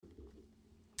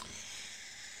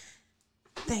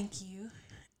Thank you,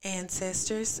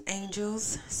 ancestors,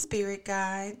 angels, spirit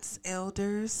guides,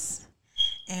 elders,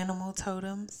 animal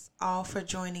totems, all for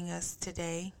joining us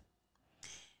today.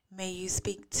 May you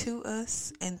speak to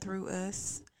us and through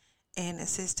us and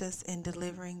assist us in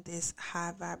delivering this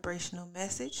high vibrational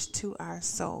message to our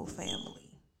soul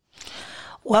family.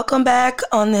 Welcome back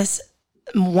on this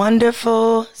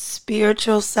wonderful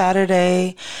spiritual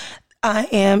Saturday. I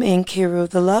am Nkiru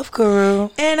the Love Guru.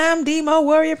 And I'm Deemoe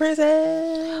Warrior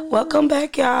Princess. Welcome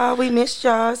back, y'all. We missed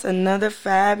y'all. It's another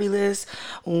fabulous,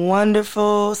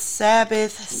 wonderful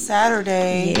Sabbath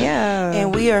Saturday. Yeah.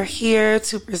 And we are here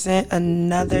to present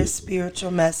another spiritual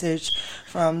message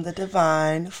from the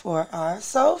divine for our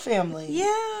soul family.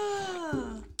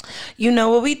 Yeah. You know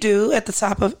what we do at the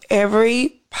top of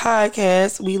every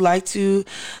podcast. We like to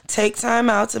take time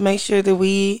out to make sure that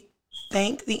we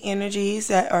thank the energies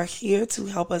that are here to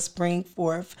help us bring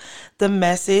forth the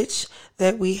message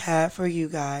that we have for you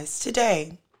guys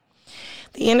today.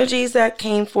 The energies that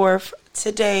came forth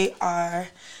today are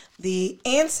the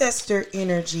ancestor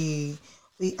energy.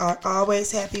 We are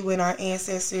always happy when our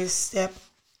ancestors step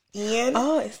in.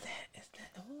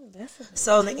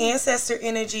 So the ancestor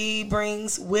energy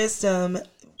brings wisdom,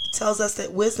 tells us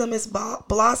that wisdom is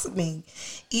blossoming.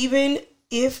 Even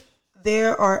if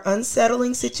there are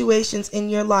unsettling situations in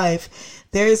your life,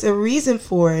 there is a reason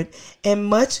for it, and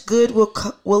much good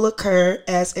will occur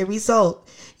as a result.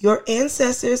 Your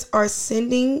ancestors are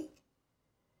sending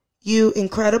you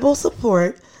incredible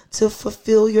support to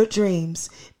fulfill your dreams.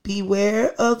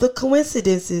 Beware of the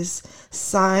coincidences,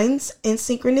 signs, and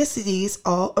synchronicities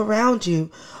all around you.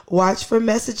 Watch for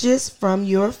messages from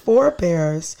your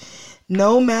forebears.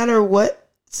 No matter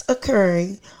what's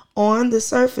occurring on the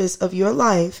surface of your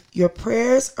life, your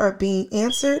prayers are being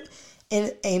answered in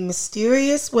a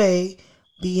mysterious way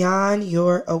beyond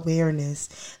your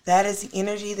awareness. That is the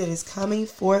energy that is coming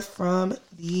forth from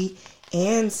the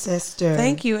ancestor.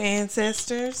 Thank you,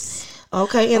 ancestors.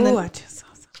 Okay, and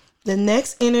the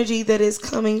next energy that is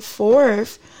coming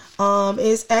forth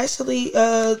is actually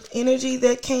energy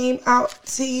that came out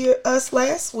to us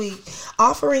last week.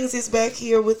 Offerings is back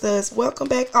here with us. Welcome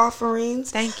back,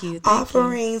 Offerings. Thank you.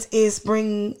 Offerings is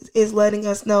letting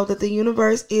us know that the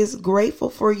universe is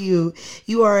grateful for you.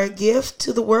 You are a gift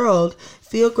to the world.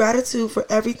 Feel gratitude for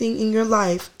everything in your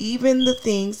life, even the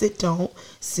things that don't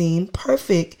seem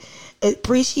perfect.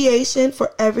 Appreciation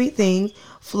for everything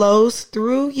flows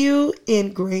through you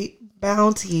in great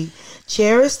bounty.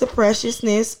 Cherish the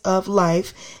preciousness of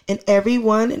life and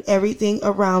everyone and everything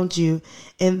around you,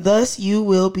 and thus you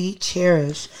will be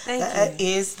cherished. That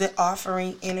is the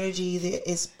offering energy that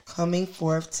is coming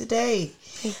forth today.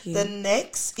 The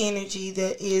next energy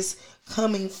that is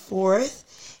coming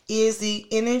forth is the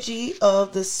energy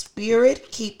of the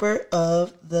spirit keeper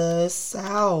of the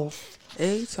South.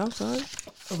 Hey, I'm sorry.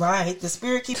 Right. The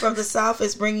spirit keeper of the South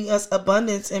is bringing us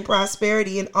abundance and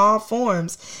prosperity in all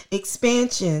forms,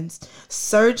 expansions,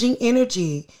 surging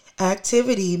energy,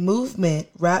 activity, movement,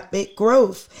 rapid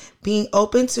growth, being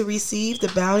open to receive the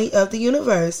bounty of the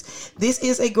universe. This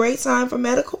is a great time for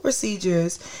medical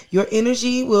procedures. Your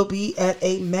energy will be at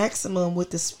a maximum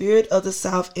with the spirit of the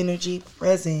South energy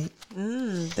present.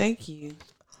 Thank you.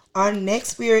 Our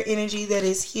next spirit energy that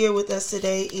is here with us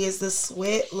today is the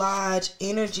Sweat Lodge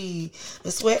energy.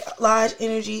 The Sweat Lodge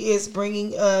energy is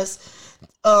bringing us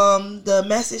the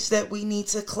message that we need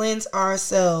to cleanse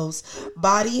ourselves,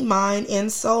 body, mind,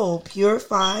 and soul.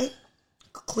 Purify,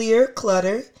 clear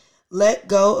clutter, let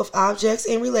go of objects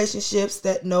and relationships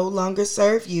that no longer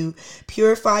serve you.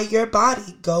 Purify your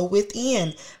body, go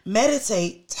within,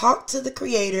 meditate, talk to the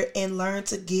Creator, and learn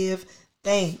to give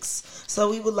thanks.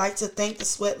 So we would like to thank the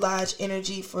Sweat Lodge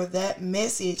energy for that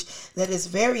message that is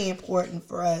very important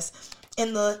for us.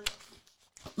 And the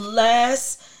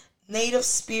last native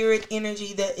spirit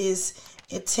energy that is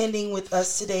attending with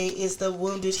us today is the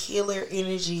wounded healer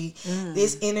energy.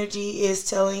 This energy is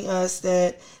telling us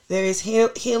that there is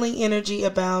healing energy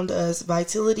abound us.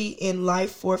 Vitality and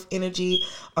life force energy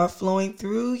are flowing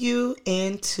through you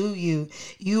and to you.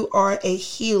 You are a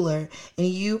healer and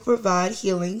you provide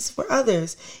healings for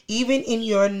others. Even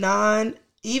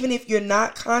if you're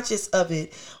not conscious of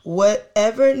it,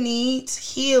 whatever needs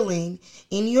healing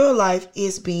in your life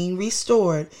is being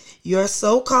restored. Your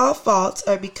so-called faults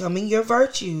are becoming your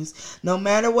virtues. No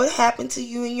matter what happened to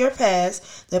you in your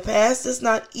past, the past does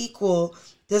not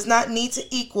need to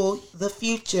equal the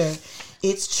future.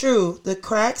 It's true. The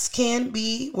cracks can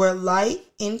be where light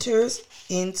enters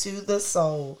into the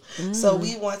soul. So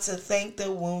we want to thank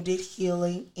the wounded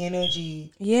healing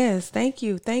energy. Yes, thank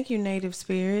you. Thank you, native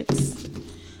spirits.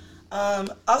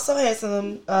 Also had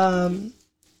some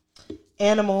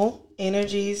animal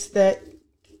energies that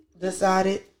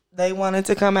decided they wanted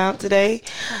to come out today.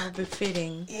 How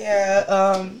befitting.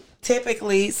 Yeah,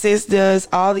 typically sis does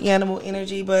all the animal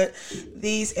energy, but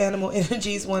these animal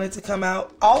energies wanted to come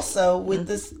out also with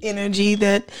this energy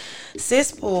that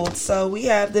sis pulled. So we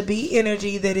have the bee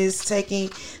energy that is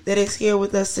here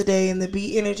with us today, and the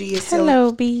bee energy is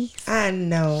hello bees. I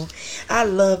know. I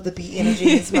love the bee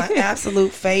energy. It's my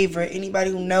absolute favorite.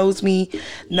 Anybody who knows me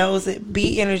knows that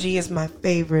bee energy is my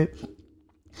favorite.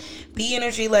 Bee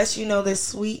energy lets you know that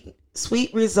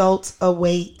sweet results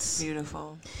awaits.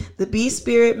 Beautiful. The bee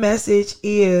spirit message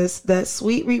is that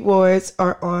sweet rewards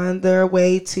are on their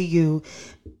way to you.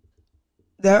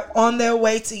 They're on their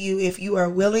way to you if you are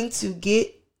willing to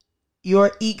get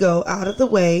your ego out of the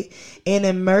way and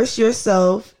immerse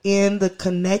yourself in the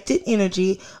connected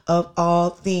energy of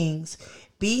all things.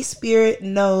 Bee spirit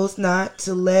knows not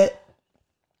to let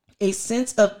a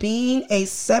sense of being a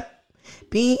separate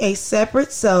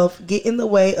self get in the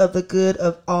way of the good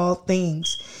of all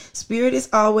things. Spirit is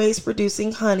always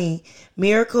producing honey.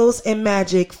 Miracles and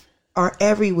magic are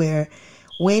everywhere.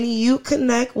 When you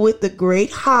connect with the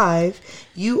great hive,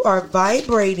 you are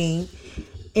vibrating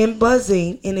and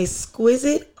buzzing in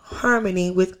exquisite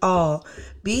harmony with all.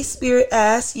 Bee Spirit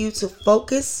asks you to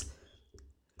focus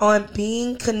on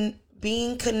being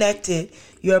connected.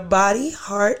 Your body,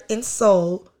 heart, and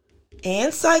soul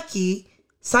and psychic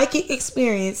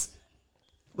experience.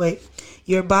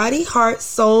 Your body, heart,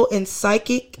 soul, and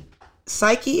psychic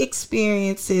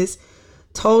experiences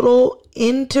total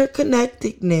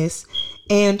interconnectedness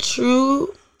and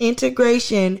true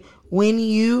integration when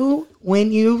you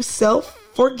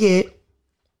self-forget,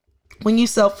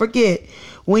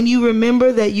 when you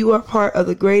remember that you are part of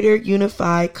the greater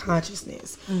unified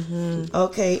consciousness.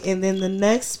 Okay, and then the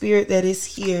next spirit that is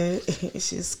here, it's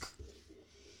just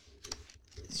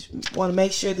want to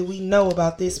make sure that we know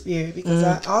about this spirit, because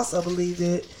I also believe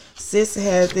that sis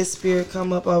had this spirit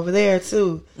come up over there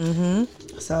too.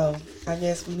 So I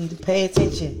guess we need to pay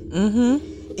attention.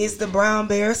 It's the brown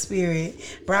bear spirit.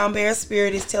 Brown bear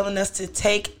spirit is telling us to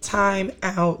take time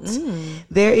out.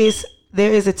 There is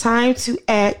a time to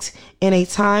act and a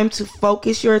time to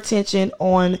focus your attention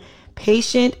on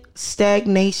patient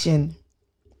strategizing.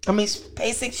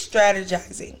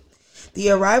 The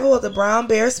arrival of the brown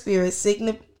bear spirit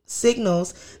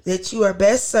signals that you are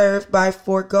best served by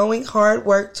foregoing hard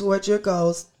work towards your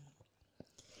goals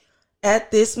at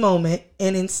this moment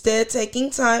and instead taking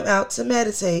time out to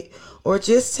meditate or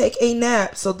just take a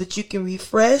nap so that you can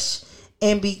refresh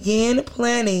and begin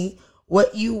planning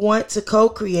what you want to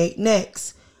co-create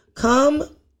next. Come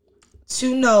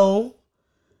to know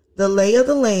the lay of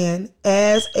the land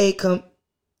as a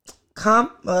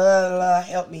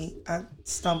help me. I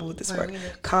stumbled with this word.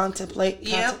 Contemplate.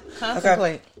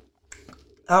 Contemplate. Okay.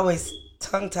 I always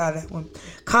tongue-tie that one.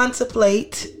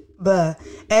 Contemplate.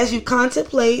 As you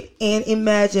contemplate and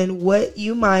imagine what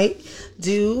you might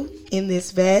do in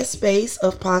this vast space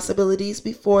of possibilities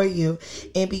before you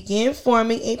and begin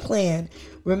forming a plan.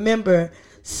 Remember,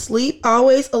 sleep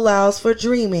always allows for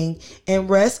dreaming and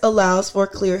rest allows for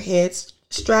clear head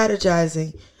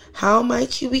strategizing. How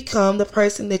might you become the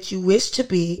person that you wish to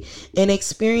be and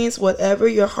experience whatever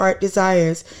your heart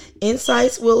desires?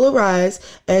 Insights will arise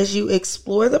as you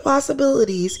explore the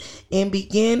possibilities and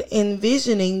begin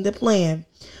envisioning the plan.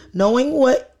 Knowing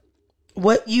what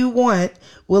you want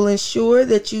will ensure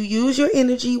that you use your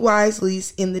energy wisely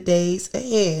in the days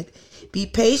ahead. Be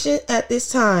patient at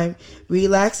this time.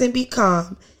 Relax and be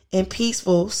calm and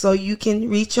peaceful so you can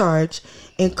recharge,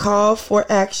 and call for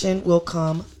action will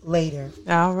come later.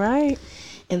 All right.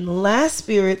 And the last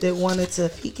spirit that wanted to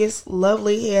peek its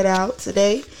lovely head out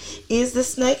today is the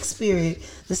snake spirit.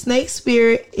 The snake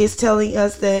spirit is telling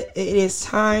us that it is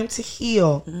time to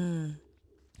heal.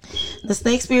 The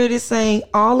snake spirit is saying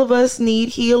all of us need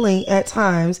healing at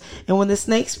times, and when the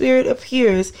snake spirit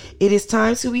appears, it is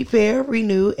time to repair,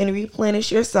 renew, and replenish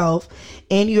yourself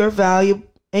and your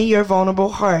vulnerable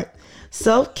heart.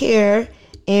 Self-care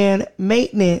and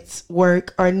maintenance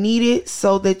work are needed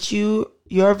so that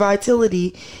your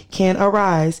vitality can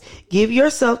arise. Give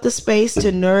yourself the space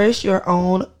to nourish your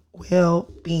own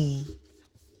well-being.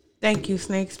 Thank you,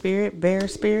 Snake Spirit, Bear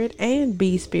Spirit, and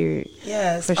Bee Spirit.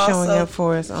 Yes, for showing up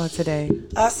for us on today.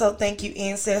 Also, thank you,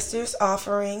 Ancestors,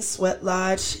 Offering, Sweat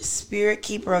Lodge, Spirit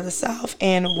Keeper of the South,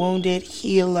 and Wounded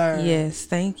Healer. Yes,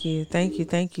 thank you. Thank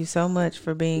you so much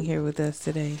for being here with us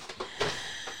today.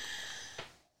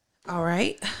 All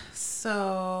right.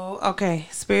 So, okay.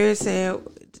 Spirit said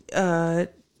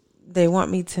they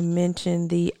want me to mention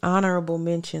the honorable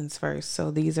mentions first. So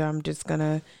these are, I'm just going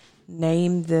to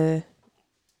name the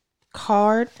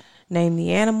card, name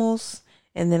the animals,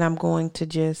 and then I'm going to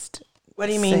just. What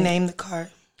do you mean, name the card?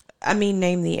 I mean,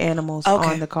 name the animals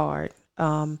on the card,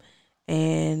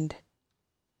 and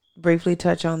briefly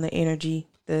touch on the energy,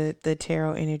 the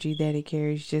tarot energy that it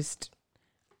carries. Just,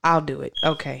 I'll do it.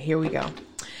 Okay, here we go.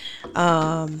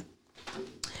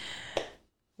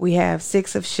 We have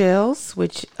 6 of Shells,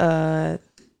 which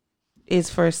is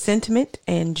for sentiment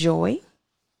and joy.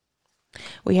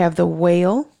 We have the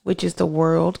Whale, which is the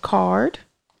World card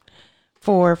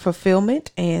for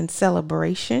fulfillment and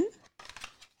celebration.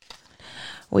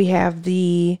 We have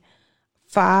the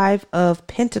 5 of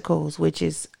Pentacles, which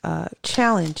is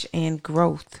challenge and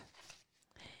growth.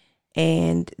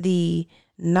 And the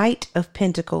Knight of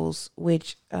Pentacles,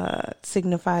 which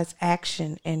signifies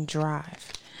action and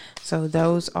drive. So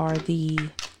those are the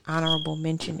honorable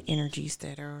mention energies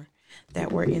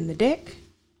that were in the deck.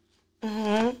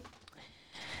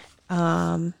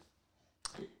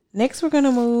 Next, we're going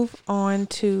to move on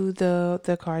to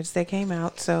the cards that came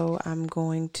out. So I'm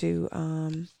going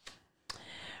to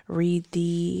read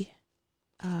the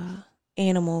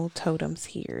animal totems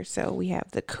here. So we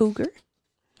have the cougar.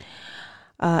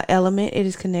 Element it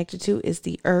is connected to is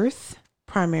the earth.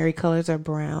 Primary colors are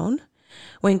brown.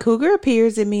 When cougar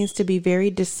appears, it means to be very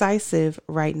decisive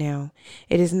right now.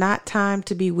 It is not time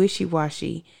to be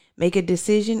wishy-washy. Make a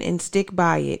decision and stick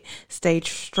by it. Stay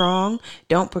strong,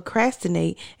 don't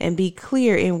procrastinate, and be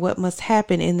clear in what must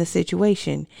happen in the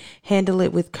situation. Handle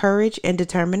it with courage and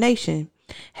determination.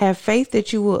 Have faith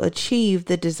that you will achieve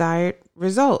the desired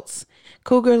results.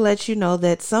 Cougar lets you know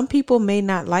that some people may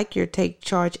not like your take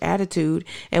charge attitude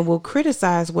and will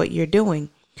criticize what you're doing.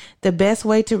 The best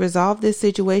way to resolve this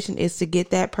situation is to get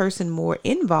that person more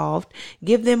involved,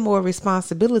 give them more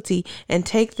responsibility, and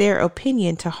take their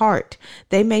opinion to heart.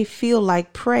 They may feel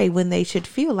like prey when they should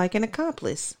feel like an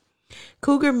accomplice.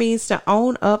 Cougar means to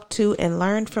own up to and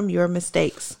learn from your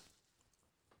mistakes.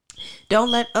 Don't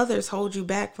let others hold you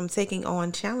back from taking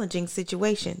on challenging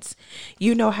situations.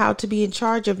 You know how to be in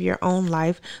charge of your own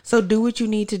life, so do what you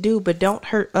need to do, but don't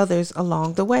hurt others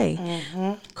along the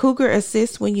way. Cougar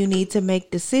assists when you need to make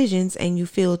decisions and you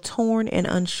feel torn and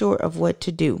unsure of what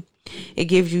to do. It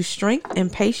gives you strength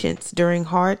and patience during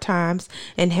hard times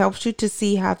and helps you to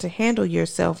see how to handle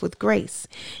yourself with grace.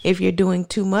 If you're doing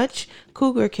too much,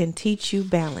 Cougar can teach you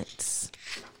balance.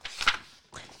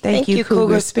 Thank you,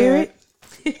 Cougar Spirit.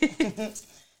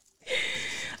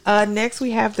 Next we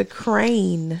have the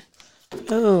crane.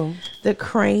 Oh, the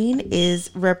crane is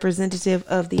representative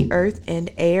of the earth and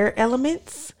air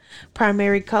elements.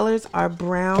 Primary colors are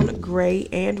brown, gray,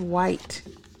 and white.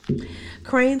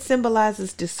 Crane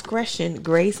symbolizes discretion,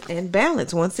 grace, and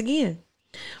balance. Once again,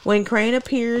 when crane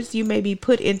appears, you may be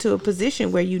put into a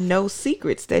position where you know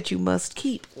secrets that you must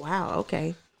keep. Wow,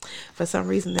 okay. For some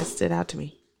reason that stood out to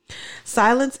me.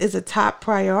 Silence is a top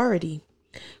priority.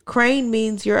 Crane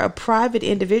means you're a private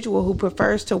individual who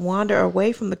prefers to wander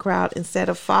away from the crowd instead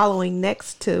of following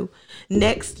next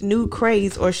new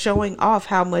craze or showing off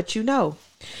how much you know.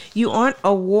 You aren't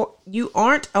a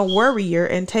worrier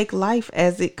and take life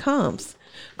as it comes.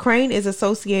 Crane is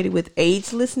associated with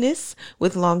agelessness,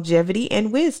 with longevity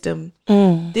and wisdom.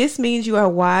 This means you are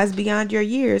wise beyond your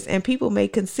years and people may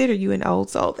consider you an old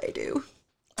soul. They do.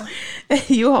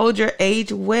 You hold your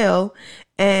age well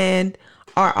and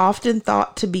are often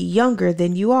thought to be younger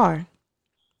than you are.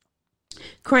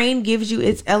 Crane gives you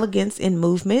its elegance in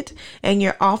movement, and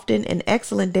you're often an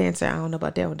excellent dancer. I don't know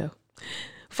about that one though.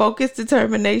 Focus,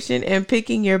 determination, and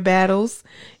picking your battles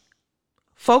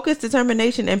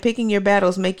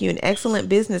make you an excellent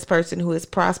business person who is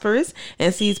prosperous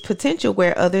and sees potential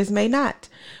where others may not.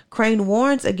 Crane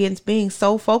warns against being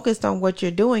so focused on what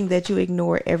you're doing that you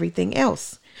ignore everything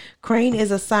else. Crane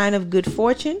is a sign of good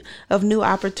fortune, of new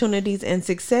opportunities and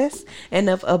success, and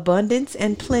of abundance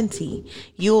and plenty.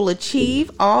 You'll achieve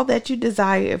all that you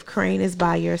desire if Crane is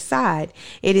by your side.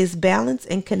 It is balance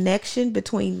and connection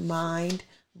between mind,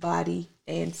 body,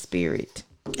 and spirit.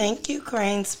 Thank you,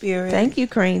 Crane Spirit. Thank you,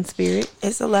 Crane Spirit.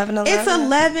 It's 11:11. It's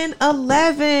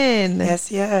 11:11. Yes,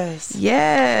 yes.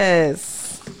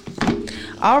 Yes.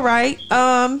 All right.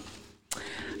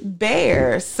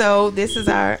 Bear. So this is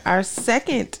our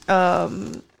second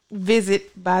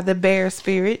visit by the bear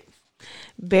spirit.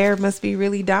 Bear must be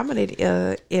really dominant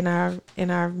in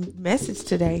our message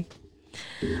today.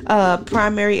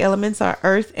 Primary elements are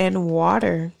earth and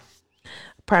water.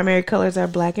 Primary colors are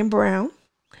black and brown.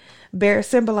 Bear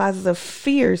symbolizes a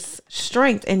fierce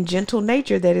strength and gentle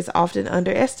nature that is often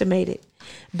underestimated.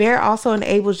 Bear also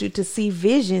enables you to see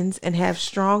visions and have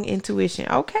strong intuition.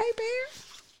 Okay, Bear.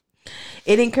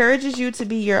 It encourages you to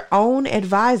be your own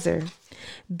advisor.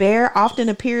 Bear often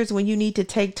appears when you need to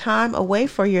take time away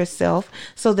for yourself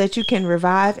so that you can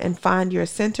revive and find your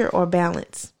center or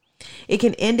balance. It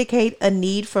can indicate a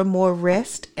need for more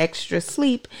rest, extra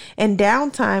sleep, and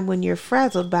downtime when you're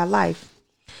frazzled by life.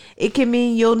 It can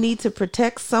mean you'll need to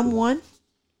protect someone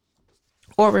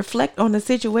or reflect on a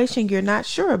situation you're not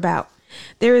sure about.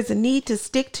 There is a need to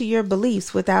stick to your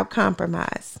beliefs without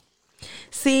compromise.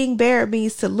 Seeing bear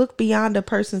means to look beyond a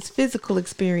person's physical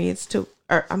appearance to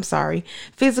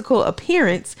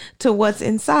what's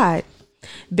inside.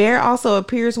 Bear also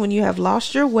appears when you have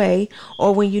lost your way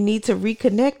or when you need to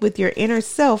reconnect with your inner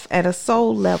self at a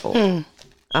soul level.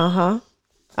 Wow.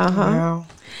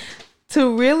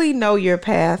 To really know your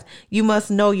path, you must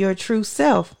know your true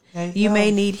self. You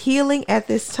may need healing at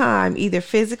this time, either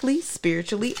physically,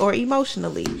 spiritually, or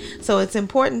emotionally. So it's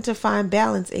important to find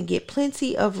balance and get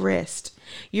plenty of rest.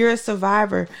 You're a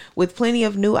survivor with plenty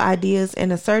of new ideas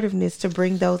and assertiveness to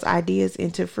bring those ideas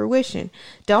into fruition.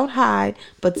 Don't hide,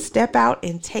 but step out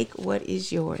and take what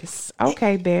is yours.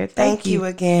 Okay, Bear. Thank you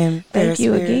again. Thank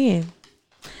you again.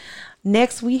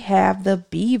 Next, we have the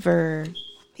beaver.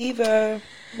 Beaver,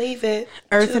 leave it.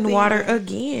 Earth and water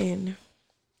again.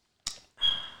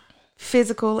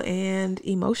 Physical and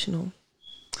emotional.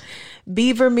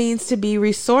 Beaver means to be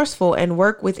resourceful and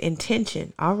work with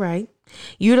intention. All right.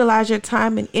 Utilize your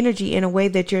time and energy in a way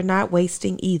that you're not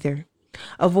wasting either.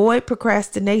 Avoid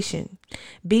procrastination.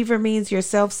 Beaver means you're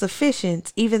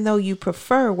self-sufficient, even though you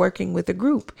prefer working with a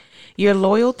group. You're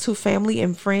loyal to family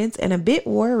and friends and a bit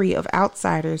wary of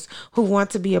outsiders who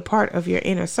want to be a part of your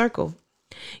inner circle.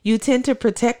 You tend to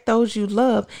protect those you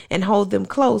love and hold them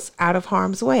close out of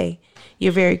harm's way.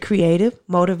 You're very creative,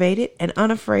 motivated, and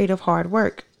unafraid of hard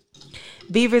work.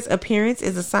 Beaver's appearance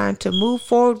is a sign to move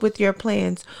forward with your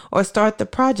plans or start the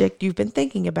project you've been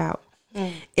thinking about.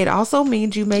 It also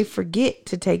means you may forget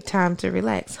to take time to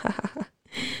relax.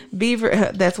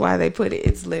 Beaver, that's why they put it.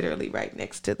 It's literally right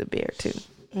next to the bear too.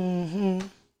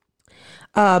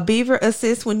 Beaver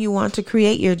assists when you want to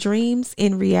create your dreams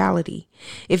in reality.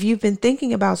 If you've been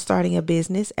thinking about starting a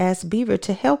business, ask Beaver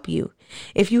to help you.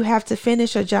 If you have to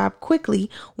finish a job quickly,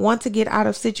 want to get out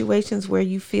of situations where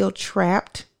you feel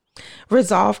trapped,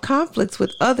 resolve conflicts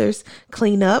with others,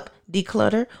 clean up,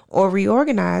 declutter, or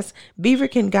reorganize, Beaver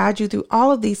can guide you through all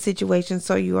of these situations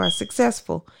so you are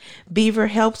successful. Beaver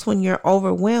helps when you're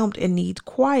overwhelmed and need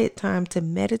quiet time to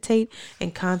meditate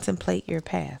and contemplate your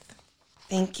path.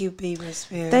 Thank you, Beaver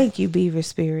Spirit. Thank you, Beaver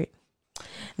Spirit.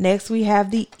 Next, we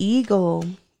have the eagle.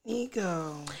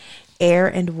 Eagle. Air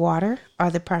and water are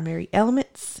the primary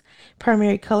elements.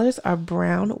 Primary colors are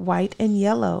brown, white, and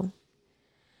yellow.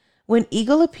 When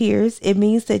eagle appears, it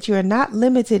means that you are not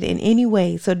limited in any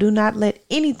way, so do not let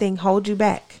anything hold you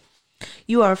back.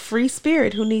 You are a free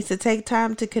spirit who needs to take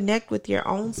time to connect with your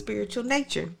own spiritual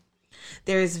nature.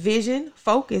 There is vision,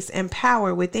 focus, and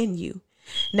power within you.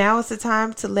 Now is the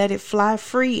time to let it fly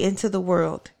free into the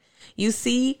world. You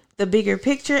see the bigger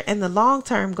picture and the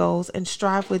long-term goals and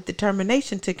strive with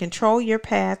determination to control your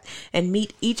path and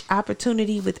meet each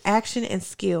opportunity with action and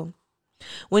skill.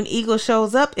 When eagle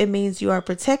shows up, it means you are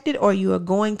protected or you are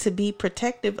going to be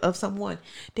protective of someone.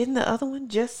 Didn't the other one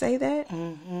just say that?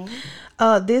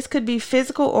 This could be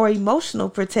physical or emotional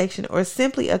protection or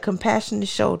simply a compassionate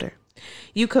shoulder.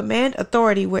 You command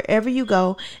authority wherever you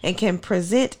go and can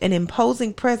present an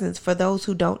imposing presence for those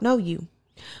who don't know you.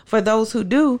 For those who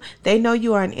do, they know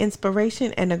you are an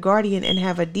inspiration and a guardian and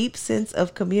have a deep sense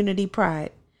of community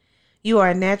pride. You are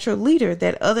a natural leader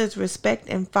that others respect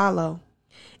and follow.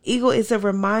 Eagle is a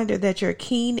reminder that your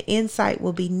keen insight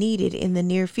will be needed in the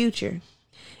near future.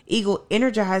 Eagle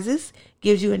energizes,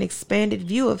 gives you an expanded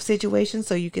view of situations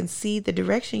so you can see the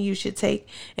direction you should take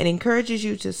and encourages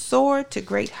you to soar to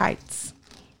great heights.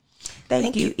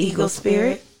 Thank you, Eagle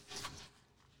Spirit.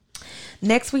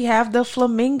 Next, we have the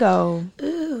flamingo.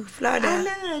 Ooh, Florida. I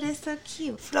know, that's so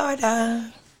cute.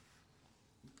 Florida.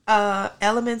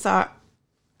 Elements are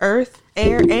earth,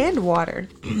 air, and water.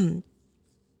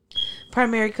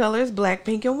 Primary colors, black,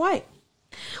 pink, and white.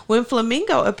 When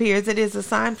flamingo appears, it is a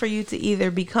sign for you to either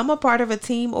become a part of a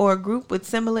team or a group with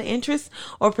similar interests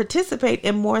or participate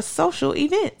in more social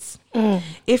events.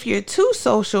 If you're too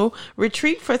social,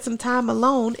 retreat for some time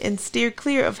alone and steer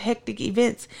clear of hectic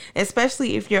events,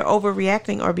 especially if you're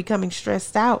overreacting or becoming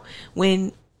stressed out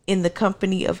when in the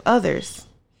company of others.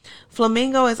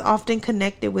 Flamingo is often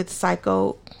connected with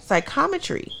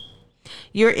psychometry.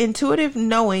 Your intuitive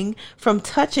knowing from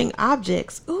touching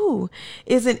objects,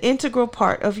 is an integral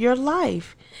part of your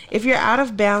life. If you're out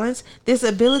of balance, this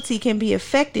ability can be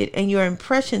affected and your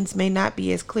impressions may not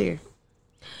be as clear.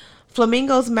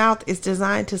 Flamingo's mouth is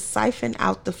designed to siphon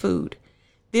out the food.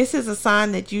 This is a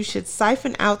sign that you should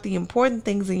siphon out the important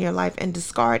things in your life and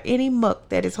discard any muck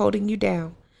that is holding you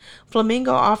down.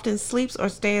 Flamingo often sleeps or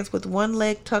stands with one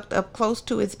leg tucked up close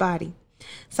to its body.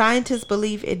 Scientists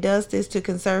believe it does this to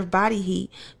conserve body heat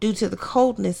due to the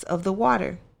coldness of the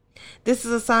water. This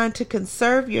is a sign to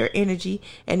conserve your energy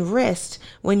and rest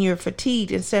when you're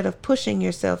fatigued instead of pushing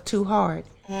yourself too hard.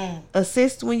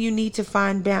 Assist when you need to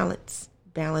find balance.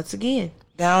 Balance again.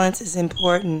 Balance is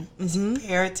important. It's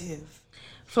imperative.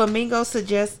 Flamingo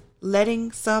suggests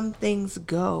letting some things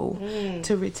go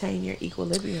to retain your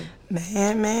equilibrium.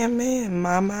 Man.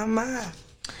 My.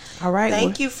 All right.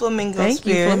 Thank you, Flamingo Thank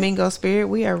Spirit. you, Flamingo Spirit.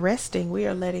 We are resting. We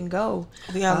are letting go.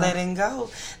 We are letting go.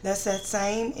 That's that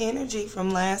same energy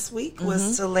from last week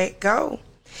was to let go.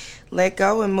 Let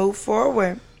go and move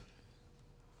forward.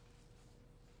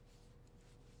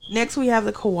 Next, we have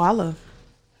the koala.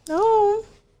 Oh.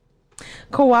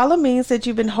 Koala means that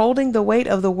you've been holding the weight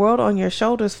of the world on your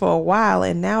shoulders for a while,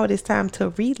 and now it is time to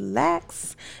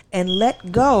relax and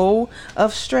let go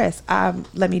of stress.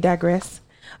 Let me digress.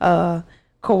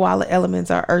 Koala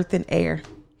elements are earth and air.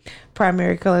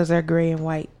 Primary colors are gray and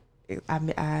white. I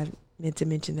meant to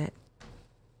mention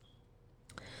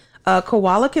that.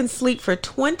 Koala can sleep for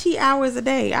 20 hours a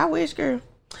day. I wish, girl.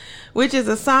 Which is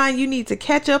a sign you need to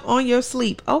catch up on your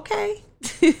sleep. Okay.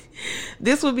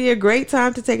 This would be a great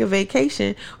time to take a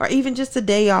vacation or even just a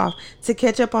day off to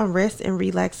catch up on rest and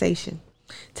relaxation.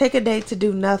 Take a day to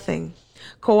do nothing.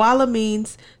 Koala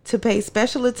means to pay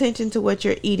special attention to what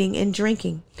you're eating and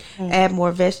drinking. Add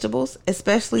more vegetables,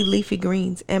 especially leafy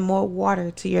greens, and more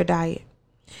water to your diet.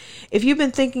 If you've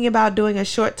been thinking about doing a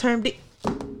short-term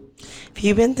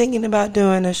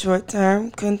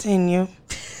continue.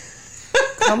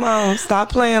 Come on, stop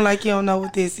playing like you don't know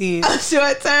what this is. A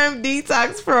short-term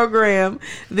detox program.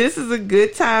 This is a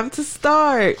good time to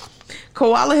start.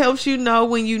 Koala helps you know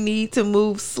when you need to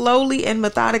move slowly and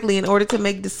methodically in order to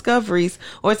make discoveries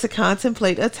or to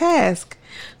contemplate a task.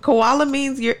 Koala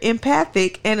means you're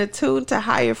empathic and attuned to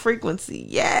higher frequency.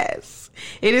 Yes.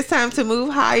 It is time to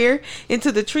move higher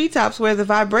into the treetops where the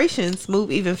vibrations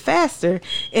move even faster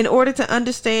in order to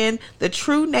understand the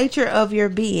true nature of your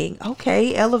being.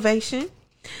 Okay, elevation.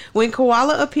 When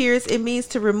koala appears, it means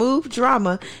to remove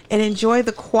drama and enjoy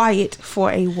the quiet for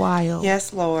a while.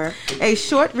 Yes, Lord. A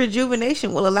short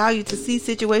rejuvenation will allow you to see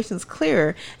situations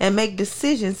clearer and make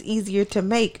decisions easier to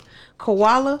make.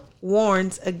 Koala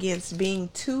warns against being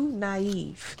too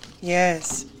naive.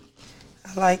 Yes.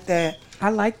 I like that. I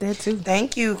like that too.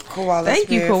 Thank you, Koala Thank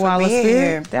Spirit. you, Koala for being Spirit.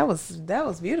 Here. That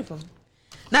was beautiful.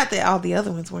 Not that all the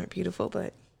other ones weren't beautiful,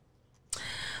 but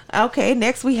okay.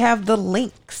 Next, we have the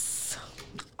lynx,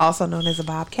 also known as a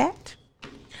bobcat.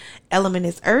 Element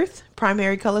is earth.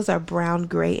 Primary colors are brown,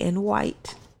 gray, and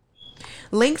white.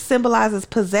 Lynx symbolizes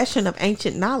possession of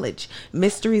ancient knowledge,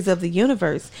 mysteries of the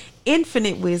universe,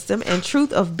 infinite wisdom, and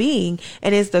truth of being,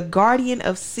 and is the guardian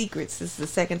of secrets. This is the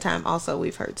second time also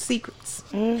we've heard secrets.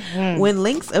 When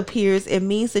lynx appears, it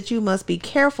means that you must be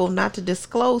careful not to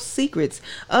disclose secrets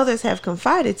others have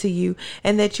confided to you,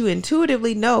 and that you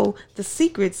intuitively know the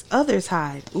secrets others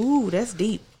hide. Ooh, that's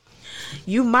deep.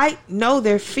 You might know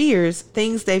their fears,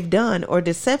 things they've done, or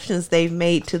deceptions they've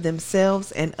made to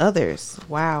themselves and others.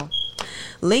 Wow.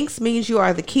 Lynx means you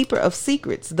are the keeper of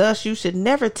secrets. Thus, you should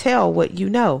never tell what you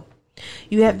know.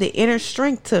 You have the inner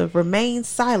strength to remain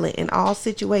silent in all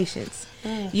situations.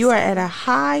 You are at a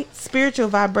high spiritual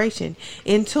vibration,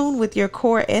 in tune with your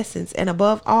core essence, and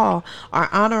above all, are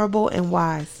honorable and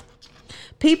wise.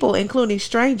 People, including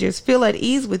strangers, feel at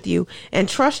ease with you and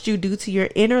trust you due to your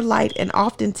inner light and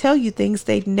often tell you things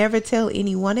they'd never tell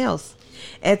anyone else.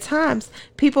 At times,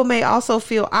 people may also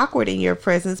feel awkward in your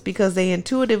presence because they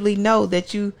intuitively know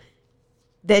that you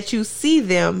see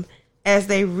them as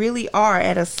they really are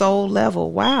at a soul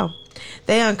level. Wow.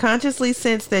 They unconsciously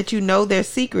sense that you know their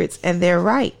secrets, and they're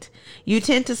right. You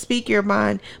tend to speak your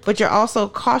mind, but you're also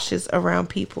cautious around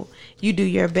people. You do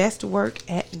your best work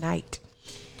at night.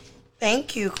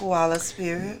 Thank you, Koala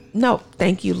Spirit. No,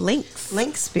 thank you, Lynx.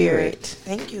 Lynx Spirit.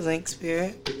 Thank you, Lynx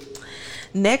Spirit.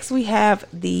 Next, we have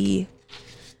the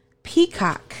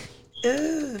peacock.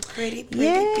 Ooh, pretty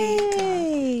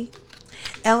Yay. peacock.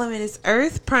 Element is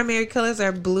earth. Primary colors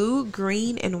are blue,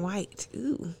 green, and white.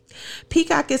 Ooh.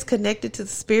 Peacock is connected to the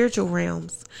spiritual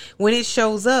realms. When it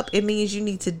shows up, it means you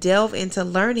need to delve into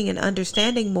learning and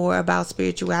understanding more about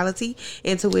spirituality,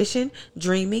 intuition,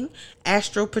 dreaming,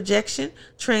 astral projection,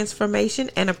 transformation,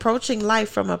 and approaching life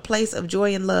from a place of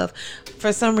joy and love.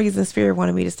 For some reason, Spirit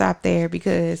wanted me to stop there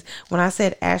because when I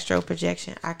said astral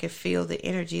projection, I could feel the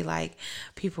energy. Like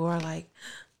people are like,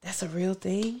 that's a real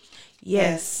thing.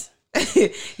 Yes.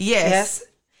 Yes.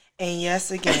 And yes,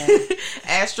 again.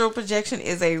 Astral projection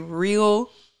is a real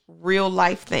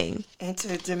life thing.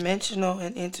 Interdimensional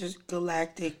and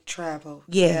intergalactic travel.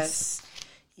 Yes.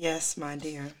 Yes, my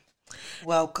dear.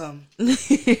 Welcome.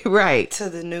 Right. To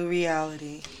the new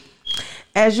reality.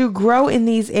 As you grow in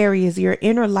these areas, your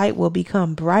inner light will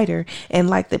become brighter,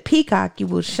 and like the peacock, you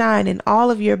will shine in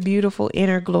all of your beautiful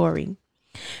inner glory.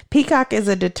 Peacock is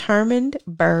a determined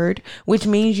bird, which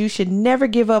means you should never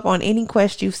give up on any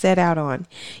quest you've set out on.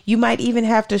 You might even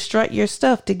have to strut your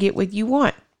stuff to get what you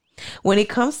want. When it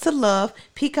comes to love,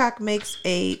 peacock makes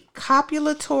a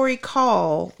copulatory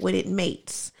call when it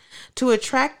mates to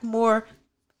attract more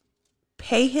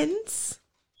payhens.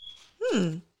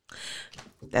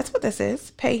 That's what that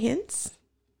says. Payhens.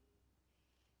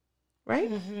 Right?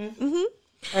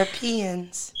 Or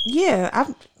peons. Yeah,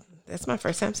 that's my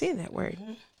first time seeing that word.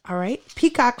 All right.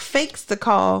 Peacock fakes the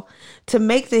call to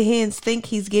make the hens think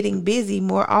he's getting busy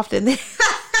more often than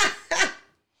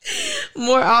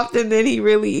he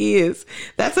really is.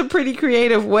 That's a pretty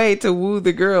creative way to woo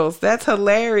the girls. That's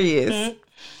hilarious.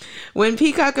 When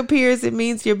peacock appears, it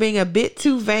means you're being a bit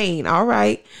too vain. All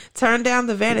right. Turn down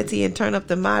the vanity and turn up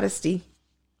the modesty.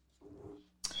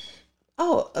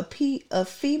 Oh, a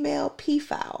female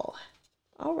peafowl.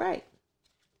 All right.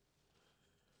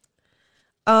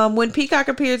 When peacock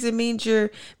appears, it means you're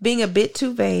being a bit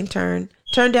too vain. Turn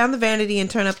down the vanity and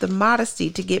turn up the modesty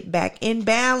to get back in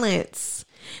balance.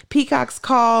 Peacock's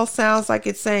call sounds like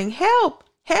it's saying, help,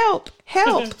 help,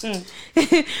 help.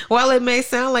 While it may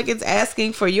sound like it's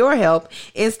asking for your help,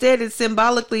 instead it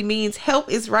symbolically means help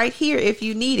is right here if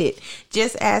you need it.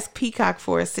 Just ask Peacock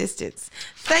for assistance.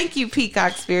 Thank you,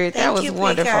 Peacock Spirit. That was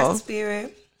wonderful. Peacock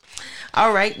Spirit.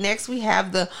 All right, next we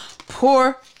have the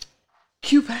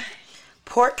porcupine.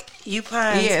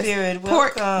 Porcupine Spirit.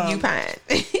 Welcome.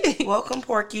 Porcupine. Welcome,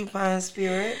 Porcupine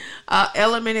Spirit.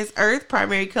 Element is earth.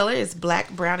 Primary color is black,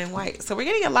 brown, and white. So we're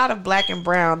getting a lot of black and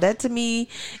brown. That to me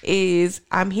is,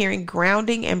 I'm hearing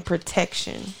grounding and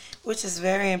protection. Which is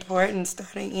very important,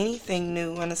 starting anything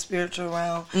new on the spiritual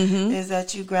realm, is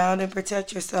that you ground and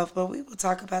protect yourself. But we will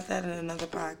talk about that in another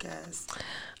podcast.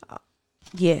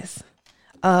 Yes.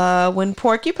 When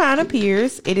porcupine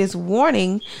appears, it is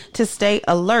warning to stay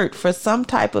alert for some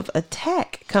type of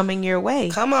attack coming your way.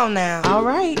 Come on now. All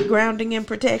right, grounding and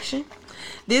protection.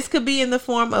 This could be in the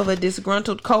form of a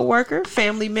disgruntled coworker,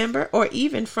 family member, or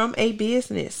even from a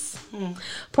business.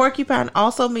 Porcupine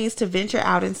also means to venture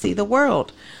out and see the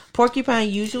world. Porcupine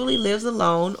usually lives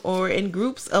alone or in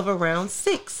groups of around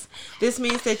 6. This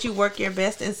means that you work your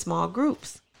best in small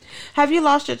groups. Have you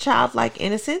lost your childlike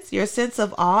innocence, your sense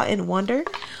of awe and wonder?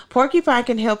 Porcupine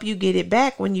can help you get it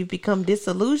back when you become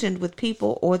disillusioned with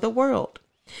people or the world.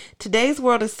 Today's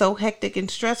world is so hectic and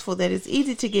stressful that it's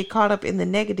easy to get caught up in the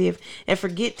negative and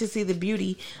forget to see the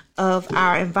beauty of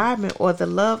our environment or the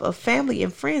love of family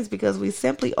and friends because we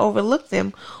simply overlook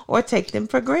them or take them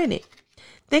for granted.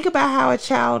 Think about how a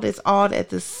child is awed at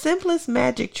the simplest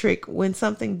magic trick when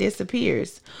something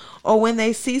disappears or when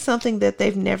they see something that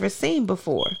they've never seen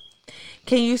before.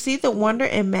 Can you see the wonder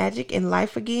and magic in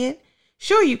life again?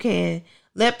 Sure you can.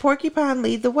 Let Porcupine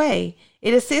lead the way.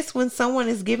 It assists when someone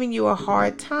is giving you a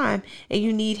hard time and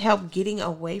you need help getting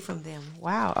away from them.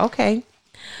 Wow. Okay.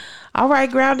 All right.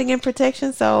 Grounding and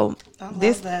protection. So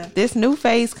this new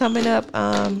phase coming up.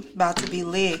 About to be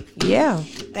lit. Yeah.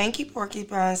 Thank you,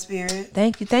 Porcupine Spirit.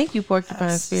 Thank you,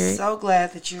 Porcupine Spirit. So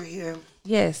glad that you're here.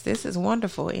 Yes, this is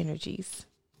wonderful energies.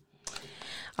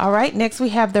 All right. Next we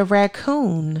have the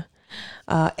raccoon.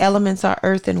 Elements are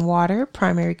earth and water.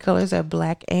 Primary colors are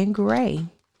black and gray.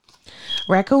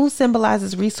 Raccoon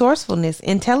symbolizes resourcefulness,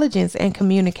 intelligence, and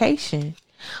communication.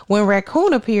 When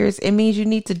raccoon appears, it means you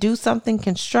need to do something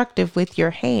constructive with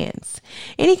your hands.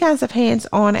 Any kinds of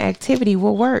hands-on activity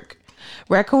will work.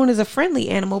 Raccoon is a friendly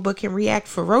animal but can react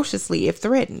ferociously if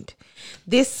threatened.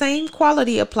 This same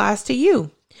quality applies to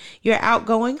you. You're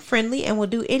outgoing, friendly, and will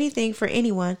do anything for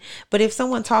anyone. But if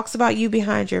someone talks about you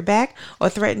behind your back or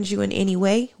threatens you in any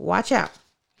way, watch out.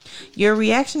 Your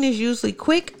reaction is usually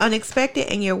quick, unexpected,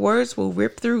 and your words will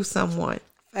rip through someone.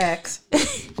 Facts.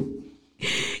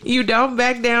 You don't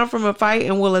back down from a fight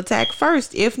and will attack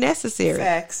first if necessary.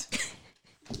 Facts.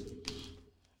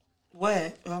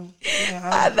 What?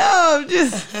 I know. I'm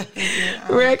just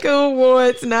raccoon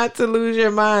wants not to lose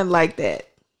your mind like that.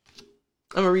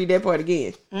 I'm gonna read that part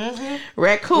again.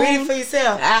 Raccoon, read it for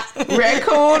yourself.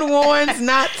 Raccoon warns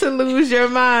not to lose your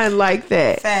mind like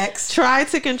that. Facts. Try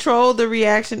to control the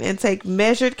reaction and take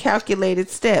measured, calculated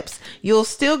steps. You'll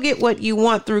still get what you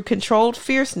want through controlled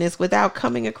fierceness without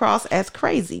coming across as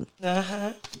crazy.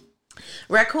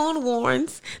 Raccoon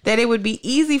warns that it would be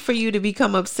easy for you to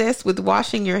become obsessed with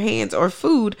washing your hands or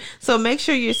food, so make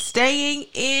sure you're staying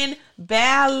in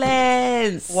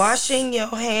balance. Washing your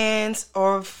hands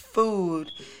or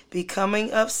food.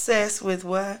 Becoming obsessed with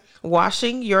what?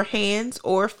 Washing your hands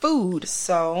or food.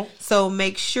 So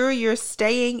make sure you're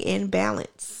staying in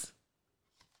balance.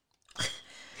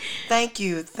 Thank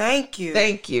you. Thank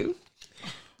you.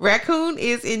 Raccoon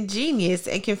is ingenious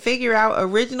and can figure out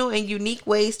original and unique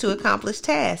ways to accomplish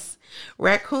tasks.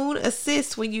 Raccoon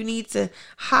assists when you need to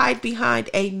hide behind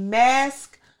a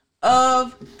mask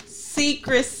of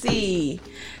secrecy.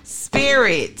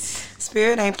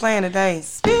 Spirit ain't playing today.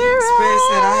 Spirit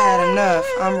said I had enough.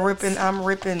 I'm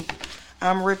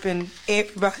ripping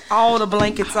everybody, all the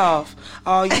blankets off.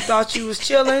 Oh, you thought you was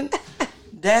chilling?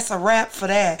 That's a wrap for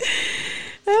that.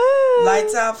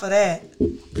 Lights out for that.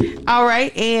 All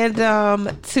right, and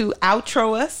to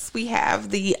outro us, we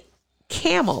have the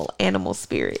camel animal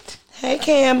spirit. Hey,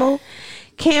 camel.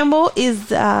 Camel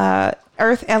is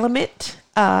earth element.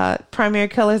 Primary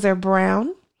colors are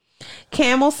brown.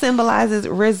 Camel symbolizes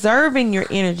reserving your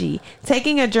energy,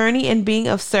 taking a journey, and being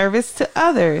of service to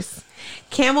others.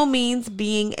 Camel means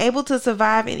being able to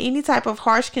survive in any type of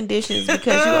harsh conditions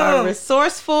because you are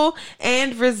resourceful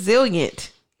and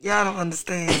resilient. Y'all don't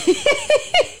understand.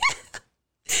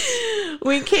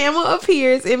 When camel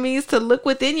appears, it means to look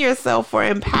within yourself for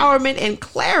empowerment and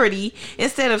clarity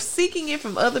instead of seeking it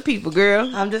from other people,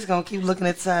 girl. I'm just going to keep looking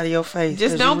at the side of your face.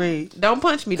 Just don't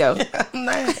punch me, though. I'm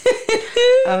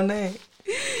not.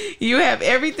 You have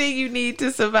everything you need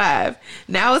to survive.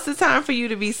 Now is the time for you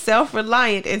to be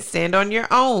self-reliant and stand on your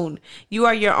own. You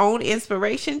are your own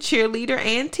inspiration, cheerleader,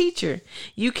 and teacher.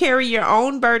 You carry your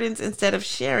own burdens instead of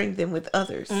sharing them with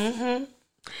others. Mm-hmm.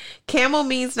 Camel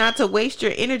means not to waste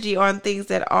your energy on things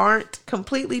that aren't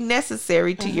completely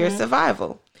necessary to your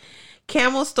survival.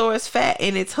 Camel stores fat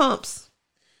in its humps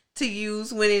to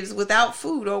use when it is without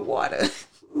food or water.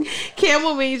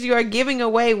 Camel means you are giving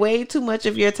away way too much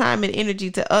of your time and energy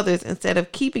to others instead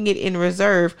of keeping it in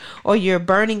reserve, or you're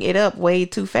burning it up way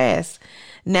too fast.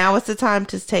 Now is the time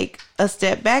to take a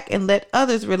step back and let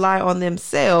others rely on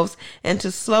themselves and to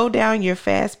slow down your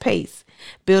fast pace.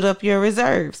 Build up your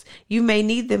reserves. You may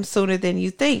need them sooner than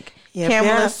you think.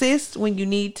 Camel assists when you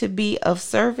need to be of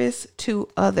service to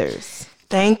others.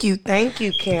 Thank you, Camel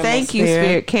Thank you,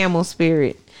 Spirit. Camel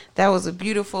Spirit. That was a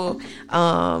beautiful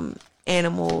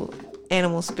animal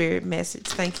spirit message.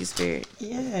 Thank you, Spirit.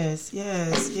 Yes.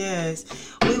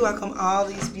 We welcome all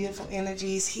these beautiful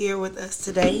energies here with us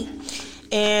today.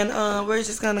 And we're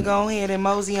just going to go ahead and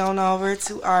mosey on over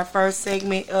to our first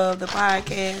segment of the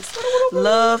podcast,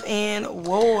 Love and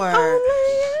War.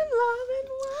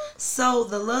 So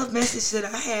the love message that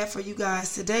I have for you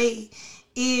guys today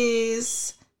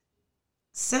is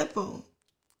simple.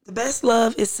 The best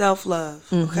love is self-love,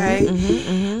 okay?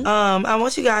 I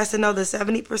want you guys to know that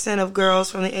 70% of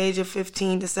girls from the age of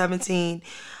 15 to 17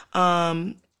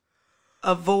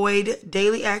 avoid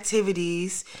daily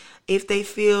activities if they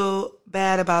feel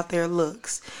bad about their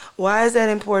looks. Why is that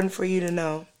important for you to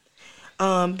know?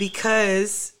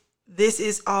 Because this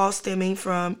is all stemming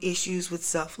from issues with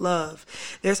self-love.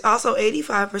 There's also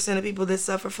 85% of people that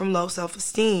suffer from low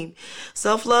self-esteem.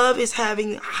 Self-love is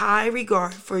having high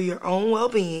regard for your own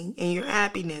well-being and your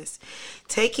happiness,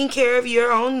 taking care of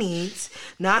your own needs,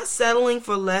 not settling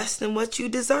for less than what you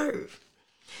deserve.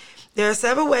 There are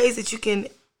several ways that you can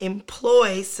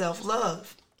employ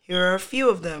self-love. Here are a few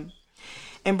of them.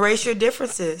 Embrace your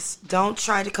differences. Don't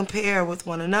try to compare with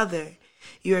one another.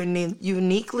 You're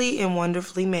uniquely and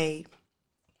wonderfully made.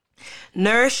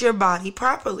 Nourish your body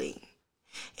properly.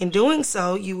 In doing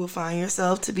so, you will find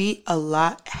yourself to be a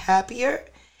lot happier,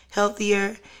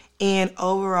 healthier, and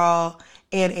overall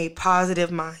in a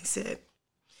positive mindset.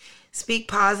 Speak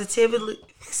positively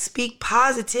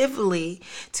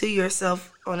to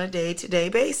yourself on a day-to-day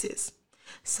basis.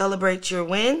 Celebrate your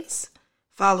wins,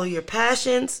 follow your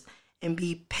passions, and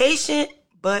be patient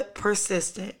but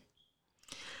persistent.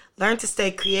 Learn to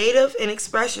stay creative and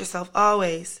express yourself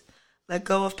always. Let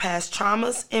go of past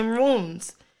traumas and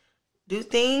wounds. Do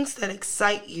things that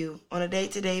excite you on a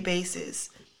day-to-day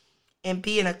basis. And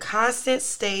be in a constant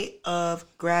state of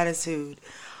gratitude.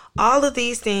 All of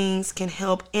these things can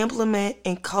help implement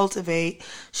and cultivate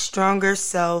stronger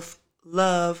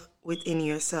self-love within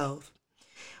yourself.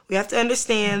 We have to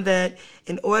understand that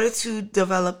in order to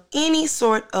develop any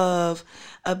sort of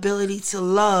ability to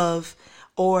love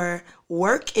or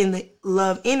work in the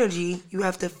love energy, you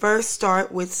have to first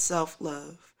start with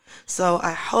self-love. So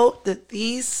I hope that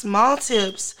these small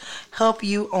tips help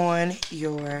you on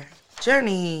your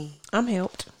journey. I'm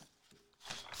helped.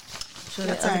 So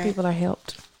that's other people are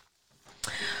helped.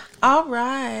 All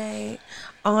right.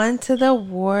 On to the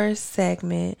war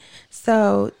segment.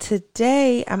 So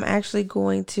today I'm actually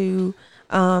going to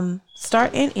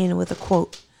start and end with a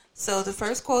quote. So the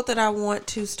first quote that I want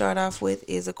to start off with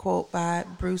is a quote by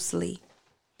Bruce Lee.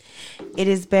 It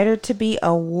is better to be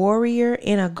a warrior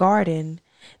in a garden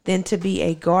than to be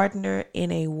a gardener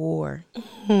in a war.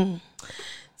 Mm-hmm.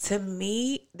 To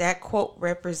me, that quote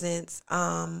represents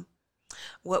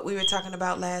what we were talking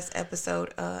about last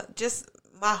episode. Just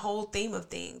my whole theme of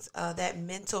things, that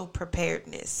mental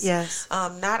preparedness. Yes.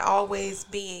 Not always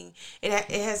being, it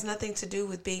has nothing to do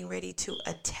with being ready to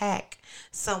attack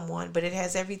someone, but it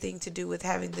has everything to do with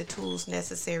having the tools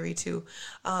necessary to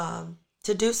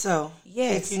do so.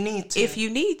 Yes. If you need to. If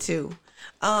you need to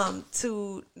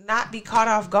not be caught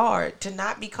off guard, to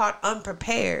not be caught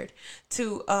unprepared,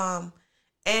 to,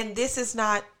 and this is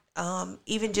not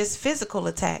even just physical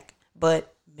attack,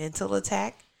 but mental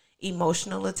attack,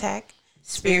 emotional attack,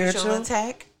 spiritual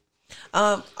attack.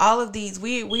 All of these,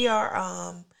 we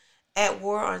are at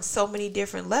war on so many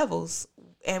different levels,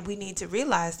 and we need to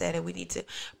realize that, and we need to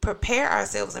prepare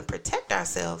ourselves and protect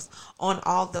ourselves on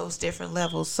all those different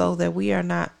levels, so that we are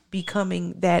not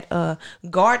becoming that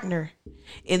gardener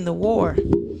in the war.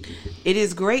 It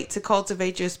is great to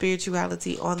cultivate your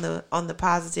spirituality on the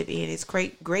positive end. It's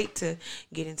great to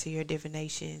get into your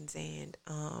divinations and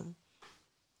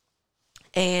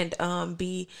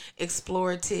be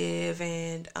explorative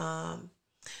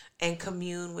and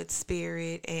commune with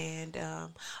spirit and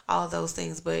all those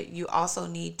things. But you also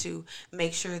need to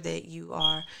make sure that you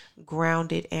are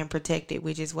grounded and protected,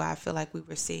 which is why I feel like we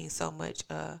were seeing so much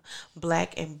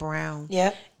black and brown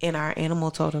in our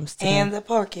animal totems today. And the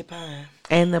porcupine.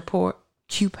 And the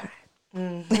porcupine.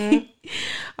 Mm-hmm.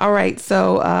 All right.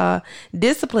 So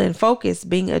discipline, focus,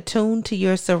 being attuned to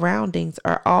your surroundings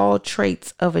are all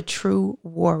traits of a true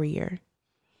warrior.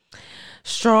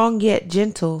 Strong yet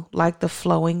gentle, like the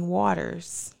flowing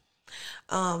waters.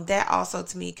 That also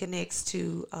to me connects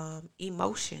to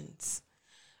emotions.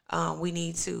 We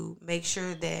need to make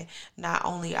sure that not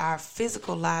only our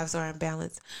physical lives are in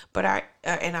balance, but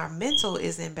our mental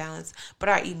is in balance, but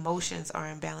our emotions are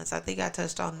in balance. I think I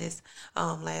touched on this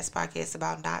last podcast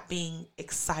about not being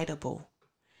excitable,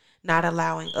 not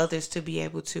allowing others to be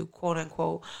able to, quote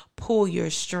unquote, pull your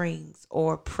strings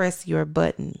or press your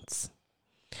buttons.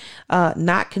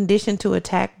 Not conditioned to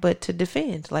attack, but to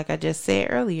defend. Like I just said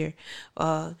earlier,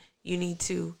 you need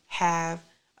to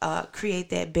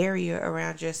create that barrier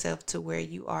around yourself to where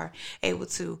you are able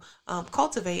to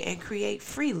cultivate and create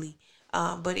freely.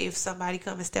 But if somebody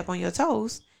come and step on your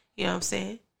toes, you know what I'm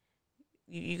saying?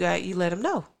 You let them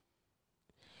know.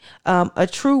 A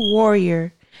true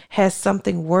warrior has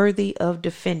something worthy of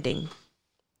defending.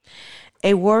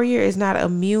 A warrior is not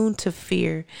immune to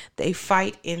fear. They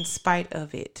fight in spite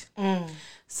of it.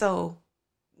 So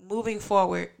moving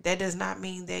forward, that does not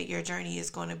mean that your journey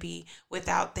is going to be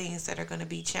without things that are going to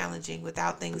be challenging,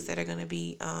 without things that are going to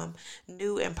be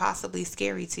new and possibly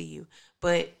scary to you.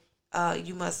 But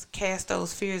you must cast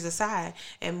those fears aside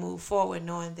and move forward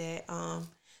knowing that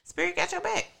Spirit got your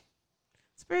back.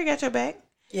 Spirit got your back.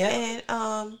 Yeah.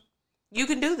 And you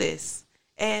can do this.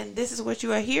 And this is what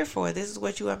you are here for. This is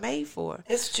what you are made for.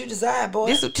 It's what you desire,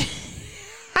 boy. If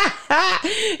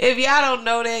y'all don't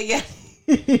know that,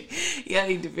 y'all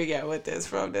need to figure out what that's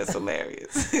from. That's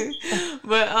hilarious.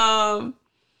 But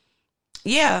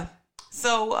yeah.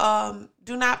 So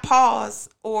do not pause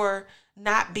or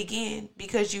not begin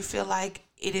because you feel like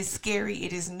it is scary,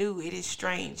 it is new, it is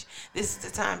strange. This is the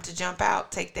time to jump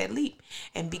out, take that leap,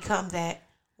 and become that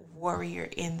warrior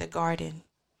in the garden.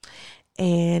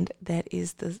 And that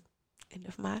is the end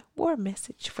of my war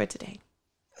message for today.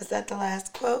 Was that the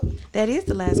last quote? That is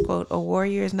the last quote. A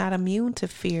warrior is not immune to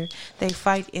fear. They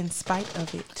fight in spite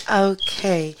of it.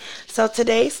 Okay. So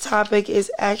today's topic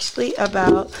is actually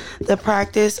about the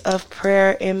practice of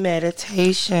prayer and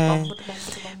meditation.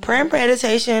 Prayer and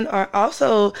meditation are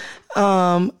also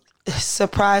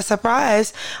surprise,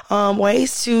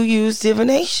 ways to use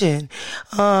divination.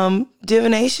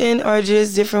 Divination are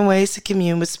just different ways to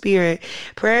commune with spirit.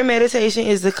 Prayer and meditation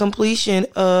is the completion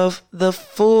of the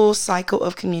full cycle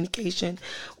of communication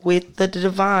with the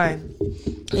divine.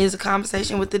 It is a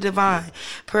conversation with the divine.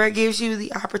 Prayer gives you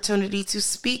the opportunity to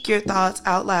speak your thoughts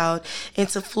out loud and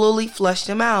to fully flush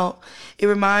them out. It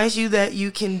reminds you that you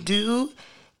can do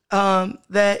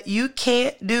that you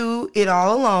can't do it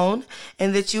all alone,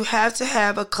 and that you have to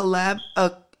have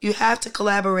you have to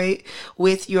collaborate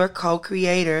with your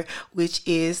co-creator, which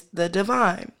is the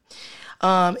divine.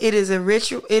 It is a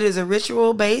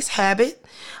ritual-based habit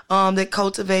that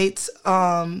cultivates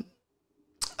a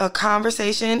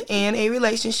conversation and a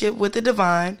relationship with the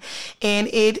divine, and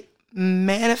it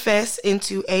manifests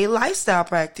into a lifestyle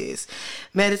practice.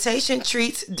 Meditation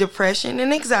treats depression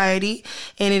and anxiety,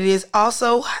 and it is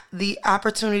also the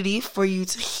opportunity for you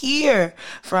to hear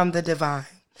from the divine.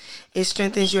 It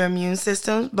strengthens your immune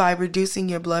system by reducing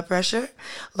your blood pressure,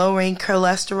 lowering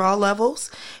cholesterol levels.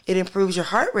 It improves your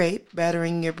heart rate,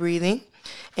 bettering your breathing,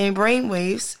 and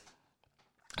brainwaves.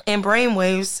 And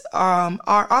brainwaves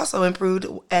are also improved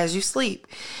as you sleep.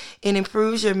 It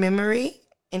improves your memory,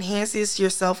 enhances your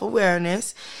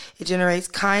self-awareness. It generates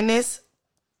kindness,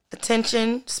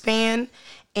 attention span,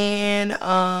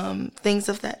 and things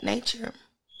of that nature.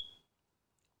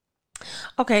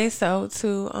 Okay, so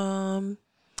to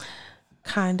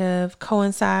kind of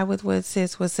coincide with what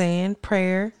Sis was saying,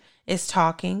 prayer is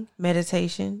talking,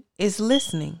 meditation is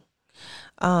listening.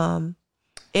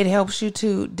 It helps you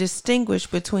to distinguish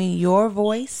between your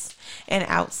voice and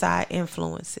outside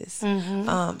influences.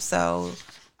 So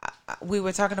we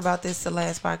were talking about this the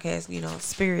last podcast,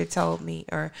 spirit told me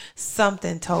or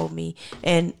something told me,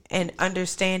 and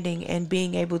understanding and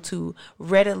being able to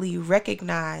readily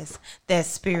recognize that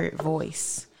spirit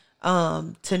voice,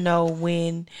 to know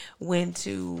when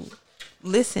to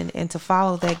listen and to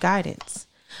follow that guidance.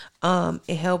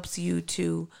 It helps you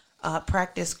to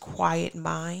practice quiet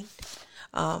mind.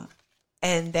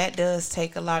 And that does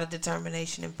take a lot of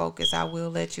determination and focus. I will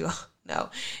let you know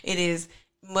it is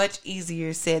much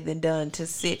easier said than done to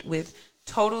sit with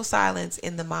total silence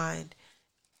in the mind,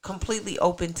 completely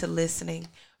open to listening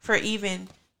for even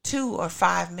 2 or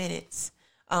 5 minutes.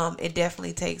 It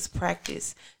definitely takes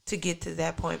practice to get to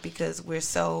that point because we're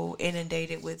so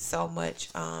inundated with so much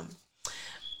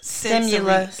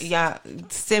stimulus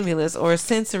or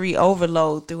sensory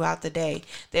overload throughout the day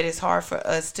that it's hard for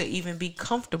us to even be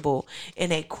comfortable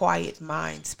in a quiet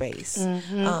mind space.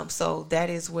 So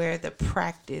that is where the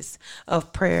practice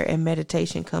of prayer and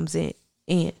meditation comes in.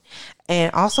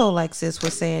 And also, like Sis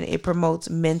was saying, it promotes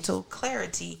mental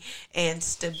clarity and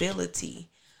stability.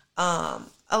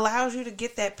 Allows you to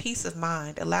get that peace of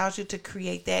mind, allows you to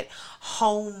create that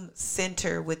home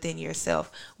center within yourself.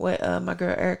 What my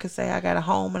girl Erica say, I got a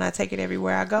home and I take it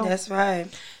everywhere I go. That's right.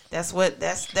 That's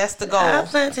the goal. I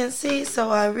plant and seed, so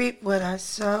I reap what I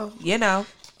sow. You know.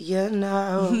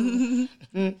 Let's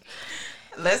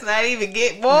not even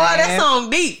get that song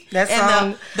deep. That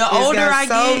song, the older I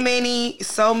get,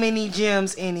 so many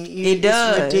gems in it. It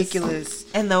does. It's ridiculous.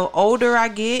 And the older I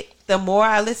get, the more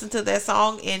I listen to that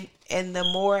song and the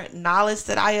more knowledge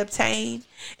that I obtain,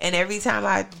 and every time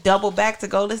I double back to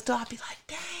go listen to it, I'll be like,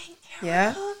 dang,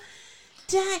 Erica,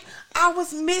 dang, I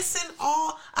was missing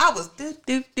I was do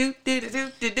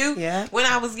when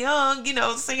I was young,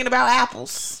 singing about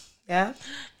apples. Yeah.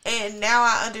 And now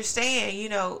I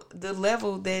understand, the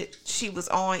level that she was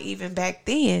on even back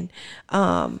then.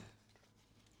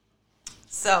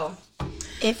 So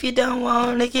if you don't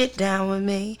want to get down with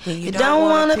me, you don't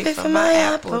want to pick from my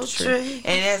apple tree.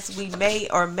 And as we may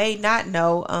or may not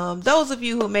know, those of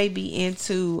you who may be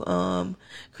into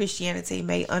Christianity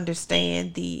may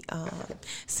understand the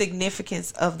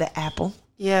significance of the apple.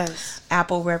 Yes.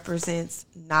 Apple represents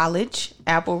knowledge.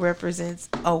 Apple represents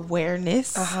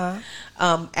awareness.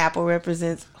 Apple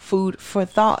represents food for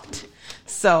thought.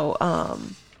 So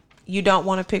you don't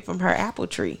want to pick from her apple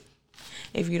tree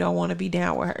if you don't want to be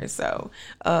down with her. So,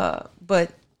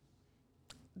 but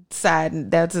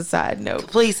that's a side note.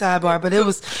 Complete sidebar, but it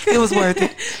was worth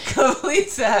it. Complete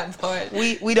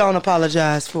sidebar. We don't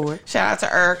apologize for it. Shout out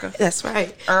to Erica. That's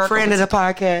right. Erica Friend of the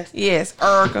podcast. Yes,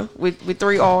 Erica with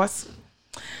 3 R's.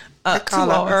 I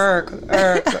call her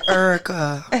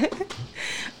Erica.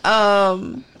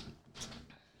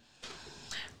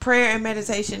 Prayer and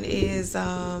meditation is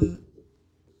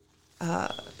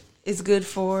good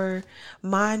for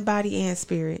mind, body, and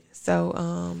spirit. So,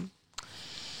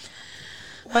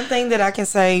 one thing that I can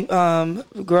say,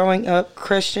 growing up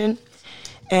Christian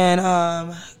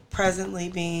and presently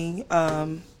being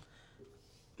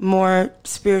more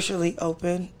spiritually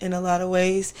open in a lot of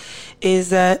ways, is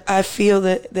that I feel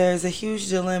that there's a huge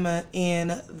dilemma in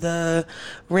the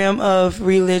realm of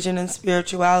religion and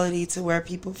spirituality to where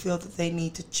people feel that they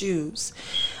need to choose.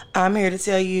 I'm here to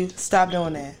tell you, stop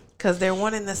doing that. Because they're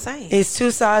one and the same. It's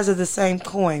 2 sides of the same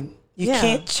coin. You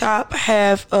can't chop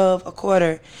half of a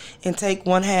quarter and take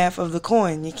 1/2 of the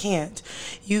coin. You can't.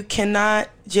 You cannot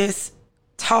just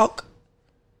talk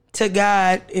to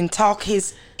God and talk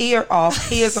his ear off,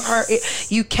 his or her ear.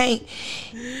 You can't.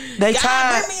 They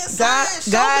tired. God,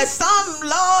 show me something,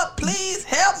 Lord. Please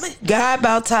help me. God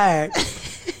about tired.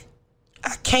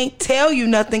 I can't tell you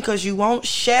nothing because you won't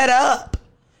shut up.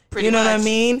 You know what I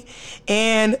mean?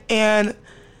 And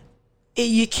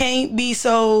you can't be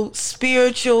so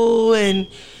spiritual and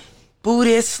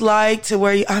Buddhist like to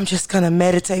where I'm just going to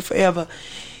meditate forever.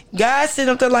 God's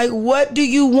sitting up there like, what do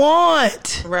you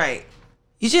want? Right.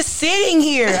 You're just sitting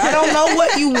here. I don't know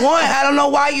what you want. I don't know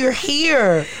why you're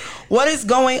here. What is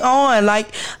going on? Like,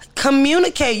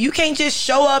 communicate. You can't just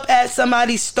show up at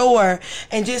somebody's store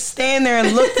and just stand there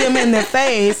and look them in the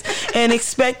face and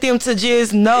expect them to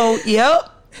just know, yep,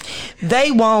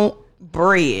 they want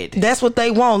bread. That's what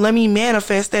they want. Let me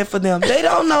manifest that for them. They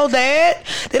don't know that.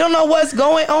 They don't know what's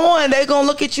going on. They're going to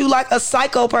look at you like a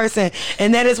psycho person.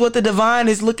 And that is what the divine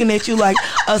is looking at you like,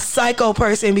 a psycho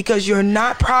person, because you're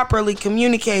not properly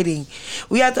communicating.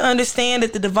 We have to understand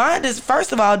that the divine is,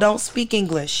 first of all, don't speak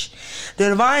English. The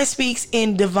divine speaks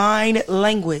in divine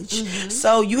language. Mm-hmm.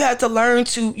 So you have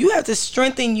to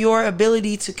strengthen your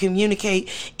ability to communicate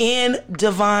in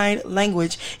divine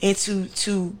language and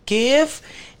to give,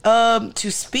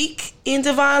 to speak in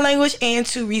divine language and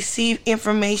to receive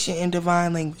information in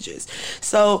divine languages.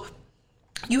 So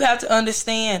you have to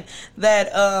understand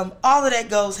that all of that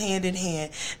goes hand in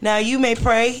hand. Now, you may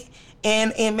pray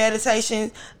and in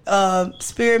meditation,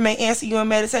 spirit may answer you in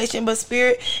meditation, but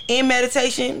spirit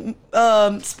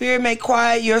may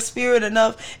quiet your spirit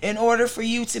enough in order for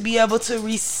you to be able to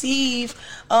receive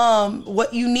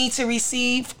what you need to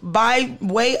receive by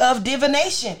way of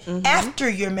divination. Mm-hmm. After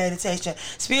your meditation.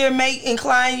 Spirit may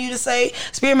incline you to say,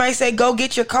 spirit may say, go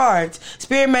get your cards.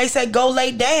 Spirit may say, go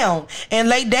lay down. And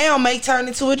lay down may turn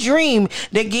into a dream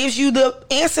that gives you the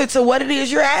answer to what it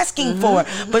is you're asking for.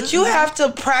 Mm-hmm. But you have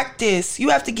to practice. You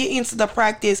have to get into the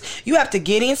practice. You have to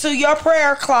get into your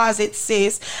prayer closet,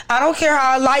 sis. I don't care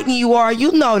how enlightened you are.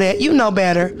 You know that. You know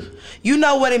better. You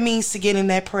know what it means to get in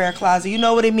that prayer closet. You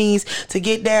know what it means to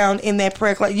get down in that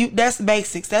prayer closet. That's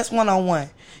basics. That's 101.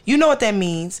 You know what that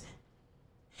means.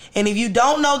 And if you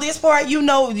don't know this part, you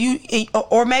know,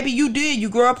 or maybe you did, you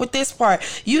grew up with this part.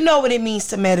 You know what it means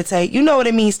to meditate. You know what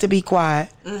it means to be quiet.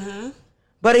 Mm-hmm.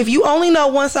 But if you only know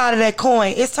one side of that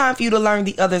coin, it's time for you to learn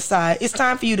the other side. It's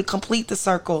time for you to complete the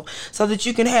circle so that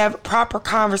you can have proper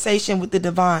conversation with the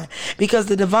divine. Because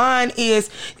the divine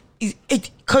is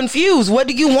confused. What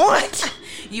do you want?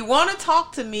 You want to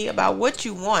talk to me about what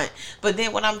you want, but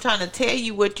then when I'm trying to tell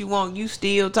you what you want, you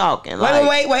still talking. Like,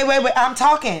 Wait. I'm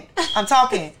talking.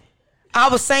 I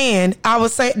was saying,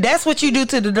 that's what you do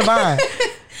to the divine.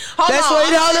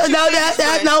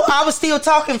 I was still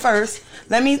talking first.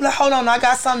 Hold on. I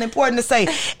got something important to say.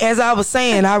 As I was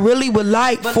saying, I really would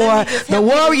like for the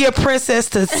warrior princess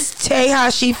to say how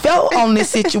she felt on this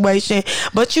situation.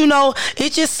 But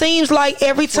it just seems like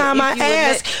every time I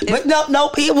ask,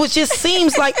 it just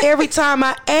seems like every time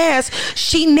I ask,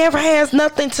 she never has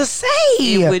nothing to say.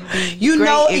 It would be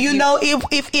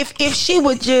if she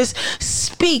would just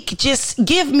speak, just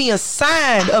give me a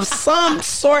sign of some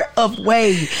sort of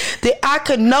way that I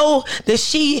could know that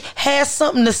she has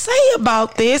something to say about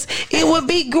this, it would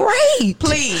be great.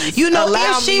 Please,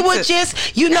 if she would just,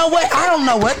 I don't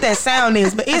know what that sound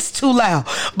is, but it's too loud.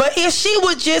 But if she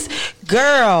would just,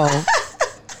 girl,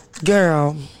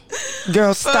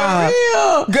 stop,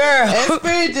 girl. And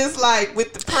Spirit just like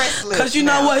with the press list. Cause you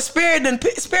know what, Spirit done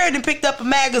picked up a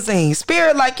magazine.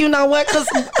 Spirit like, you know what? Cause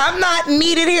I'm not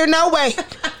needed here no way.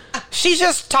 She's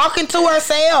just talking to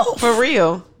herself. For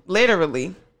real,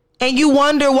 literally. And you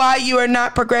wonder why you are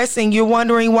not progressing. You're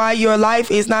wondering why your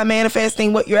life is not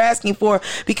manifesting what you're asking for,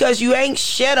 because you ain't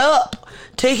shut up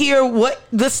to hear what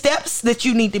the steps that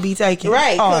you need to be taking.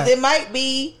 Right. Because it might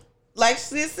be, like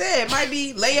sis said, it might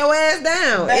be lay your ass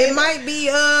down. Baby. It might be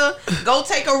go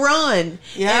take a run.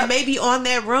 Yeah. And maybe on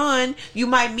that run, you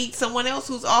might meet someone else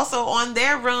who's also on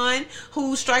their run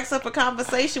who strikes up a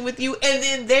conversation with you. And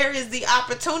then there is the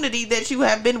opportunity that you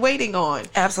have been waiting on.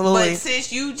 Absolutely. But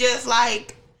since you just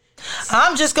like,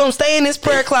 I'm just going to stay in this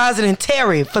prayer closet and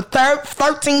tarry for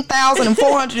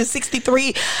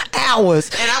 13,463 hours.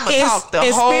 And I'm going to talk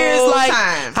the whole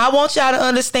time. I want y'all to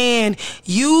understand,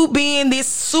 you being this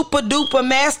super duper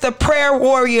master prayer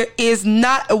warrior is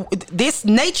not this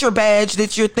nature badge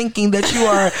that you're thinking that you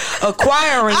are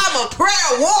acquiring. I'm a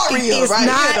prayer warrior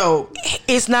right here.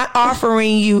 It's not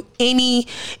offering you any,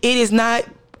 it is not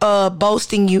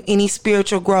boasting you any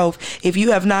spiritual growth if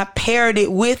you have not paired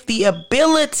it with the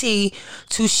ability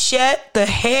to shut the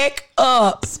heck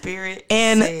up, Spirit,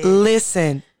 and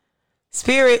listen.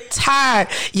 Spirit tired.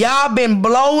 Y'all been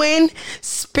blowing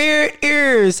spirit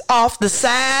ears off the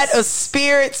side of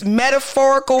Spirit's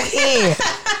metaphorical head.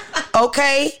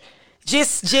 Okay?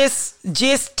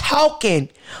 Just talking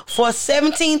for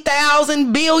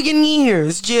 17,000 billion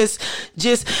years. Just,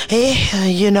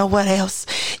 you know what else?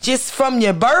 Just from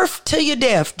your birth to your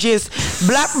death. Just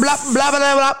blah, blah, blah,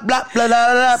 blah, blah, blah,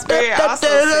 blah, blah.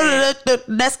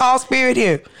 That's all spirit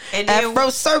here. And Afro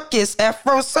circus,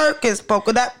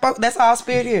 polka dot, that's all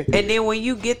spirit here. And then when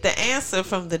you get the answer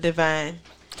from the divine,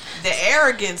 the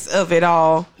arrogance of it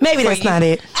all. Maybe that's not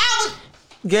it.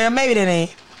 Girl, maybe that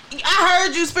ain't. I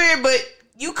heard you, spirit, but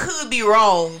you could be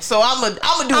wrong. So I'm gonna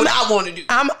do what I want to do.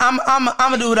 I'm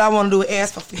gonna do what I want to do and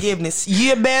ask for forgiveness.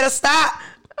 You better stop.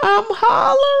 I'm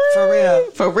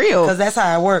hollering for real, because that's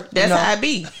how it works. That's how it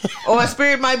be. Or a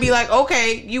spirit might be like,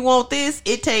 okay, you want this?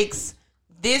 It takes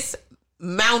this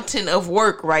mountain of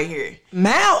work right here.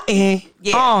 Mountain?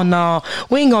 Yeah. Oh no,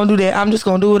 we ain't gonna do that. I'm just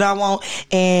gonna do what I want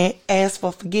and ask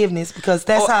for forgiveness, because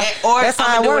that's how it works. Or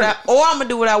I'm gonna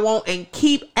do what I want and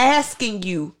keep asking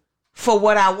you for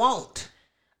what I want.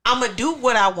 I'm gonna do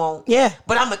what I want. Yeah,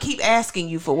 but I'm gonna keep asking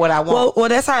you for what I want. Well,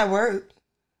 that's how it works.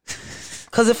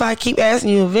 Because if I keep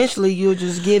asking you, eventually you'll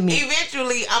just give me.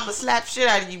 Eventually, I'm going to slap shit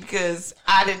out of you because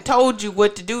I done told you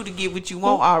what to do to get what you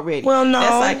want already. Well, no.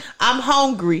 That's like, I'm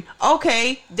hungry.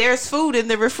 Okay, there's food in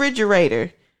the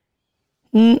refrigerator.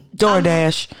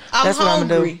 DoorDash. That's hungry, what I'm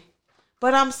going to do.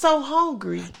 But I'm so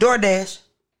hungry. DoorDash.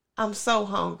 I'm so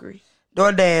hungry.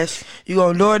 DoorDash. You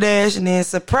gonna DoorDash, and then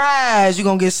surprise, you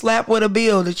gonna get slapped with a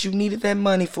bill that you needed that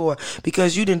money for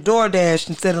because you didn't DoorDash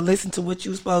instead of listen to what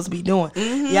you were supposed to be doing.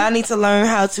 Mm-hmm. Y'all need to learn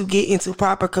how to get into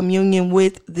proper communion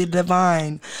with the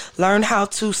divine. Learn how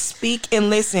to speak and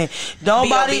listen. Be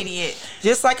obedient.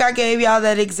 Just like I gave y'all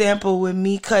that example with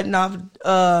me cutting off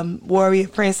Warrior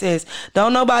Princess.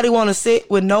 Don't nobody want to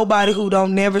sit with nobody who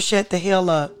don't never shut the hell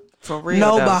up. For real,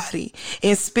 nobody.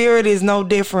 And spirit is no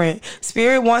different.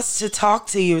 Spirit wants to talk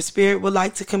to you. Spirit would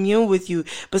like to commune with you,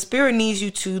 but spirit needs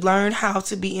you to learn how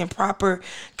to be in proper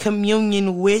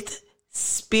communion with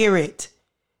spirit.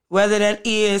 Whether that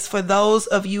is for those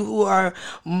of you who are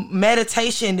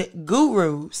meditation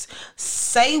gurus,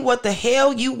 say what the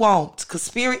hell you want, because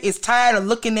spirit is tired of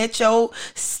looking at your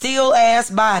still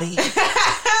ass body.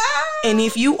 And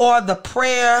if you are the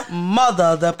prayer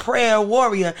mother, the prayer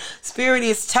warrior, spirit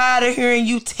is tired of hearing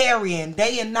you tarrying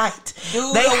day and night.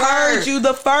 They heard you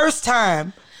the first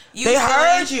time. They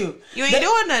heard you. You ain't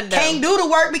doing nothing though. Can't do the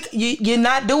work because you're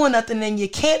not doing nothing, and you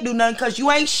can't do nothing because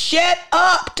you ain't shut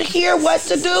up to hear what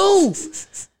to do.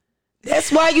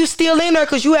 That's why you still in there,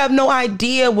 because you have no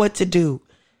idea what to do.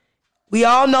 We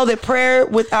all know that prayer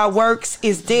without works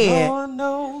is dead. Lord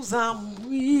knows I'm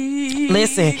weak.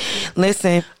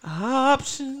 Listen.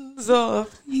 Options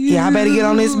of you. Yeah, I better get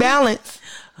on this balance.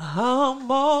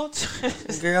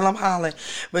 Girl, I'm hollering.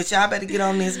 But y'all better get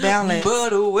on this balance.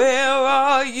 But where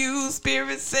are you?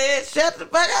 Spirit said, shut the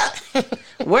fuck up.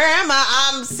 Where am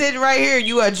I? I'm sitting right here.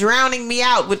 You are drowning me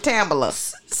out with Tamala.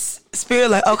 Spirit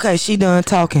like, okay, she done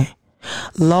talking.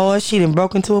 Lord, she done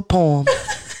broke into a poem.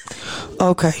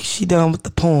 Okay, she done with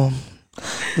the poem.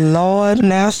 Lord,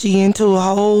 now she into a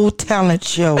whole talent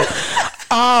show.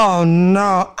 Oh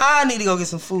no, I need to go get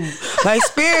some food. Like,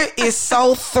 spirit is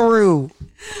so through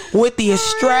with the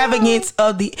extravagance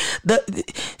of the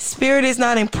spirit is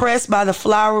not impressed by the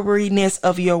floweriness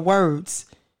of your words.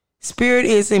 Spirit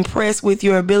is impressed with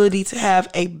your ability to have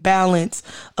a balance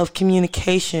of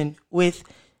communication with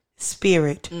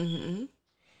spirit. Mm-hmm.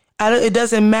 It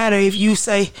doesn't matter if you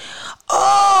say,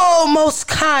 oh, most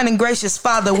kind and gracious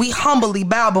Father, we humbly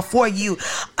bow before you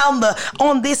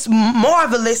on this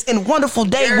marvelous and wonderful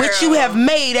day, girl, which you have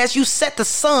made as you set the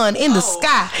sun in the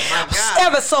sky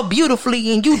ever so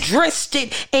beautifully, and you dressed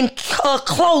it and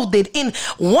clothed it in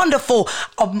wonderful,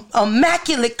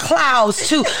 immaculate clouds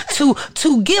to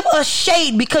give us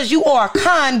shade, because you are a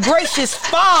kind, gracious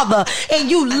Father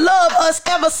and you love us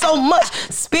ever so much.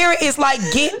 Spirit is like,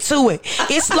 get to it.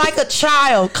 It's like a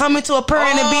child coming to a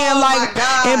parent and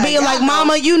being like,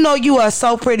 Mama, you know you are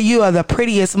so pretty. You are the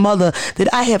prettiest mother that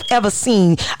I have ever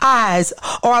seen. Eyes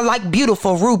are like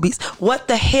beautiful rubies. What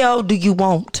the hell do you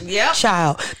want,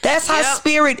 child? That's how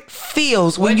spirit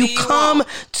feels when you come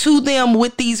to them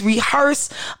with these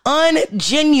rehearsed,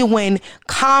 ungenuine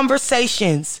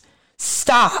conversations.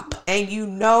 Stop. And you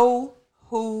know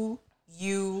who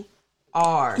you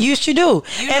are. Yes, you do.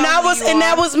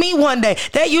 That was me one day.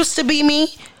 That used to be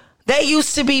me. That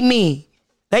used to be me.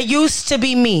 That used to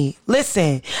be me.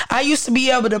 Listen, I used to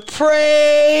be able to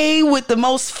pray with the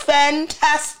most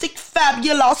fantastic,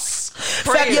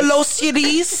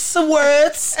 fabulosities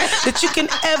words that you can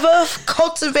ever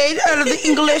cultivate out of the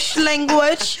English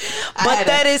language.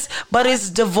 But it's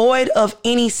devoid of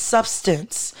any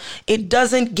substance. It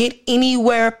doesn't get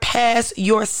anywhere past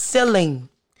your ceiling.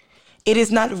 it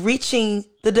is not reaching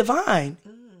the divine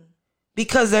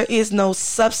because there is no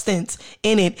substance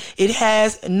in it. It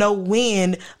has no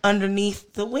wind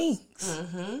underneath the wings.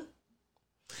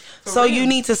 So you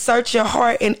need to search your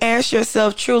heart and ask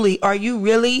yourself truly, are you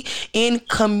really in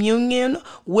communion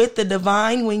with the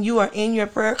divine when you are in your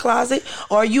prayer closet?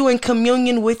 Or are you in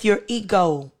communion with your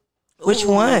ego? Which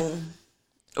one?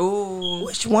 Ooh.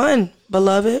 Which one,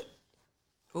 beloved?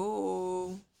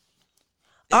 Ooh.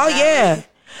 Oh, yeah.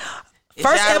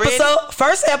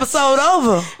 First episode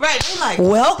over. Right, they like,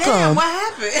 welcome. Damn, what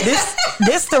happened?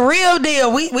 This the real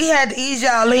deal. We had to ease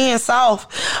y'all in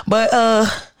soft, but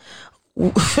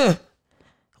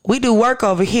we do work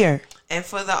over here. And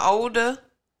for the older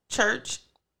church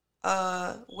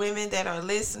women that are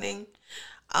listening,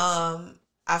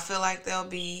 I feel like there'll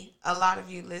be a lot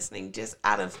of you listening just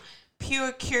out of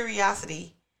pure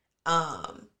curiosity.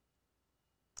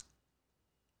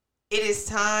 It is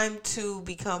time to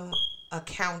become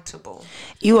accountable.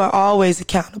 You are always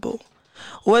accountable.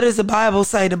 What does the Bible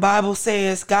say? The Bible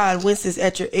says God winces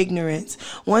at your ignorance.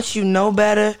 Once you know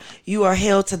better, you are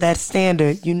held to that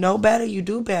standard. You know better, you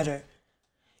do better.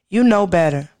 You know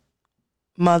better,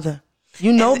 mother.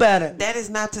 You know better. That is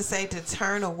not to say to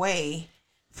turn away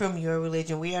from your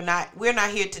religion. We're not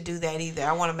here to do that either.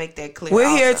 I want to make that clear.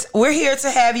 We're here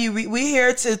to have you. We're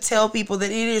here to tell people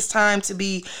that it is time to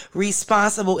be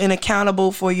responsible and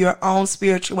accountable for your own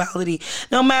spirituality.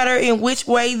 No matter in which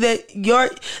way that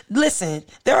listen,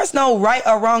 there is no right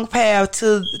or wrong path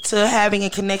to having a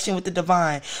connection with the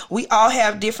divine. We all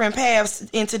have different paths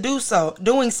into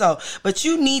doing so. But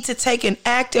you need to take an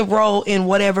active role in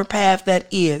whatever path that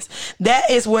is.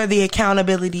 That is where the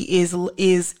accountability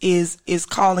is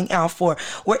calling out for.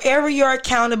 Wherever your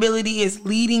accountability is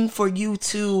leading for you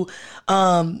to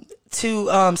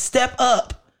step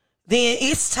up, then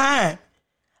it's time.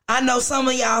 I know some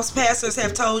of y'all's pastors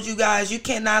have told you guys you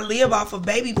cannot live off of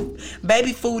baby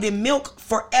food and milk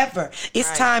forever.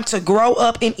 It's time to grow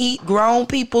up and eat grown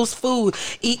people's food,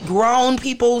 eat grown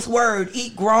people's word,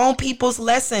 eat grown people's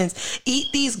lessons, eat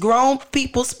these grown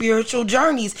people's spiritual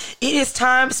journeys. It is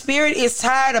time. Spirit is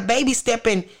tired of baby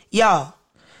stepping, y'all.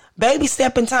 Baby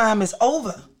stepping time is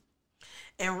over.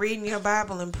 And reading your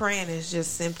Bible and praying is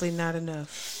just simply not enough.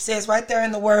 It says right there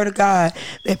in the Word of God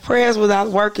that prayers without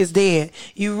work is dead.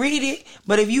 You read it,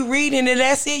 but if you read it and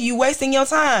that's it, you wasting your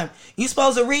time. You're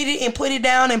supposed to read it and put it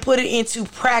down and put it into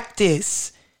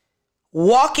practice.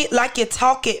 Walk it like you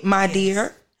talk it, my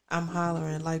dear. I'm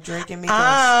hollering like Drake and me.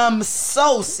 I'm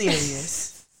so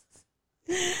serious.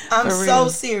 I'm so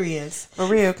serious. For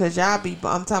real, because I'm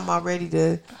talking about ready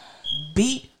to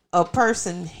beat a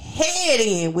person head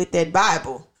in with that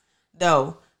Bible,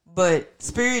 though. But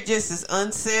spirit just is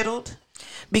unsettled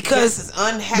because is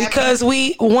unhappy. Because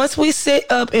once we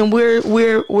sit up and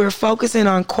we're focusing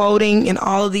on quoting and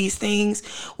all of these things,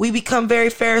 we become very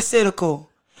pharisaical.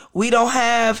 We don't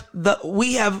have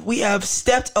we have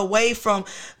stepped away from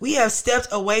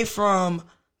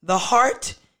the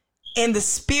heart and the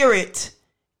spirit.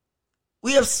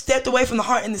 We have stepped away from the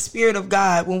heart and the spirit of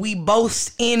God when we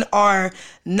boast in our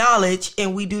knowledge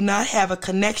and we do not have a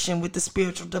connection with the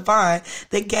spiritual divine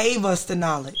that gave us the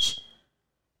knowledge.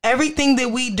 Everything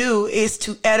that we do is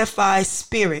to edify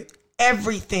spirit.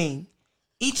 Everything.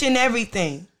 Each and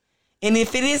everything. And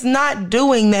if it is not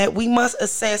doing that, we must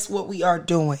assess what we are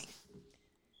doing.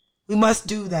 We must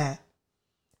do that.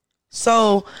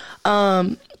 So,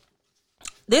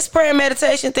 this prayer and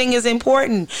meditation thing is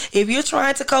important. If you're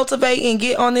trying to cultivate and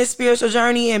get on this spiritual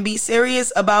journey and be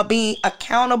serious about being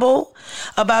accountable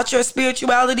about your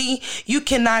spirituality, you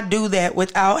cannot do that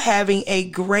without having a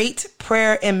great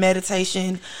prayer and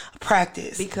meditation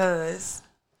practice. Because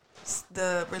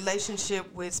the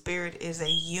relationship with spirit is a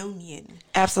union.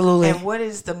 Absolutely. And what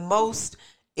is the most,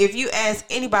 if you ask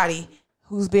anybody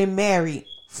who's been married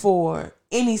for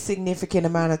any significant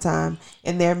amount of time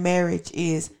and their marriage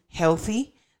is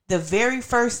healthy, the very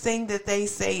first thing that they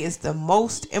say is the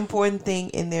most important thing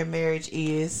in their marriage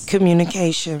is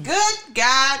communication. Good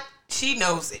God, she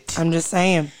knows it. I'm just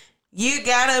saying. You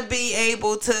gotta be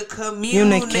able to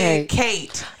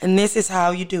communicate. And this is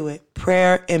how you do it.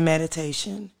 Prayer and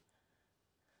meditation.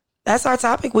 That's our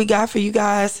topic we got for you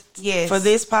guys for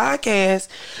this podcast.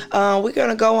 We're going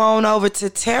to go on over to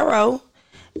tarot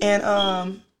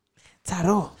and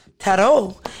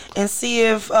tarot and see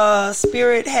if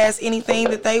spirit has anything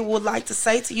that they would like to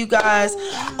say to you guys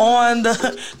on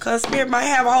because spirit might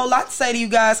have a whole lot to say to you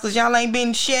guys because y'all ain't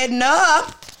been shedding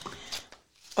up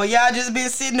or y'all just been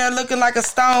sitting there looking like a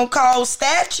stone cold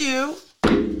statue,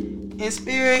 and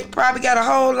spirit probably got a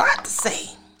whole lot to say.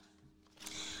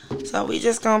 So we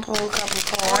just gonna pull a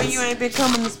couple cards. Or you ain't been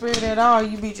coming to spirit at all.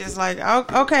 You be just like, oh,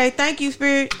 okay, thank you,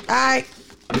 spirit. All right.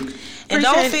 And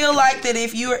don't feel like that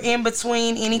if you're in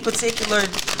between any particular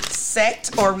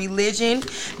sect or religion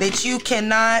that you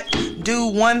cannot do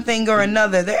one thing or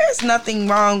another. There's nothing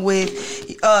wrong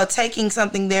with taking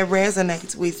something that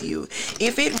resonates with you.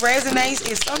 If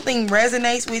something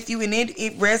resonates with you and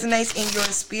it resonates in your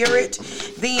spirit,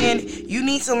 then you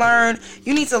need to learn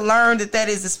that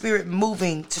is the spirit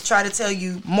moving to try to tell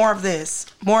you more of this.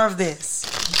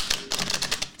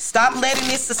 Stop letting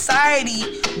this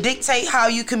society dictate how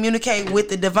you communicate with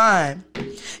the divine.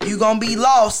 You're going to be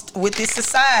lost with this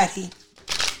society.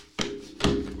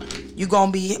 You're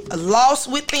going to be lost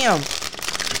with them.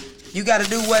 You got to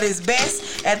do what is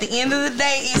best. At the end of the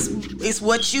day, it's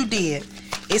what you did.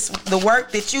 It's the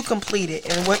work that you completed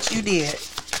and what you did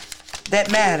that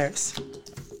matters.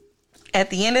 At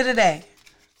the end of the day.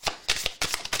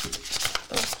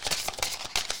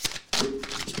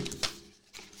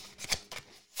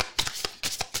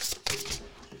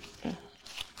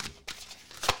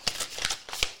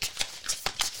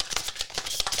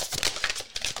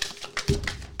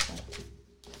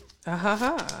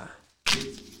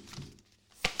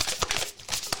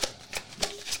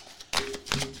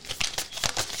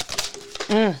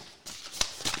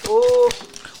 Oh,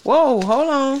 whoa, hold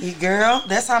on. Girl,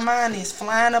 that's how mine is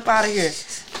flying up out of here.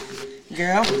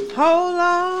 Girl. Hold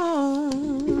on.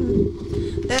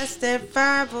 That's that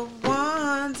 5 of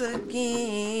Wands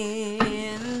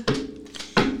again.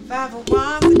 5 of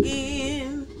Wands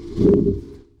again.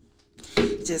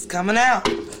 Just coming out.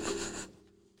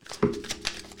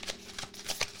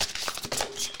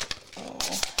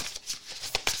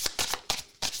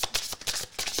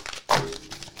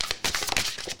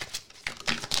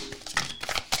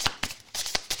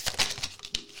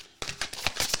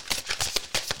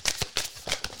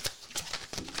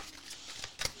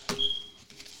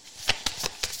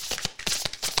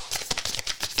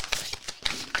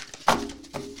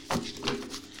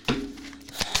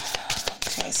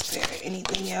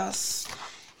 Anything else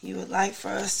you would like for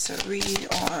us to read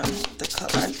on the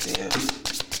collective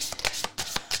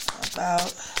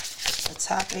about the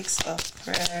topics of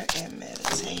prayer and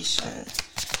meditation?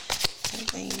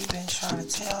 Anything you've been trying to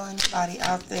tell anybody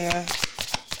out there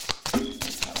when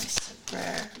it comes to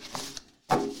prayer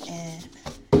and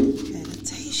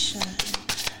meditation?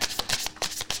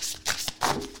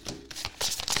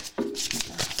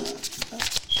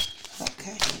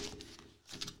 Okay.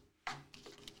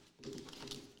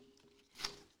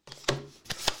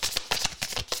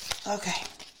 Okay.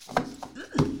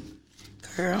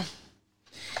 Girl.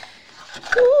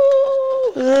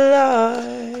 Ooh,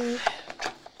 Lord.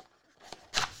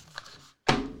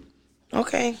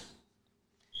 Okay.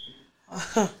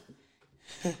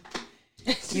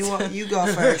 You go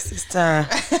first this time.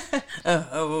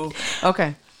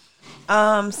 Okay.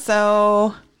 I'm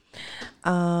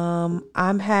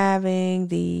having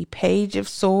the Page of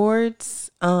Swords.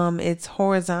 It's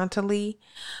horizontally,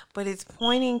 but it's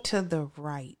pointing to the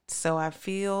right. So I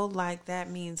feel like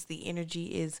that means the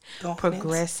energy is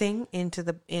progressing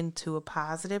into a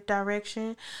positive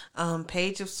direction.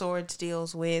 Page of Swords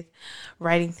deals with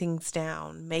writing things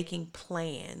down, making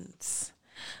plans.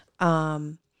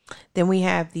 Then we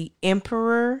have the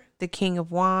Emperor, the King of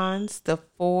Wands, the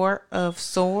 4 of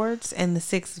Swords, and the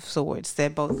 6 of Swords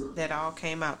that all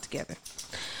came out together.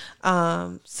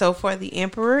 So for the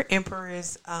Emperor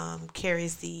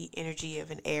carries the energy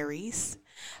of an Aries.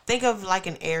 Think of like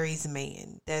an Aries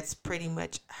man. That's pretty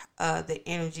much the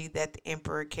energy that the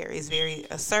Emperor carries. Very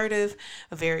assertive,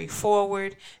 very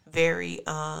forward, very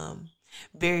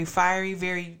fiery,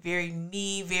 very, very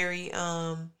me, very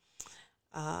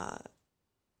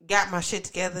got my shit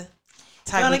together.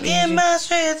 Gonna get my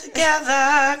shit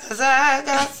together because I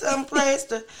got someplace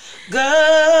to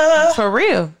go. For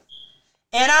real.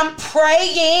 And I'm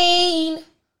praying.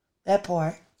 That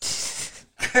part.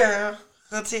 Girl,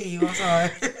 I'll tell you, I'm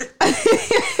sorry.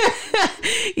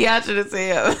 Yeah, I should have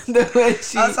said the way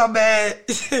she... I'm so bad.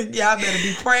 Y'all better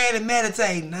be praying and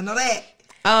meditating. I know that.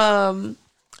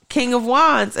 King of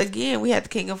Wands, again, we had the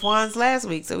King of Wands last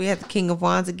week, so we had the King of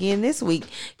Wands again this week.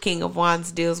 King of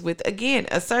Wands deals with, again,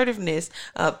 assertiveness,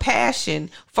 passion,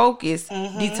 focus,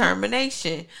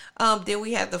 determination. Then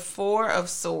we have the 4 of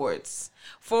Swords.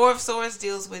 4 of Swords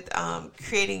deals with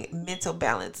creating mental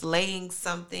balance, laying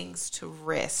some things to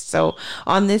rest. So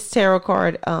on this tarot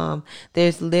card,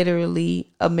 there's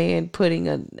literally a man putting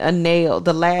a nail,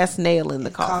 the last nail in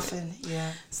the coffin.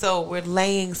 Yeah. So we're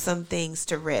laying some things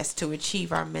to rest to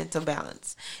achieve our mental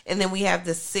balance. And then we have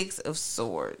the 6 of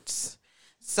Swords.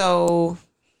 So,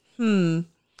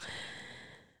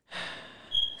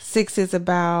 6 is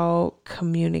about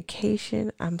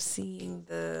communication. I'm seeing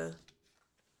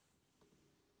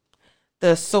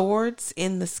the swords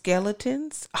in the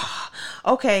skeletons.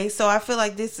 Okay, so I feel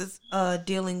like this is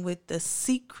dealing with the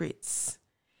secrets.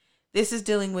 This is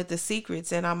dealing with the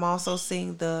secrets, and I'm also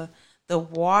seeing the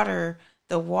water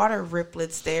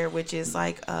riplets there, which is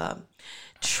like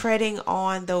treading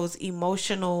on those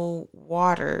emotional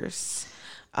waters.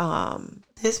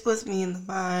 This puts me in the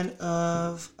mind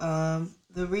of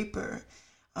the Reaper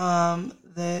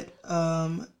that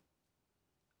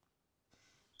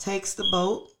takes the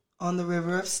boat on the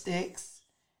River of Styx,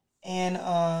 and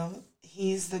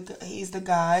he's the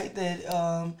guy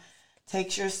that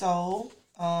takes your soul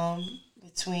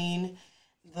between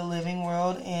the living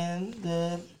world and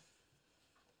the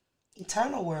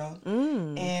eternal world.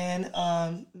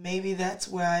 And maybe that's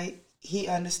why he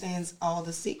understands all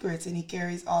the secrets, and he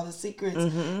carries all the secrets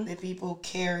that people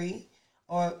carry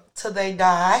or till they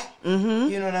die.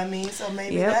 You know what I mean? So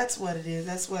maybe that's what it is.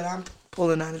 That's what I'm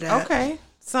pulling out of that. Okay.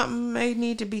 Something may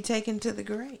need to be taken to the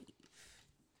grave.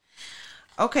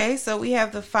 Okay, so we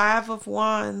have the 5 of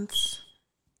Wands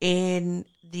in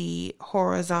the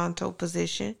horizontal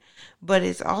position, but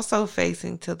it's also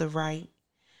facing to the right.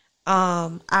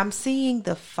 I'm seeing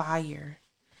the fire,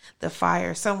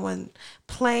 someone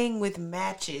playing with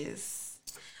matches.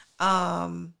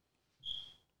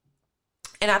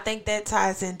 And I think that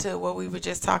ties into what we were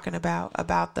just talking about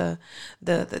the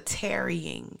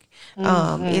tarrying.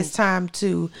 It's time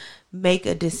to make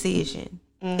a decision.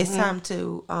 It's time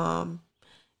to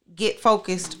get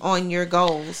focused on your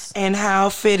goals. And how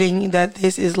fitting that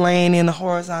this is laying in a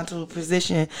horizontal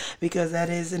position, because that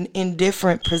is an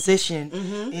indifferent position.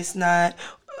 It's not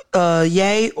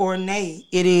yay or nay.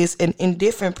 It is an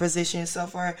indifferent position. So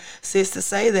for sis to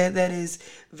say that is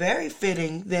very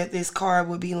fitting that this card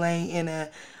would be laying in a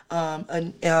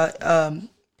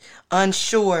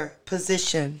unsure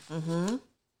position.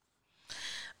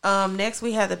 Next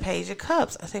we have the Page of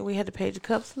Cups. I think we had the Page of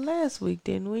Cups last week,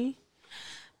 didn't we?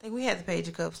 I think we had the Page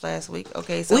of Cups last week.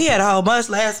 Okay, so we had a whole bunch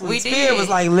last week. We Spirit did. was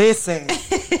like, listen,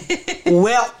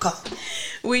 welcome.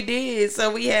 We did.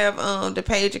 So we have the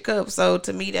Page of Cups. So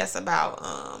to me, that's about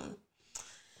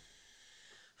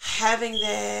having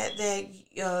that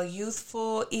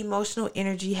youthful, emotional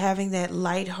energy, having that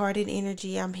lighthearted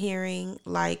energy. I'm hearing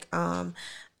like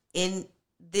in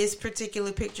this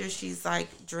particular picture, she's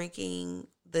like drinking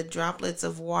the droplets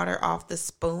of water off the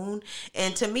spoon,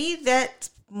 and to me, that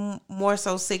more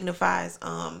so signifies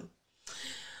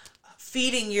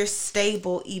feeding your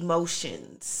stable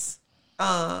emotions.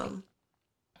 And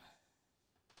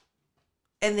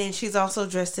then she's also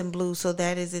dressed in blue, so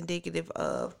that is indicative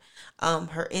of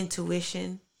her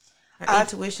intuition,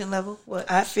 intuition level.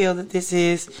 What I feel that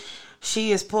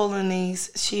she is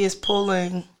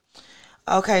pulling.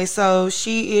 Okay, so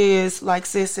she is, like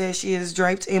sis said, she is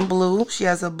draped in blue. She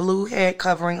has a blue head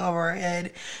covering over her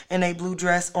head and a blue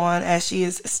dress on as she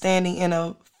is standing in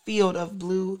a field of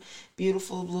blue,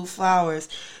 beautiful blue flowers.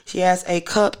 She has a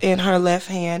cup in her left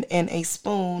hand and a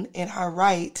spoon in her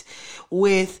right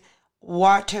with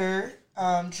water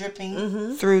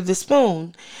dripping through the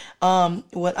spoon.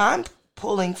 What I'm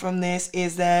pulling from this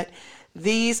is that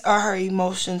these are her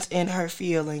emotions and her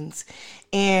feelings,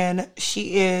 and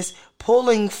she is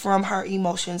pulling from her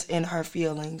emotions and her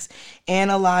feelings,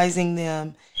 analyzing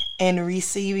them, and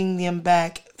receiving them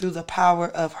back through the power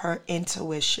of her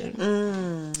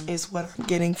intuition is what I'm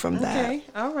getting from that. Okay.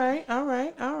 All right.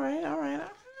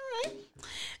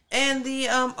 And the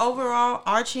overall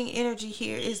arching energy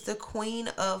here is the Queen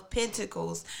of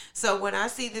Pentacles. So when I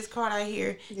see this card out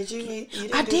here,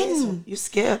 I didn't. You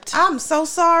skipped. I'm so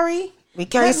sorry. We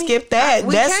can't skip that.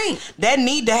 We can't. That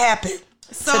need to happen.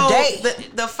 So today.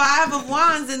 the 5 of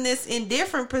Wands in this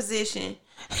indifferent position,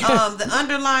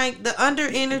 the under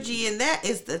energy in that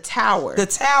is the Tower. The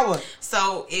Tower.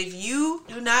 So if you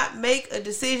do not make a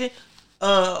decision,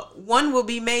 one will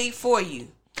be made for you.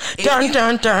 Dun. If you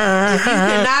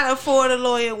cannot afford a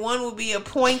lawyer, one will be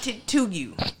appointed to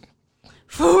you.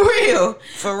 For real.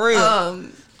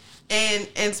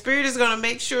 And Spirit is going to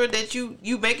make sure that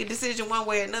you make a decision one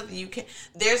way or another.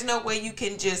 There's no way you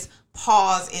can just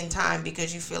pause in time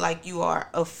because you feel like you are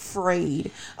afraid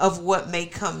of what may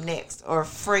come next or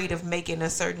afraid of making a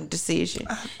certain decision.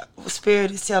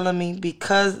 Spirit is telling me,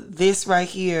 because this right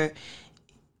here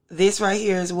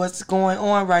is what's going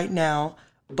on right now.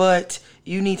 But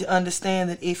you need to understand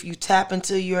that if you tap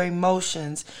into your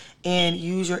emotions and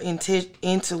use your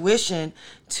intuition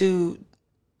to,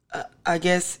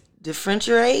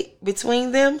 differentiate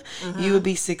between them, you would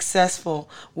be successful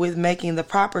with making the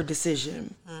proper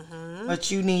decision. But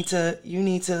you need to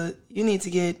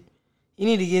You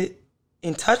need to get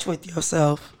in touch with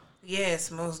yourself.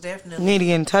 Yes, most definitely. You need to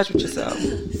get in touch with yourself.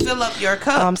 Fill up your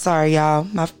cup. I'm sorry, y'all.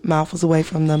 My mouth was away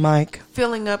from the mic.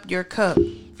 Filling up your cup.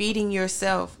 Feeding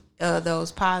yourself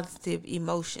those positive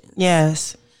emotions.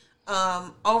 Yes.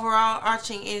 Overall,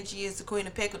 arching energy is the Queen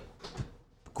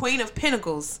of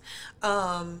Pentacles.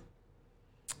 I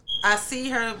see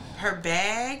her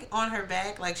bag on her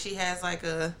back, like she has like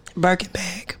a Birkin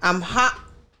bag. I'm hot.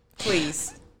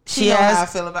 Please. She know has, how I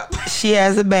feel about she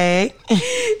has a bag.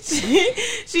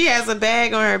 she has a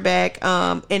bag on her back,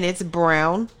 and it's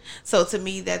brown. So to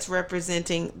me, that's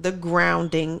representing the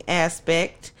grounding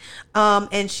aspect.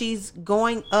 And she's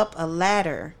going up a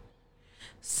ladder.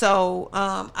 So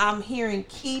I'm hearing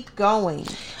keep going.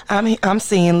 I'm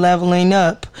seeing leveling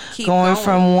up. Keep going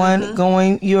from one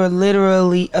Mm-hmm. you're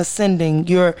literally ascending.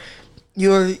 You're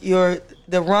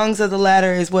the rungs of the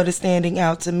ladder is what is standing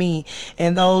out to me.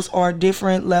 And those are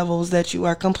different levels that you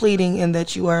are completing and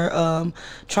that you are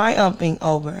triumphing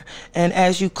over. And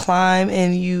as you climb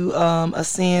and you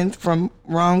ascend from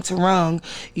rung to rung,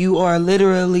 you are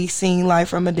literally seeing life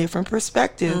from a different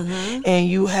perspective. Mm-hmm. And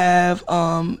you have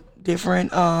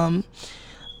different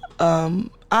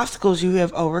obstacles you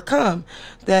have overcome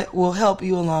that will help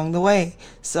you along the way.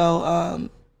 So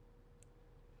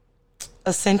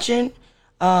ascension,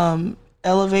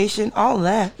 elevation, all of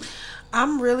that.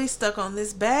 I'm really stuck on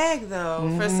this bag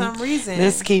though, for some reason.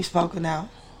 This keeps poking out.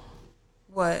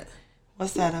 What?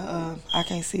 What's that? I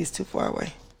can't see. It's too far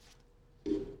away.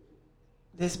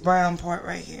 This brown part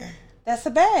right here. That's the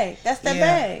bag. That's the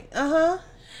Yeah. bag.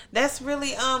 That's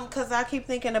really because I keep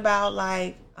thinking about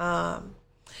like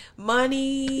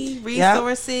money,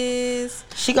 resources.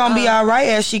 She gonna be all right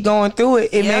as she going through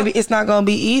it. Yep. Maybe it's not gonna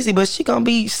be easy, but she gonna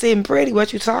be sitting pretty.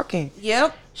 What you talking?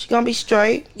 Yep. She gonna be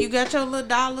straight. You got your little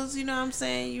dollars, you know what I'm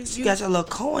saying? You got your little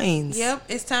coins. Yep.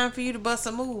 It's time for you to bust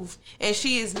a move. And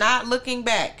she is not looking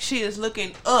back. She is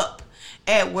looking up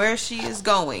at where she is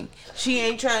going. She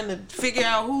ain't trying to figure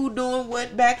out who doing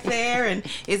what back there and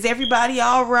is everybody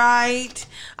all right.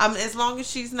 As long as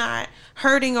she's not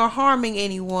hurting or harming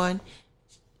anyone,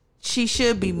 she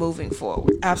should be moving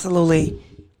forward. Absolutely.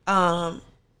 So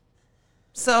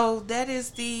that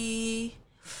is the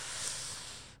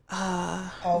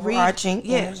overarching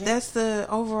energy. That's the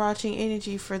overarching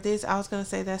energy for this. I was gonna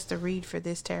say that's the read for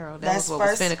this tarot. That's was what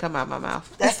first, was finna come out my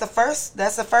mouth. That's the first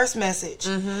message.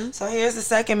 Mm-hmm. So here's the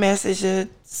second message that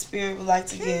Spirit would like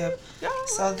to give.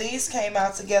 So these came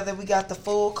out together. We got the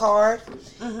Fool card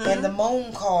and the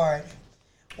Moon card,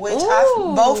 which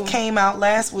both came out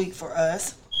last week for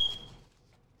us.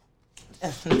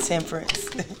 Temperance.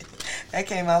 That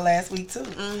came out last week too.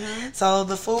 So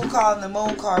the Fool card and the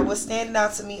Moon card. What's standing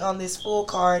out to me on this Fool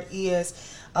card is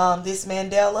this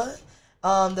Mandela.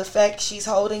 The fact she's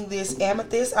holding this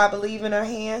amethyst, I believe, in her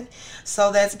hand.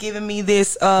 So that's giving me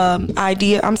this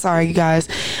idea. I'm sorry, you guys.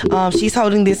 She's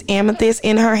holding this amethyst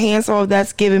in her hand. So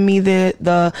that's giving me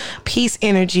the peace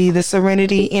energy, the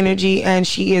serenity energy. And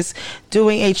she is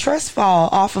doing a trust fall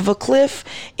off of a cliff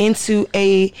into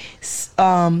a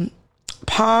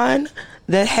pond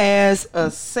that has A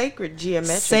sacred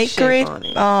geometric shape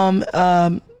on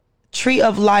it. tree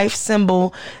of life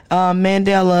symbol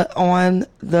Mandela on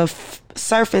the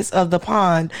surface of the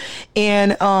pond,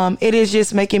 and it is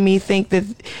just making me think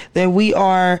that we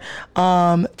are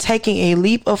taking a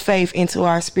leap of faith into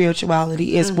our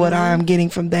spirituality is what I am getting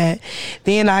from that.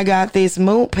 Then I got this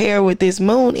moon pair with this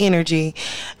moon energy,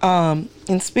 and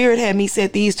Spirit had me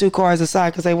set these two cards aside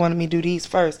because they wanted me to do these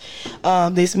first.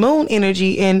 This moon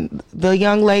energy, and the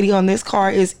young lady on this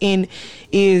card is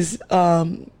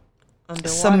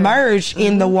submerged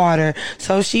in the water.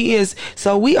 So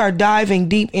we are diving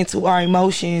deep into our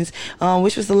emotions,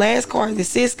 which was the last card that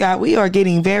sis got. We are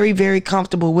getting very, very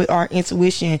comfortable with our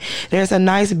intuition. There's a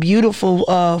nice,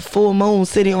 beautiful full moon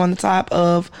sitting on the top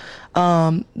of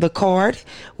the card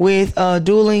with the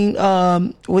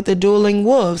dueling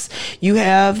wolves. You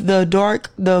have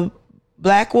the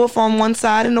black wolf on one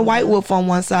side and the white wolf on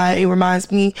one side. It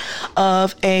reminds me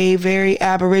of a very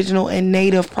Aboriginal and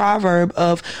Native proverb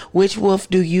of which wolf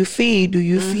do you feed? Do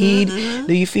you feed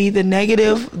the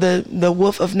negative, the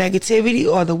wolf of negativity,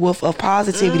 or the wolf of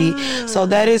positivity? So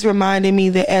that is reminding me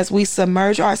that as we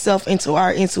submerge ourselves into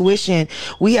our intuition,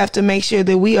 we have to make sure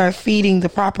that we are feeding the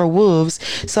proper wolves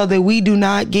so that we do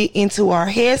not get into our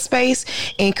headspace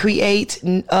and create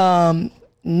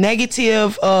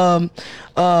negative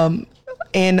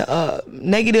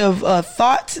negative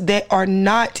thoughts that are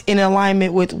not in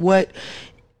alignment with what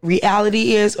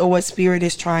reality is or what Spirit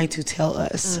is trying to tell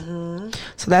us.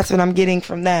 So that's what I'm getting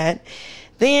from that.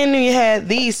 Then we had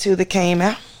these two that came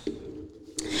out.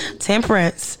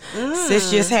 Temperance.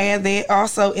 Sis just had that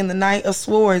also in the Knight of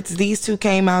Swords. These two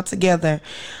came out together.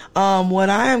 What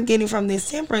I am getting from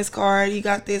this Temperance card, you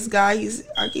got this guy. He's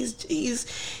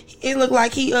it looked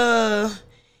like he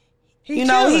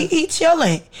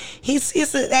chilling.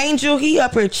 It's an angel. He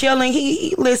up here chilling.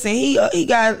 He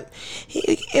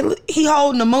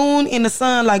holding the moon and the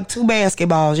sun like two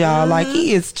basketballs, y'all. Like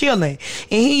he is chilling,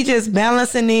 and he just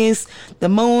balancing the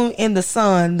moon and the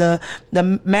sun, the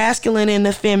masculine and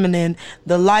the feminine,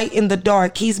 the light and the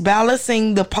dark. He's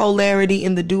balancing the polarity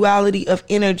and the duality of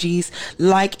energies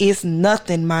like it's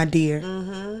nothing, my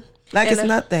dear. Like and it's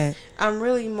nothing. I'm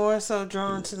really more so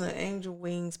drawn to the angel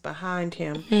wings behind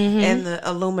him and the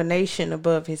illumination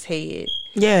above his head.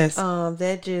 Yes.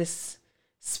 That just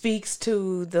speaks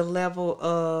to the level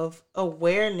of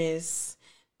awareness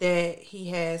that he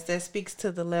has. That speaks to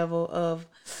the level of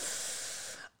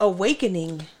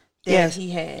awakening that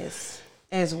he has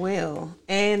as well.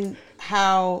 And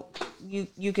how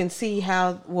you can see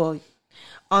how, well,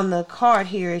 on the card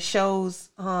here, it shows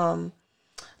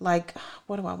like,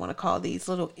 what do I want to call these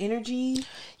little energy?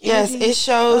 Yes, it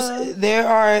shows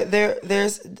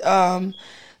there's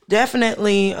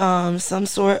definitely some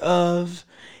sort of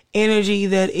energy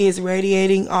that is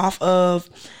radiating off of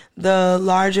the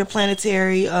larger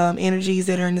planetary energies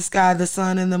that are in the sky, the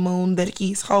sun and the moon that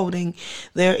he's holding.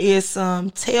 There is some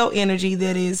tail energy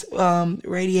that is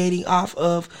radiating off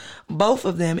of both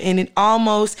of them, and it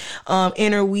almost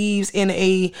interweaves in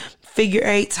a figure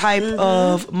eight type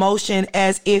of motion,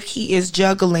 as if he is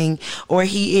juggling, or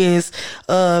he is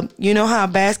you know how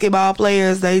basketball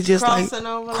players, they just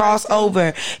cross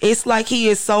over. It's like he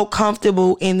is so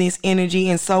comfortable in this energy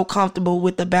and so comfortable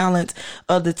with the balance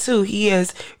of the two. He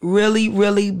is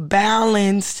really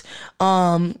balanced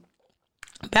balances,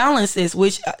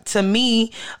 which to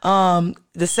me, the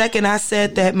second I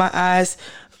said that, my eyes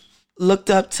looked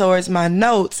up towards my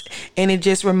notes, and it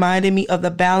just reminded me of the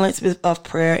balance of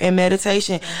prayer and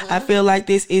meditation. I feel like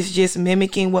this is just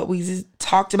mimicking what we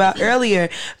talked about earlier,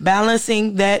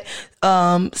 balancing that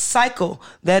cycle,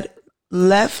 that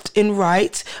left and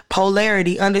right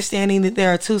polarity, understanding that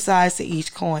there are two sides to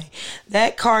each coin.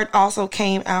 That card also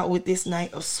came out with this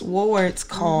Knight of Swords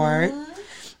card.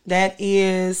 That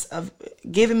is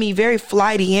giving me very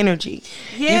flighty energy.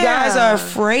 Yeah. You guys are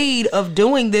afraid of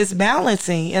doing this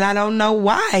balancing, and I don't know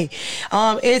why.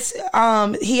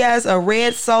 He has a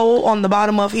red soul on the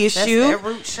bottom of his shoe. That's that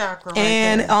root chakra right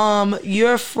and there.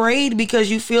 You're afraid because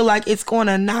you feel like it's going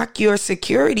to knock your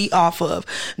security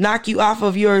knock you off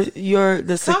of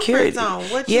the security zone.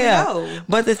 What you know.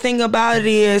 But the thing about it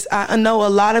is, I know a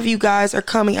lot of you guys are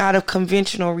coming out of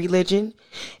conventional religion.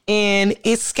 And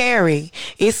it's scary.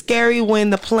 It's scary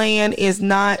when the plan is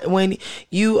not, when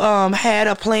you had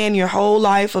a plan your whole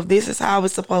life of this is how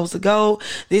it's supposed to go.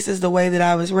 This is the way that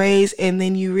I was raised. And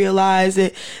then you realize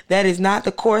that is not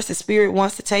the course the spirit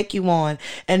wants to take you on.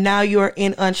 And now you're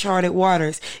in uncharted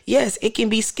waters. Yes, it can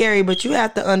be scary, but you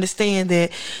have to understand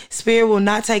that spirit will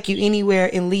not take you anywhere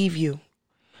and leave you.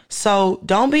 So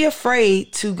don't be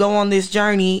afraid to go on this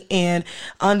journey and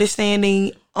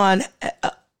understanding on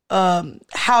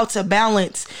how to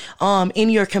balance in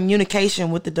your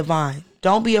communication with the divine.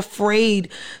 Don't be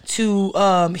afraid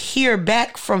to hear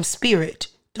back from spirit.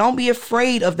 Don't be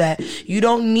afraid of that. You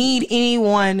don't need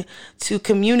anyone to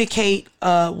communicate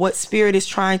what spirit is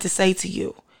trying to say to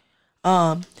you.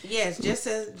 Yes,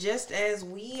 just as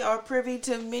we are privy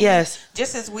to many,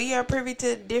 just as we are privy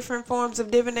to different forms of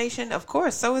divination, of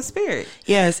course, so is spirit.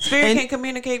 Yes, spirit can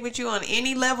communicate with you on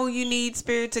any level you need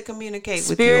spirit to communicate with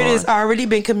you. Spirit has already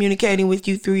been communicating with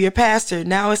you through your pastor.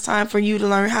 Now it's time for you to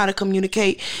learn how to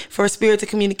communicate, for spirit to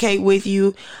communicate with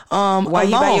you while alone.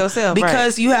 You by yourself,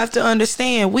 because you have to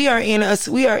understand we are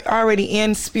already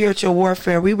in spiritual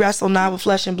warfare. We wrestle not with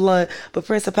flesh and blood, but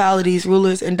principalities,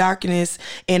 rulers, and darkness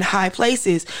in high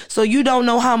places. So you don't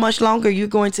know how much longer you're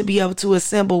going to be able to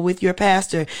assemble with your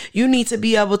pastor. You need to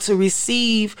be able to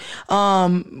receive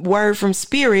word from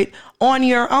spirit on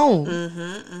your own.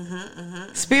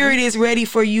 Spirit is ready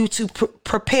for you to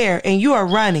prepare, and you are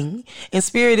running, and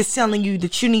spirit is telling you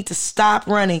that you need to stop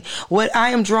running. What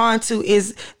I am drawn to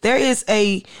is there is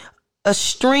a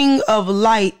string of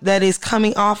light that is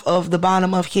coming off of the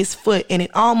bottom of his foot, and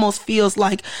it almost feels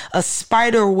like a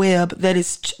spider web that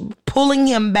is pulling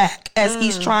him back as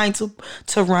he's trying to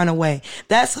run away.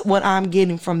 That's what I'm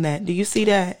getting from that. Do you see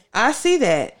that? I see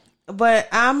that, but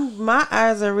my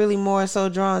eyes are really more so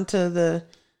drawn to the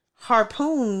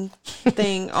harpoon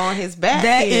thing on his back.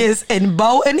 That is a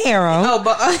bow and arrow. Oh,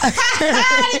 but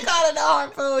you call it a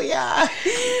harpoon, He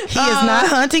is not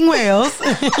hunting whales.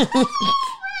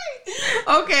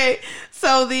 Okay,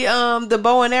 So the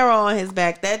bow and arrow on his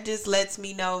back, that just lets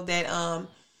me know that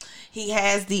he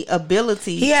has the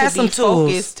ability to be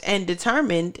focused and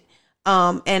determined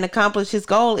and accomplish his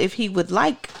goal if he would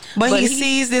like. But he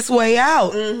sees this way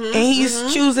out, and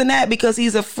he's choosing that because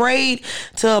he's afraid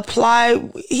to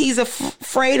apply. He's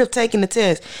afraid of taking the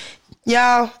test.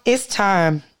 Y'all, it's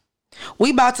time. We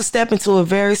about to step into a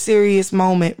very serious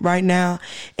moment right now,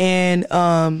 and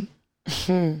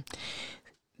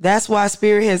that's why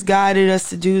Spirit has guided us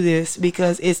to do this,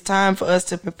 because it's time for us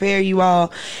to prepare you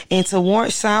all and to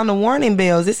sound the warning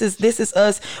bells. This is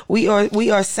us. We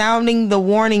are sounding the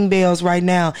warning bells right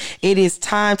now. It is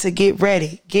time to get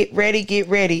ready. Get ready. Get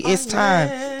ready. It's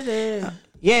time.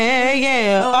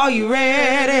 Yeah. Are you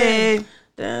ready?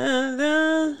 Dun,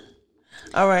 dun.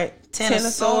 All right. Ten of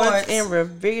Swords in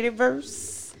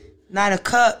reverse. Knight of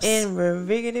Cups in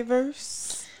reverse.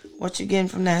 What you getting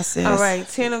from that, sis? All right,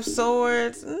 Ten of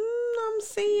Swords.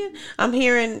 I'm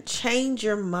hearing change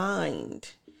your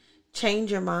mind.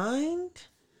 Change your mind.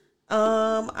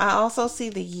 I also see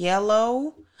the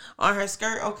yellow on her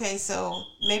skirt. Okay, so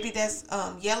maybe that's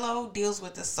yellow deals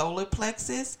with the solar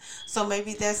plexus. So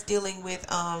maybe that's dealing with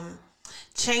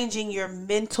changing your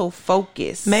mental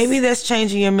focus. Maybe that's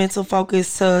changing your mental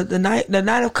focus. To the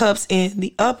Knight of Cups in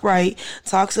the upright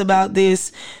talks about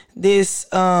this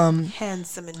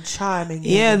handsome and charming,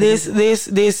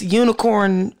 this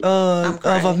unicorn of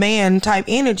a man type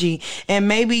energy. And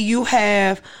maybe you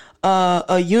have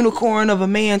a unicorn of a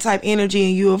man type energy,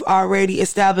 and you have already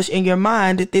established in your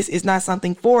mind that this is not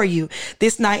something for you.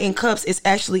 This Knight in Cups is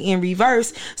actually in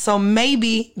reverse, so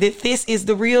maybe that this is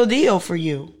the real deal for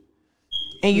you,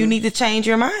 and you need to change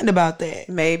your mind about that.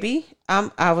 Maybe I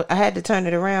had to turn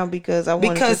it around because I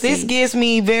wanted to see. This gives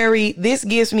me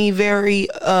very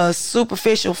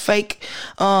superficial, fake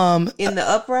in the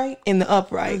upright.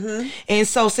 And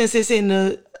so since it's in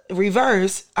the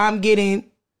reverse, I'm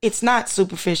getting, it's not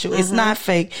superficial, it's not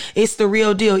fake, it's the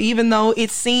real deal. Even though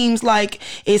it seems like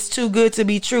it's too good to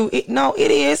be true, it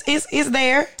is. It's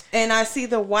there. And I see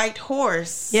the white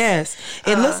horse. Yes,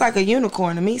 it looks like a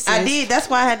unicorn to me, sis. I did. That's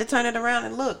why I had to turn it around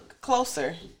and look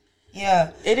closer.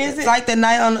 Yeah, it's like the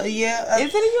knight on. Is it a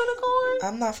unicorn?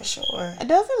 I'm not for sure. It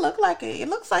doesn't look like it. It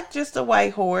looks like just a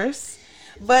white horse.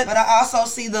 But I also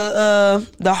see the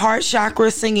heart chakra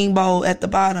singing bowl at the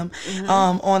bottom,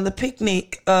 on the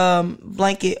picnic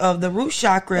blanket of the root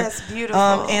chakra. That's beautiful.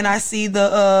 And I see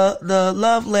the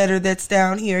love letter that's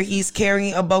down here. He's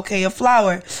carrying a bouquet of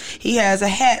flower. He has a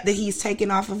hat that he's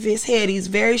taken off of his head. He's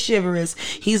very chivalrous.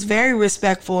 He's very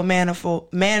respectful and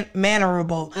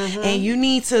mannerable. And you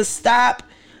need to stop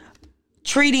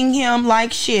treating him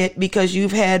like shit because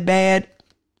you've had bad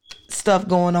stuff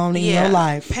going on in your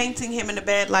life. Painting him in a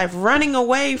bad life, running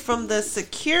away from the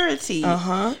security.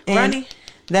 Running.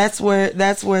 That's where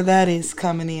that is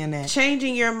coming in at.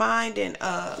 Changing your mind and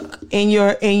in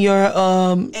your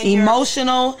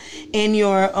emotional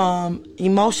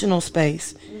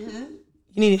space.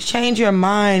 You need to change your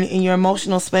mind in your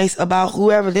emotional space about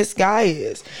whoever this guy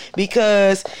is,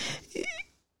 because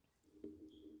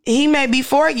he may be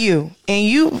for you, and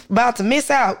you about to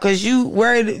miss out because you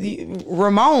worried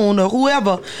Ramon or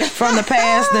whoever from the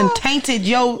past and tainted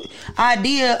your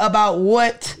idea about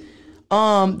what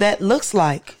that looks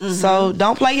like. So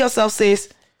don't play yourself, sis.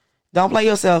 Don't play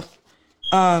yourself.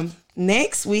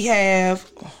 Next we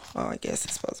have. Oh, I guess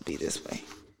it's supposed to be this way.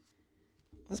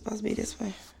 What's supposed to be this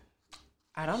way?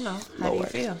 I don't know. How do you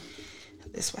feel?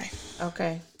 This way.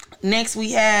 Okay. Next,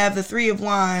 we have the Three of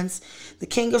Wands, the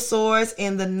King of Swords,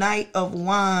 and the Knight of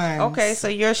Wands. Okay, so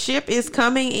your ship is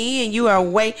coming in. You are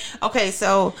Okay,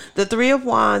 so the Three of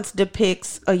Wands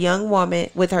depicts a young woman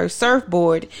with her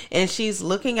surfboard, and she's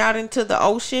looking out into the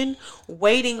ocean,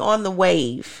 waiting on the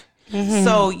wave.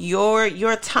 So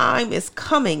your time is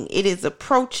coming. It is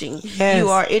approaching.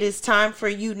 Yes. It is time for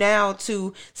you now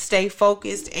to stay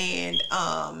focused and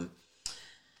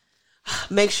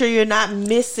make sure you're not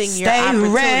missing your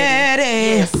opportunity. Ready.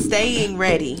 Yes, staying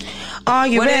ready. Are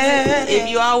you ready? If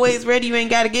you always ready, you ain't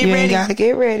got to get ready. You ain't got to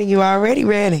get ready. You already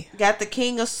ready. Got the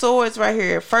King of Swords right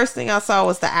here. First thing I saw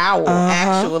was the owl,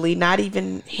 actually, not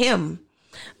even him.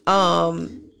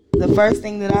 The first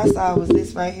thing that I saw was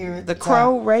this right here. The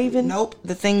crow raven? Nope.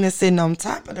 The thing that's sitting on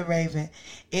top of the raven.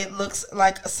 It looks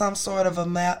like some sort of a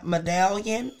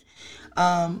medallion.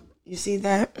 You see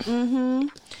that?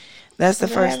 That's the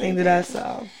first thing that I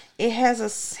saw. It has a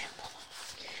symbol.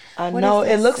 I know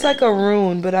it looks like a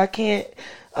rune, but I can't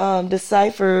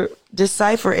decipher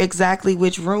exactly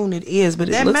which rune it is. But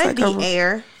it looks like a rune.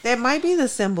 Air. That might be the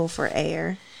symbol for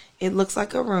air. It looks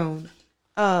like a rune.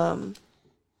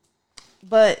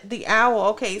 But the owl,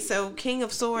 okay, so King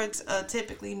of Swords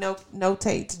typically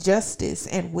notates justice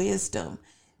and wisdom.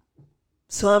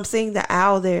 So I'm seeing the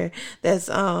owl there that's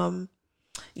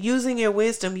using your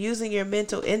wisdom, using your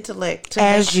mental intellect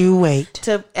as you wait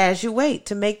to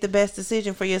make the best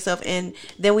decision for yourself. And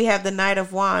then we have the Knight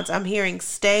of Wands. I'm hearing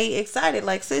stay excited,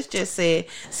 like sis just said.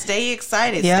 Stay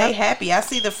excited, stay happy. I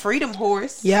see the Freedom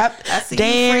Horse. Yep. I see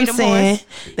Dancing. Freedom Horse.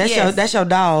 That's your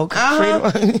dog.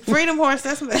 Freedom Horse.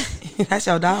 That's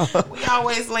your dog. We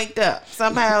always linked up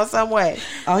somehow, some way.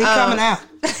 Oh, he coming out.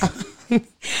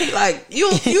 He like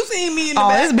you seen me in the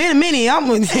back. It's been a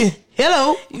minute.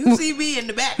 Hello. You see me in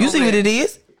the back. You see what it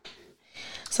is.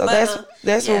 So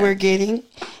that's what we're getting.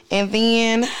 And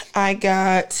then I'm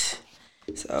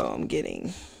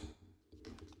getting,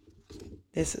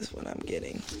 this is what I'm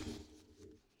getting.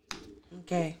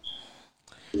 Okay.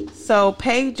 So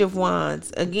Page of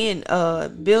Wands, again,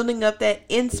 building up that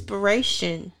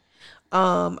inspiration.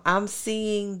 I'm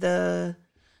seeing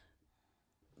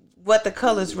what the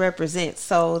colors represent.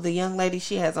 So the young lady,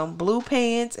 she has on blue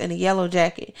pants and a yellow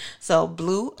jacket. So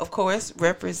blue, of course,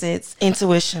 represents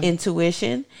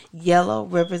intuition. Yellow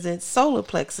represents solar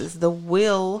plexus, the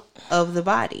will of the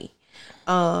body.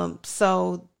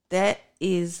 So that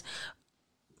is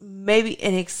maybe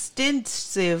an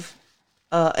extension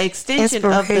of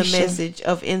the message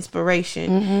of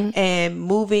inspiration, and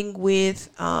moving with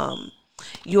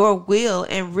your will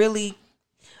and really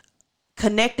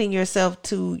connecting yourself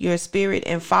to your spirit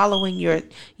and following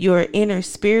your inner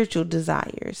spiritual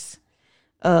desires.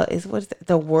 Is what is that?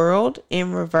 The World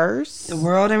in reverse. The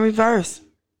World in reverse.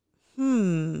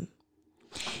 It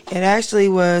actually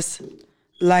was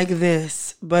like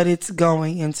this, but it's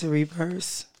going into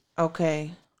reverse.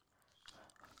 Okay.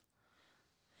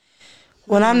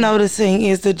 What I'm noticing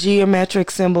is the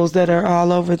geometric symbols that are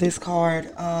all over this card.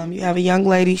 You have a young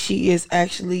lady. She is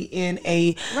actually in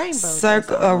a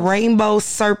rainbow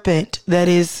serpent that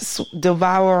is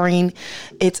devouring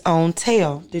its own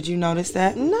tail. Did you notice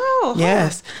that? No.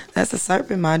 Yes. That's a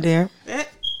serpent, my dear.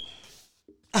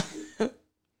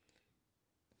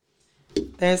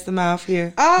 There's the mouth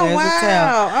here. Oh, there's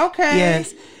wow. The tail. Okay.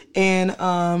 Yes.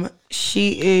 And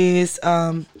she is...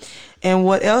 and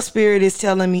what else Spirit is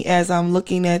telling me as I'm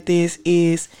looking at this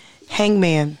is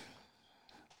Hangman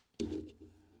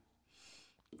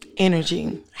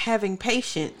energy. Having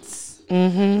patience.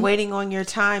 Waiting on your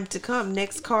time to come.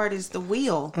 Next card is the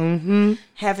Wheel.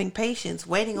 Having patience.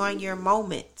 Waiting on your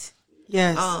moment.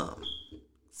 Yes.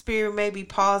 Spirit may be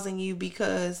pausing you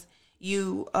because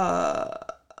you're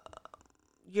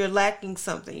lacking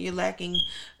something. You're lacking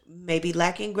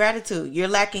gratitude. You're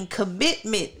lacking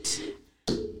commitment.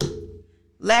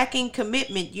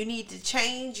 You need to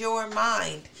change your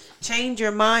mind. Change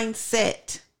your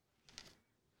mindset.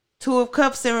 Two of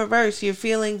Cups in reverse. You're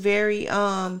feeling very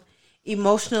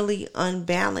emotionally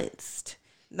unbalanced.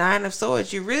 Nine of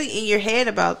Swords. You're really in your head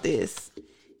about this.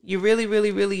 You're really,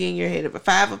 really, really in your head about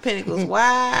Five of Pentacles.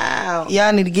 Wow.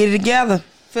 Y'all need to get it together.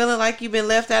 Feeling like you've been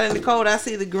left out in the cold. I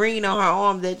see the green on her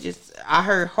arm I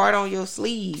heard heart on your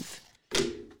sleeve.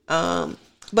 But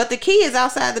the key is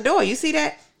outside the door. You see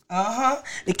that?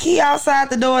 The key outside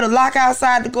the door, the lock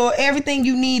outside the door, everything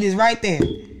you need is right there.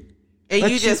 And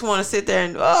you just want to sit there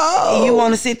and you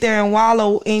want to sit there and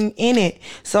wallow in it.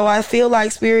 So I feel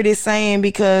like Spirit is saying,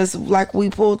 because like we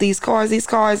pulled these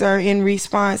cards are in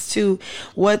response to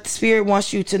what Spirit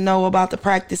wants you to know about the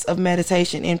practice of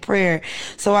meditation and prayer.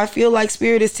 So I feel like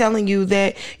Spirit is telling you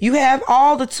that you have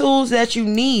all the tools that you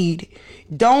need.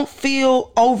 Don't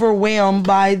feel overwhelmed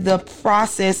by the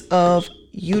process of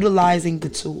utilizing the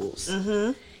tools.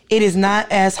 It is not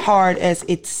as hard as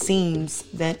it seems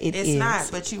that it's not,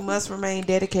 but you must remain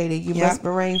dedicated. You must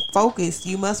remain focused.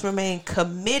 You must remain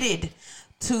committed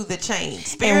to the change.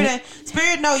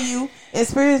 Spirit know you, and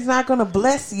Spirit's not going to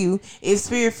bless you if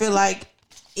Spirit feel like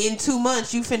in 2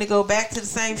 months you finna go back to the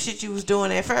same shit you was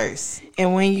doing at first.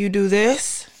 And when you do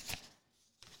this,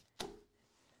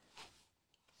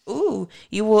 you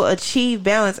will achieve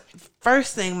balance.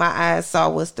 First thing my eyes saw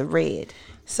was the red.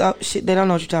 So shit, they don't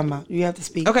know what you're talking about. You have to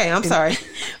speak. Okay, I'm sorry.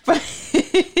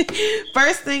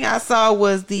 First thing I saw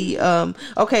was the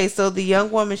so the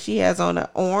young woman, she has on an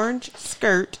orange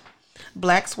skirt,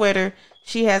 black sweater.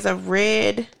 She has a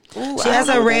red. She has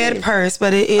a red purse,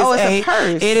 but it is a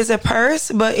purse. It is a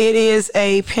purse, but it is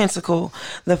a pentacle.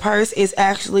 The purse is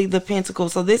actually the pentacle.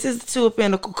 So this is the Two of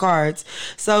Pentacle cards.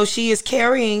 So she is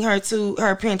carrying her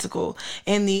pentacle,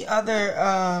 and the other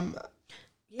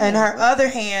in her other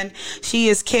hand, she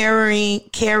is carrying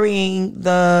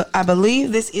the, I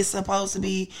believe this is supposed to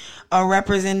be a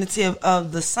representative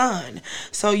of the sun.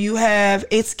 So you have,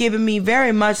 it's giving me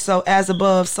very much so as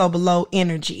above, so below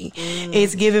energy.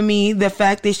 It's giving me the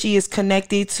fact that she is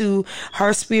connected to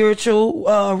her spiritual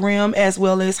realm as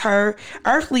well as her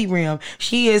earthly realm.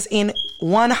 She is in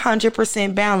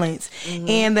 100% balance,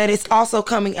 and that it's also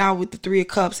coming out with the Three of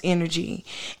Cups energy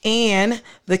and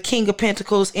the King of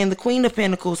Pentacles and the Queen of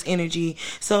Pentacles energy.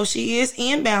 So she is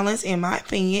in balance, in my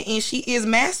opinion, and she is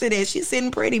mastered at. She's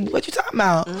sitting pretty. What you talking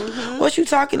about? What you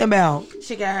talking about?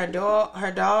 She got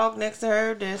her dog next to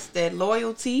her. That's that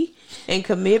loyalty and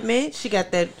commitment. She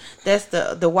got that's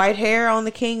the white hair on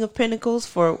the King of Pentacles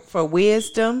for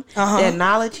wisdom. That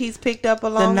knowledge he's picked up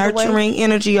along the way. The nurturing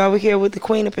energy over here with the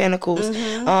Queen of Pentacles.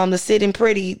 The sitting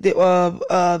pretty,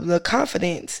 the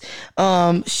confidence.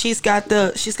 She's got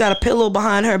a pillow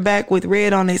behind her back with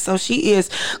red on it, so she is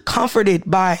comforted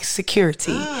by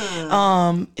security.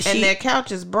 And that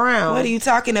couch is brown. What are you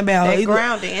talking about? That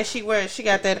grounding, and she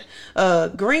got that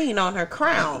green on her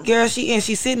crown. Girl,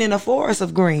 she's sitting in a forest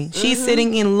of green. She's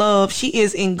sitting in love. She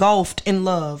is engulfed in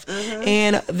love.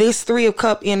 And this Three of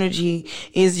Cup energy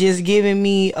is just giving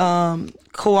me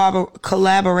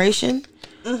collaboration.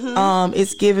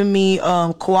 It's giving me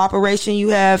cooperation. You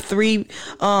have three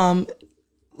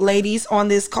ladies on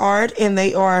this card, and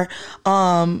they are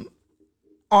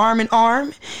arm in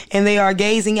arm, and they are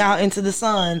gazing out into the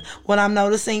sun. What I'm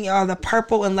noticing are the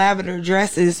purple and lavender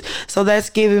dresses. So that's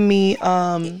giving me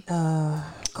crown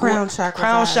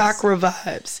chakra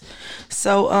vibes.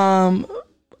 So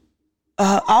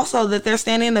also that they're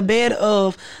standing in the bed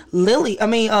of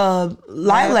lilac.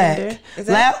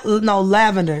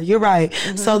 Lavender. You're right.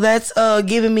 So that's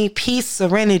giving me peace,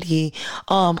 serenity,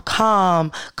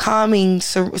 calming.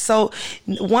 So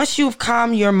once you've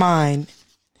calmed your mind,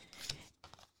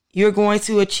 you're going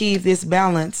to achieve this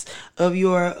balance of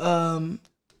your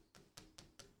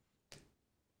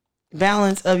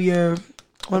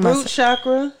root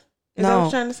chakra. Is that what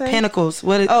you're trying to say? Pentacles.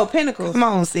 Pentacles. Come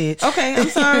on, Sid. Okay, I'm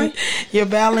sorry. Your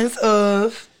balance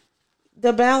of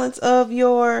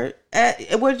your,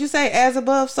 what did you say? As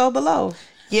above, so below.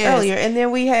 Yes. Earlier. And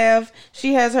then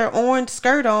she has her orange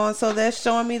skirt on, so that's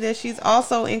showing me that she's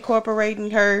also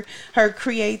incorporating her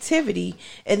creativity.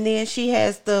 And then she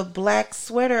has the black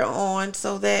sweater on,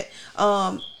 so that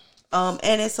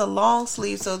and it's a long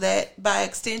sleeve, so that by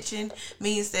extension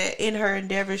means that in her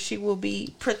endeavors she will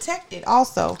be protected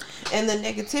also, and the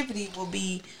negativity will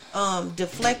be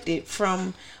deflected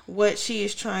from what she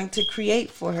is trying to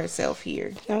create for herself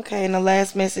here. Okay, and the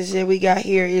last message that we got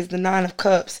here is the Nine of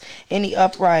Cups in the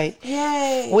upright.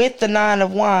 Yay! With the Nine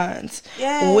of Wands.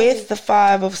 Yay! With the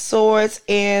Five of Swords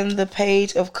and the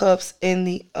Page of Cups in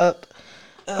the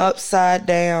upside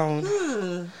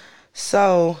down.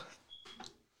 So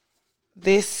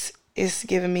this is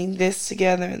giving me this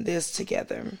together and this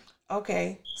together.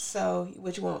 Okay, so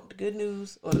what you want? The good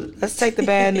news? Or let's take the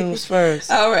bad news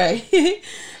first. All right.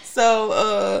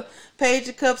 So, Page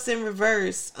of Cups in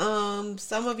reverse.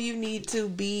 Some of you need to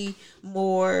be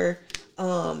more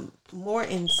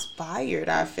inspired.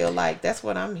 I feel like that's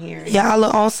what I'm hearing. Y'all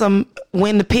are on some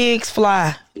when the pigs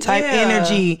fly type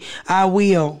energy. I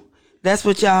will. That's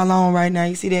what y'all on right now.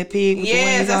 You see that pig with the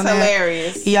wings on that? Yes, that's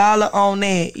hilarious. Y'all are on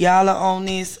that. Y'all are on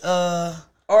this or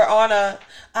on a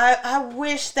I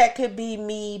wish that could be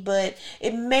me, but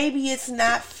maybe it's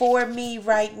not for me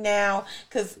right now.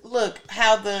 Cause look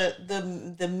how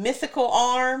the mythical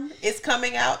arm is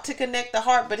coming out to connect the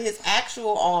heart, but his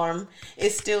actual arm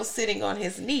is still sitting on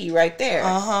his knee right there.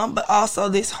 But also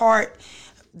this heart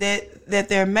that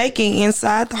they're making,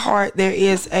 inside the heart there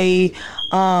is a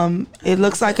it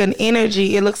looks like an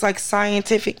energy. It looks like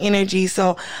scientific energy.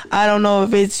 So I don't know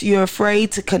if it's you're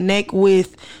afraid to connect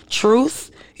with truth.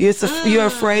 You're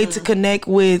afraid to connect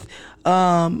with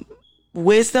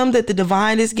wisdom that the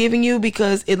divine is giving you,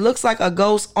 because it looks like a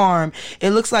ghost arm. It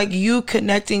looks like you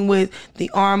connecting with the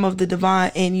arm of the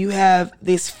divine, and you have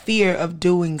this fear of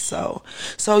doing so.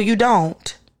 So you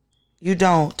don't.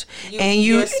 And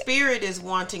your spirit is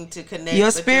wanting to connect.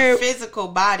 Your spirit, but your physical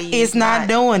body is not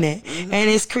doing it, and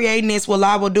it's creating this. Well,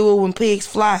 I will do it when pigs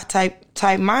fly type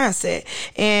mindset.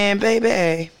 And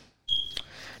baby,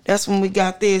 that's when we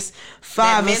got this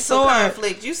Five of Swords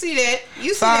conflict. You see that?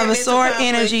 You see Five that of Swords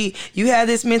conflict. energy. You have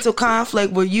this mental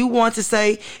conflict where you want to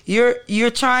say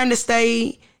you're trying to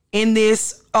stay in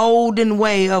this olden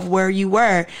way of where you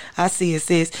were. I see it,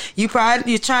 sis. You're trying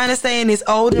to stay in this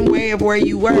olden way of where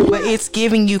you were, but it's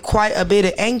giving you quite a bit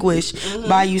of anguish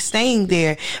by you staying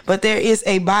there. But there is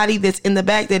a body that's in the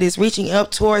back that is reaching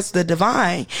up towards the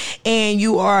divine, and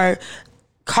you are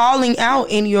calling out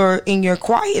in your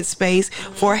quiet space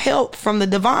for help from the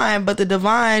divine, but the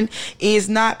divine is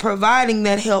not providing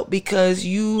that help because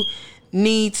you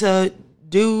need to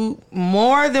do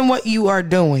more than what you are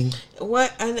doing.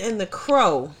 What? And the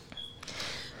crow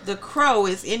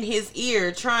is in his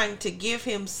ear trying to give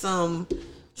him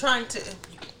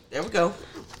there we go.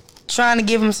 Trying to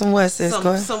give him some what, sis?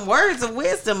 Some words of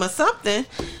wisdom or something.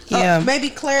 Yeah. Maybe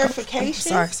clarification.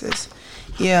 Sorry, sis.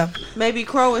 Yeah. Maybe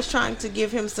Crow is trying to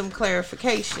give him some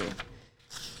clarification.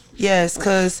 Yes,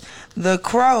 because the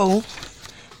crow...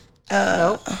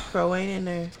 nope, Crow ain't in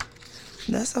there.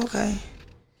 That's okay.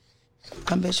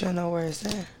 I bet you know where it's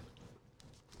at.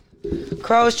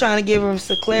 Crow is trying to give him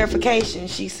some clarification,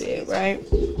 she said, right?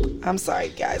 I'm sorry,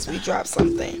 guys. We dropped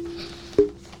something.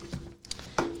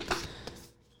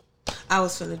 I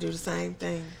was finna do the same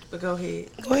thing, but go ahead.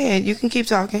 Go ahead. You can keep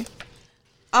talking.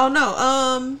 Oh,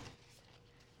 no.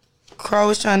 Crow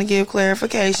is trying to give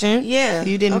clarification. Yeah.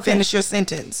 You didn't finish your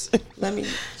sentence. Let me...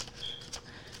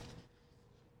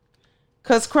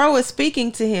 Because Crow is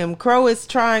speaking to him. Crow is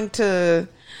trying to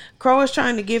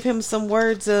give him some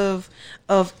words of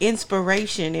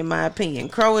inspiration, in my opinion.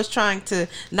 Crow is trying to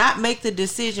not make the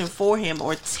decision for him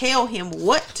or tell him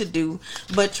what to do,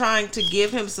 but trying to give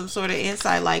him some sort of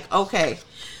insight like, okay,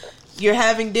 you're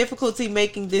having difficulty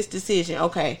making this decision.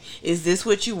 Okay, is this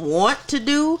what you want to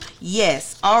do?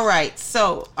 Yes. All right.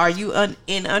 So are you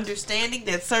in understanding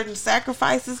that certain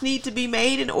sacrifices need to be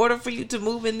made in order for you to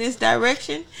move in this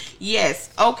direction? Yes.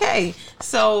 Okay.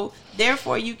 So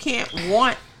therefore you can't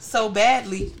want so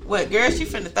badly. What, girl, she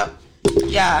finna throw...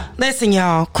 Yeah. Listen,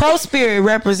 y'all. Crow spirit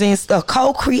represents the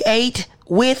co-create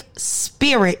with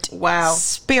spirit. Wow.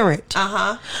 Spirit.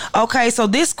 Uh-huh. Okay, so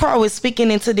this crow is speaking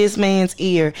into this man's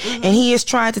ear, and he is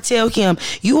trying to tell him,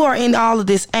 you are in all of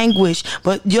this anguish,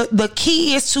 but the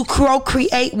key is to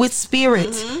co-create with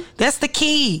spirit. That's the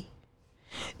key.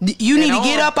 You need to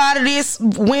get up out of this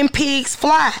when pigs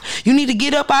fly. You need to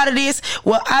get up out of this.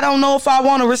 Well, I don't know if I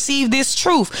want to receive this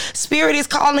truth. Spirit is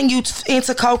calling you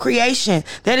into co-creation.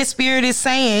 That is Spirit is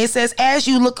saying. It says, as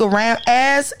you look around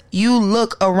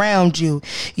you,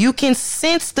 you can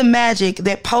sense the magic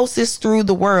that pulses through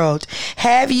the world.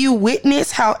 Have you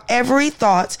witnessed how every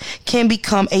thought can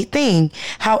become a thing?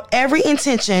 How every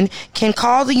intention can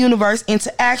call the universe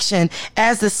into action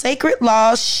as the sacred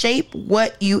laws shape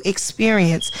what you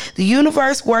experience. The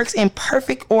universe works in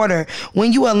perfect order.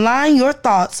 When you align your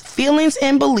thoughts, feelings,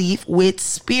 and belief with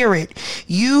spirit,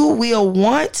 you will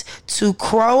want to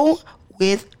crow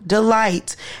with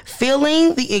delight,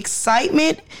 feeling the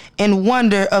excitement and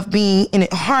wonder of being in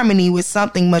harmony with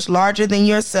something much larger than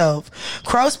yourself.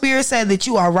 Crow Spirit said that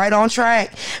you are right on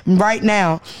track right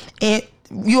now, and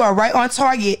you are right on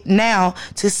target now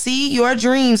to see your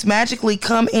dreams magically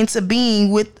come into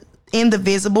being in the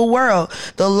visible world.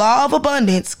 The law of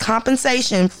abundance,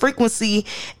 compensation, frequency,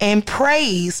 and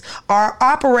praise are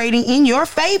operating in your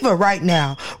favor right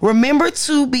now. Remember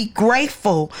to be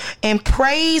grateful and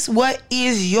praise what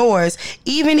is yours,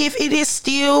 even if it is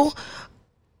still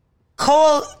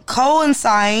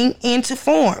coinciding into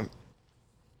form.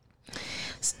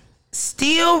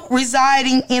 Still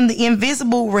residing in the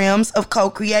invisible realms of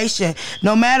co-creation.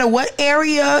 No matter what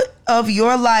area of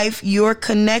your life you're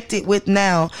connected with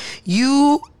now,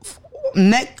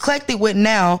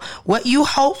 what you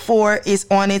hope for is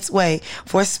on its way.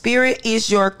 For Spirit is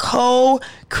your co-creation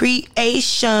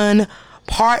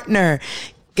partner.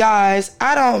 Guys,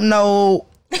 I don't know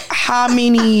how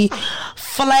many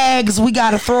flags we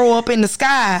got to throw up in the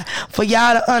sky for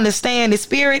y'all to understand the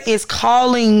Spirit is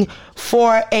calling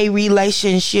for a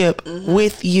relationship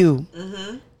with you.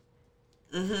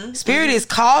 Spirit is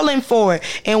calling for it,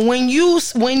 and when you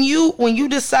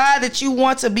decide that you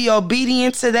want to be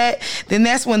obedient to that, then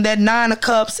that's when that 9 of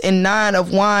Cups and 9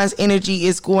 of Wands energy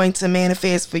is going to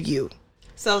manifest for you.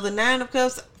 So the 9 of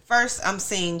Cups, first I'm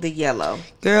seeing the yellow.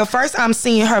 Girl, first I'm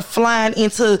seeing her flying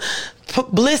into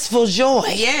blissful joy.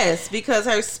 Yes, because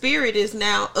her spirit is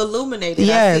now illuminated.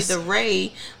 Yes. I see the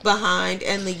ray behind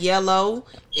and the yellow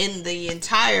in the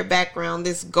entire background,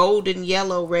 this golden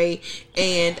yellow ray,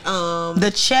 and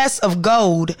the chest of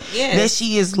gold that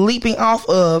she is leaping off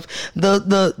of,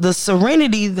 the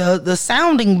serenity, the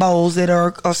sounding bowls that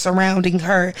are surrounding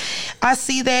her. I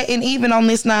see that, and even on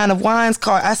this 9 of Wands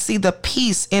card, I see the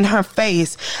peace in her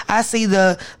face. I see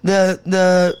the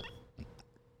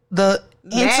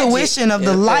intuition of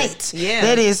the light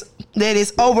that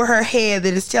is over her head,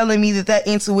 that is telling me that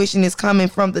intuition is coming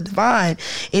from the divine.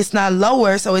 It's not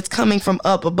lower, so it's coming from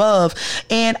up above.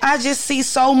 And I just see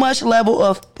so much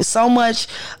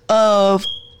of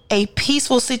a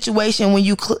peaceful situation when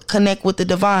you connect with the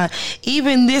divine.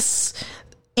 Even this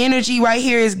energy right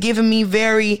here is giving me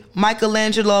very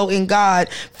Michelangelo and God,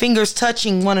 fingers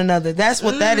touching one another. That's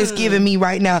what that is giving me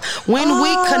right now. When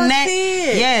we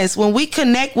connect, when we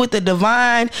connect with the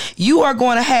divine, you are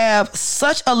going to have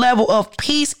such a level of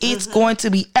peace. It's going to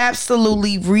be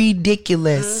absolutely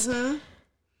ridiculous.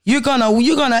 You're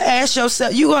gonna ask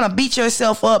yourself, you're gonna beat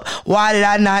yourself up. Why did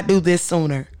I not do this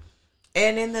sooner?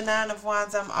 And in the Nine of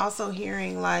Wands, I'm also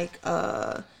hearing like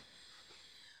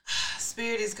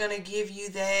Spirit is gonna give you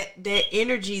that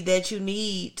energy that you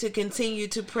need to continue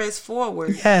to press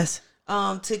forward. Yes.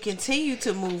 To continue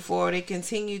to move forward and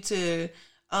continue to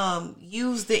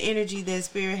use the energy that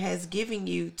Spirit has given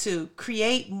you to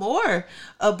create more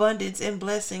abundance and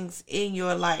blessings in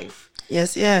your life.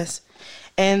 Yes, yes.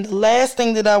 And the last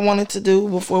thing that I wanted to do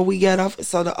before we get off,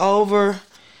 so the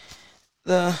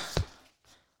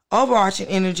overarching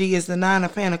energy is the Nine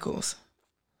of Pentacles.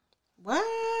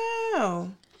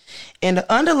 Wow. And the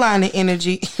underlying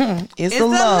energy is the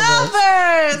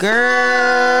lovers.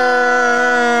 Girl.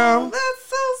 That's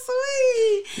so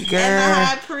sweet. Girl. And the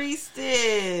High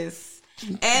Priestess.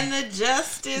 And the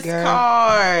Justice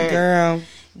card. Girl.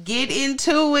 Get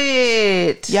into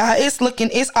it. Yeah, it's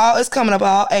coming up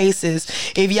all aces.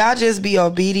 If y'all just be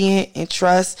obedient and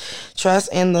trust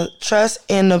in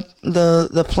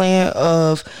the plan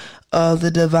of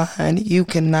the divine, you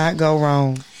cannot go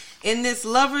wrong. In this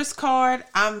Lovers card,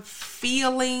 I'm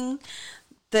feeling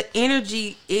the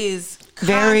energy is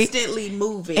constantly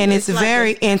moving. And it's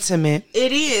very intimate.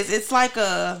 It is. It's like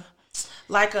a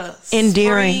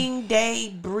endearing spring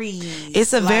day breeze.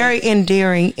 It's a very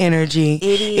endearing energy.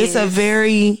 It is. It's a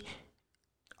very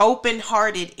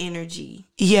open-hearted energy.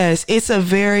 Yes, it's a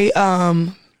very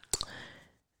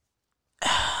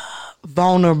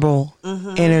vulnerable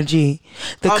energy.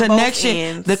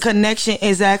 The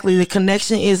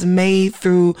connection is made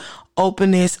through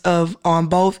openness on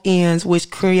both ends, which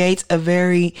creates a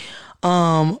very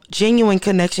genuine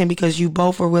connection because you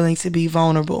both are willing to be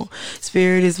vulnerable.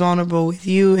 Spirit is vulnerable with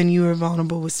you and you are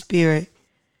vulnerable with Spirit.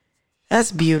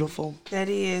 That's beautiful. That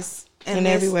is. In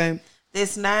every way.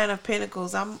 This Nine of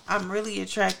Pentacles, I'm really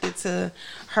attracted to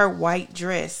her white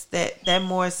dress. That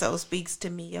more so speaks to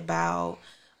me about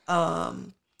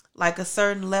like a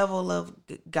certain level of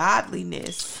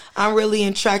godliness. I'm really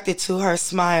attracted to her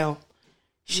smile.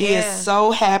 She is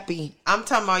so happy. I'm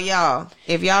talking about y'all.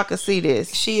 If y'all could see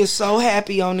this. She is so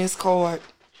happy on this card.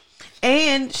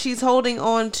 And she's holding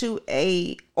on to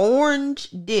a orange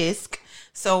disc.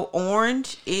 So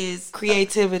orange is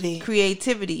creativity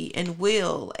and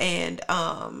will. And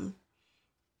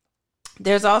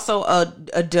there's also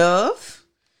a dove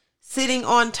sitting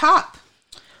on top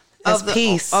of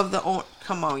the orange.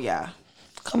 Come on, y'all.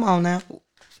 Come on now.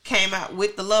 Came out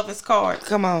with the Lovers card.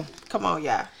 Come on,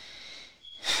 y'all.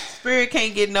 Spirit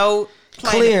can't get no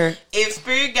clear. If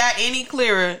Spirit got any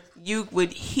clearer, you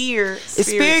would hear Spirit.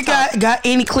 If Spirit got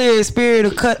any clearer, Spirit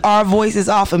will cut our voices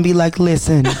off and be like,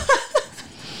 listen.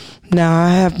 Now I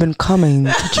have been coming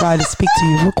to try to speak to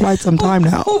you for quite some time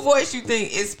now. Who voice you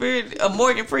think is Spirit?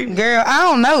 Morgan Freeman? Girl, I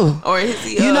don't know. Or is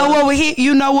he? You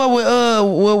know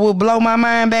what would blow my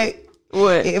mind back?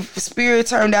 What? If Spirit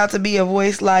turned out to be a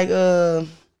voice like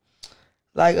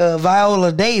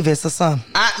Viola Davis or something.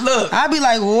 I'd be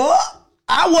like, what?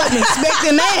 I wasn't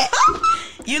expecting that.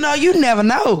 You never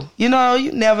know. You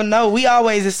never know. We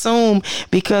always assume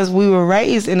because we were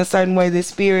raised in a certain way that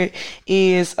Spirit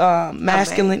is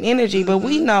masculine energy, but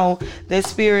we know that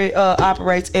Spirit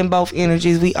operates in both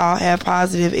energies. We all have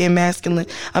positive and masculine.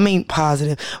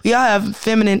 We all have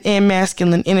feminine and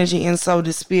masculine energy, and so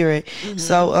does Spirit.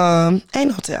 So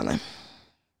ain't no telling.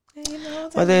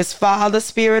 Whether it's Father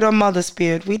Spirit or Mother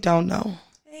Spirit, we don't know.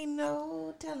 Ain't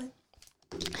no telling.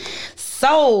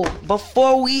 So,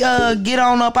 before we get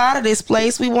on up out of this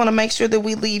place, we want to make sure that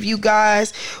we leave you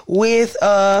guys with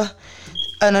an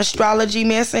astrology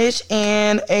message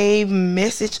and a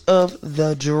message of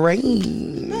the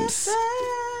dreams.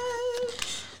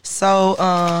 So,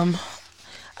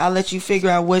 I'll let you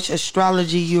figure out which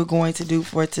astrology you're going to do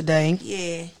for today.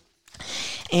 Yeah.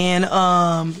 And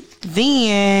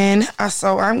then,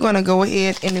 so I'm going to go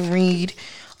ahead and read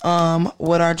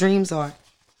what our dreams are.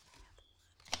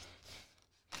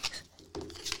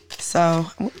 So,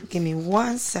 give me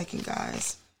 1 second,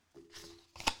 guys.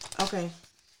 Okay.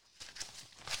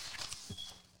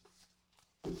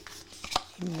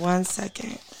 Give me 1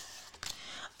 second.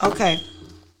 Okay.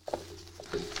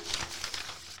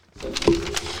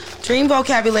 Dream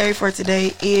vocabulary for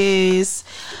today is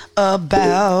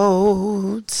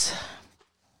about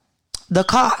the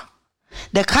car.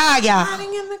 The car, y'all.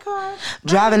 Riding in the car.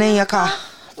 Driving in your car.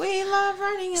 We love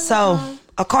riding in the car. So,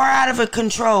 A car out of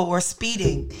control or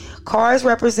speeding. Cars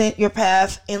represent your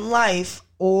path in life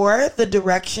or the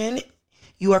direction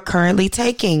you are currently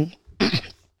taking.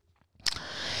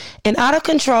 An out of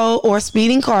control or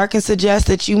speeding car can suggest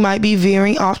that you might be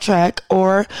veering off track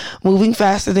or moving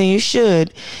faster than you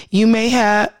should. You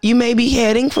may be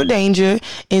heading for danger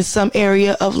in some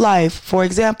area of life. For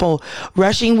example,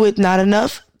 rushing with not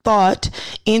enough thought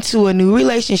into a new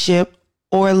relationship,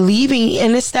 or leaving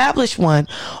an established one,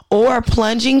 or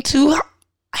plunging too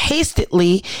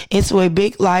hastily into a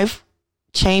big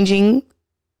life-changing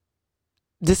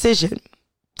decision,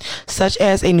 such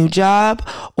as a new job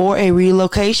or a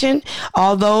relocation.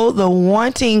 Although the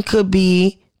warning could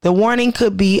be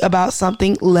about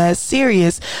something less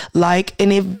serious, like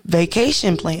a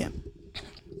vacation plan.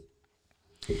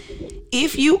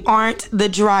 If you aren't the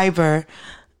driver,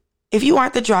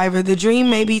 the dream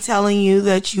may be telling you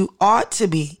that you ought to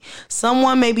be.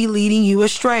 Someone may be leading you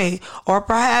astray, or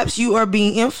perhaps you are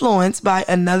being influenced by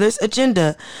another's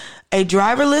agenda. A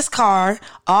driverless car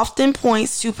often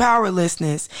points to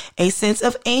powerlessness, a sense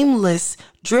of aimless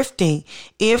drifting.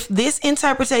 If this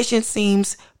interpretation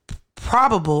seems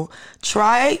probable,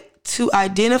 try to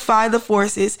identify the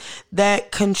forces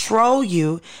that control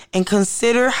you and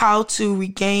consider how to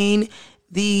regain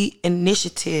the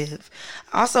initiative.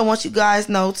 I also want you guys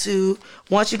to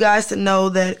know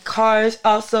that cars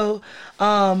also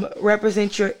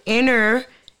represent your inner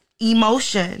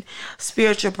emotion,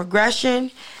 spiritual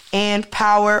progression, and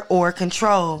power or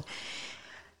control.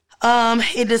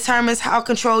 It determines how in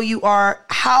control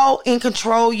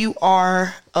you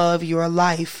are of your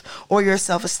life or your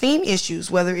self-esteem issues,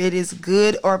 whether it is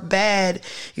good or bad.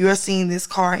 You are seeing this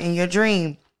car in your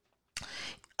dream.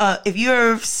 If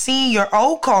you're seeing your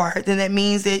old car, then that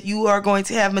means that you are going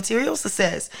to have material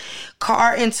success.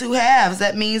 Car in two halves,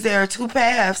 that means there are two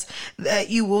paths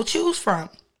that you will choose from.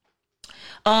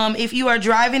 If you are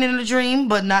driving in a dream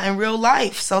but not in real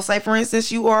life, so say for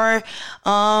instance you are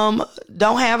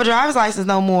don't have a driver's license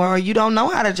no more, or you don't know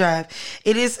how to drive,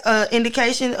 it is an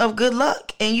indication of good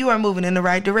luck and you are moving in the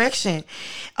right direction.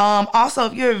 Also,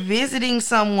 if you're visiting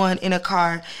someone in a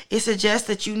car, it suggests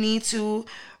that you need to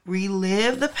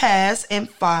relive the past and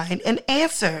find an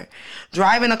answer.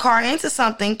 Driving a car into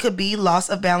something could be loss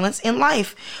of balance in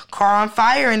life. Car on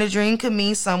fire in a dream could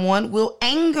mean someone will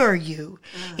anger you.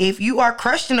 If you are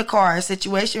crushed in a car, a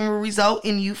situation will result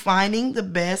in you finding the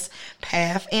best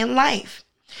path in life.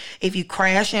 If you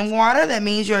crash in water, that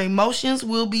means your emotions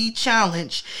will be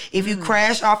challenged. If you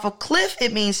crash off a cliff,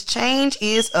 it means change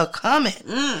is a-coming.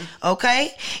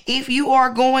 Okay? If you are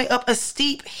going up a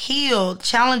steep hill,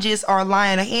 challenges are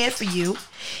lying ahead for you.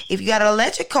 If you got an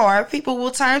electric car, people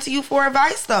will turn to you for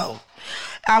advice, though.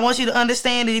 I want you to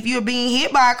understand that if you're being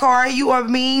hit by a car, you are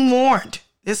being warned.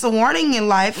 It's a warning in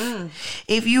life.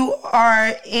 If you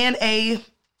are in a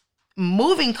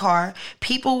moving car,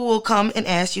 people will come and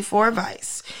ask you for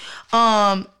advice.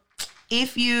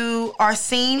 If you are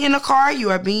seen in a car, you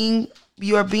are being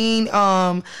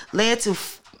led to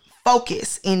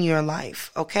focus in your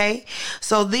life. Okay,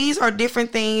 so these are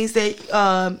different things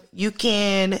that you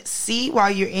can see while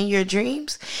you're in your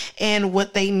dreams and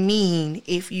what they mean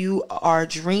if you are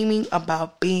dreaming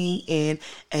about being in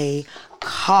a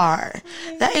car.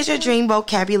 That is your dream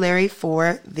vocabulary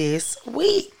for this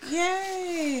week.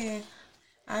 Yay!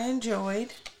 I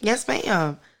enjoyed. Yes,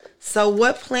 ma'am. So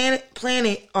what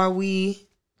planet are we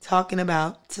talking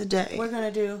about today? We're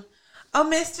going to do,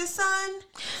 Mr. Sun,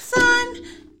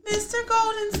 Mr.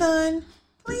 Golden Sun,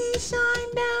 please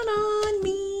shine down on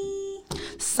me.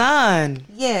 Sun.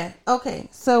 Yeah, okay.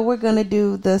 So we're going to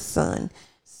do the sun.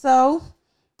 So,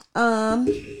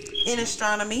 in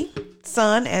astronomy,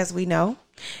 sun, as we know,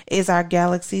 is our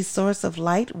galaxy's source of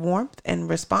light, warmth, and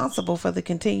responsible for the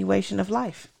continuation of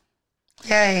life.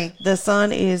 Yay. The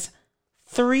sun is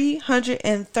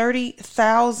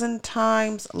 330,000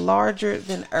 times larger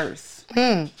than Earth.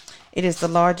 It is the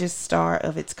largest star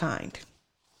of its kind.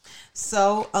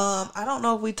 So, I don't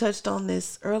know if we touched on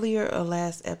this earlier or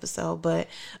last episode, but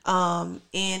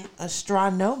in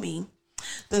astronomy,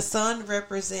 the sun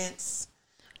represents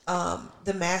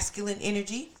the masculine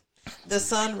energy. The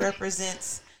sun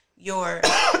represents your...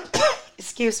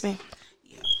 Excuse me.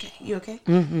 Okay. You okay?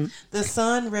 Mm-hmm. The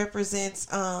sun represents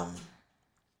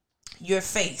your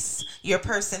face, your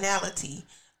personality.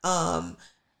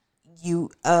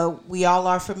 We all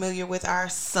are familiar with our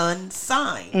sun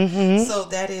sign. Mm-hmm. So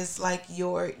that is like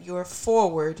your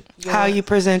forward, how you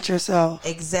present yourself.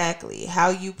 Exactly. How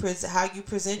you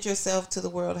present yourself to the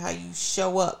world, how you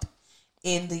show up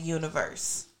in the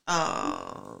universe.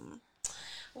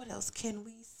 What else can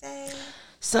we say?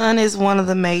 Sun is one of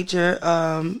the major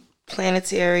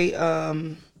planetary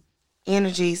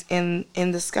energies in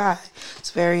the sky.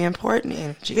 It's very important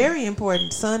energy. Very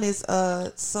important. Sun is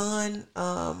sun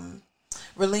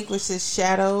relinquishes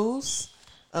shadows.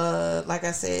 Like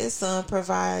I said, sun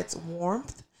provides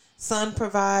warmth. Sun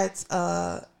provides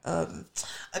a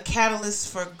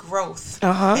catalyst for growth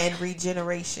and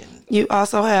regeneration. You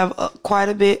also have quite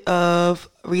a bit of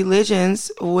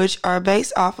religions which are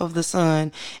based off of the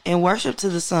sun and worship to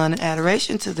the sun and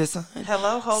adoration to the sun.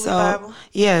 Hello, Holy Bible.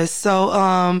 Yes, so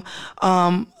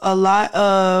a lot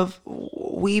of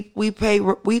we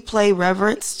play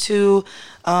reverence to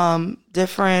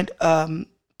different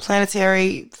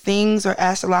planetary things or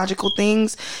astrological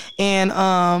things, and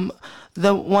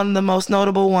one of the most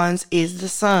notable ones is the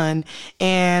sun,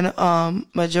 and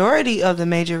majority of the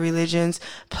major religions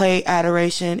pay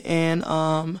adoration and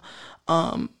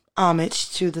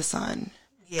homage to the sun.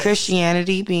 Yes.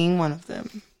 Christianity being one of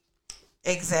them.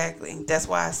 Exactly. That's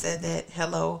why I said that.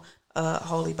 Hello,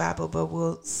 Holy Bible, but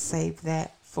we'll save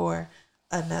that for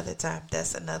another time.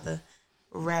 That's another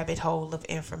rabbit hole of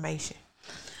information.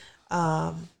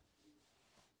 But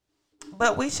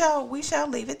we shall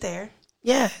leave it there.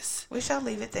 Yes. We shall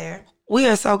leave it there. We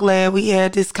are so glad we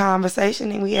had this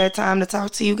conversation and we had time to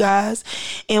talk to you guys.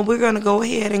 And we're going to go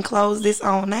ahead and close this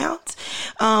on out.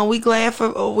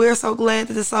 We're so glad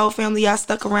that the Soul family, y'all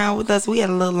stuck around with us. We had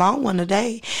a little long one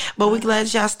today, but we're glad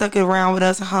that y'all stuck around with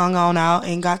us and hung on out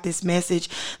and got this message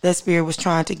that Spirit was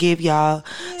trying to give y'all.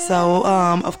 Yes. So,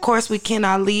 of course, we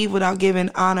cannot leave without giving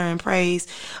honor and praise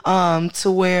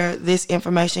to where this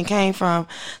information came from.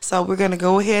 So we're going to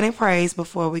go ahead and praise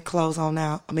before we close on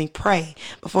out. Pray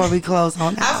before we close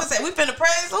on out. I was going to say, we finna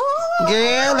praise. Ooh.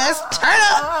 Girl, let's turn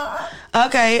up.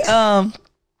 Okay,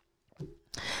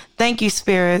 thank you,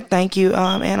 Spirit. Thank you,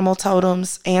 animal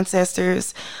totems,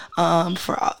 ancestors,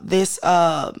 for this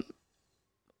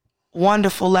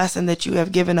wonderful lesson that you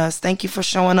have given us. Thank you for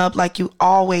showing up like you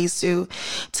always do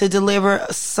to deliver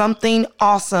something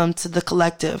awesome to the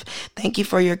collective. Thank you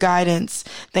for your guidance.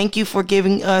 Thank you for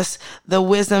giving us the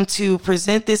wisdom to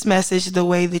present this message the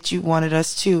way that you wanted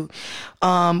us to.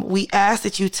 We ask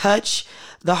that you touch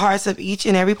the hearts of each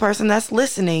and every person that's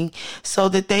listening so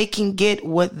that they can get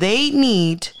what they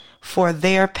need for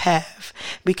their path,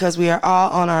 because we are all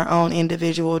on our own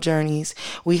individual journeys.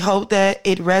 We hope that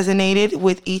it resonated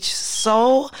with each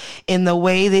soul in the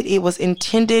way that it was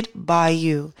intended by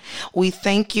you. We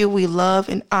thank you, we love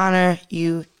and honor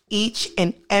you each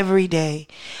and every day.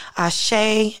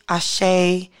 Ashe,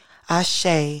 ashe,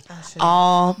 ashe,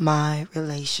 all my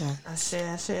relation. Ashe,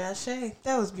 ashe, ashe.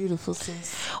 That was beautiful,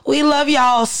 sis. We love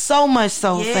y'all so much,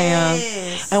 Soul Fam.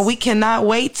 And we cannot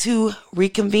wait to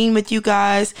reconvene with you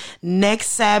guys next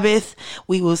Sabbath.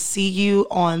 We will see you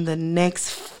on the next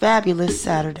fabulous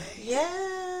Saturday.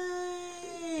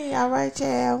 Yay. All right,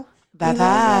 y'all.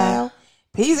 Bye-bye.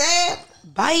 Peace out.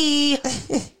 Bye.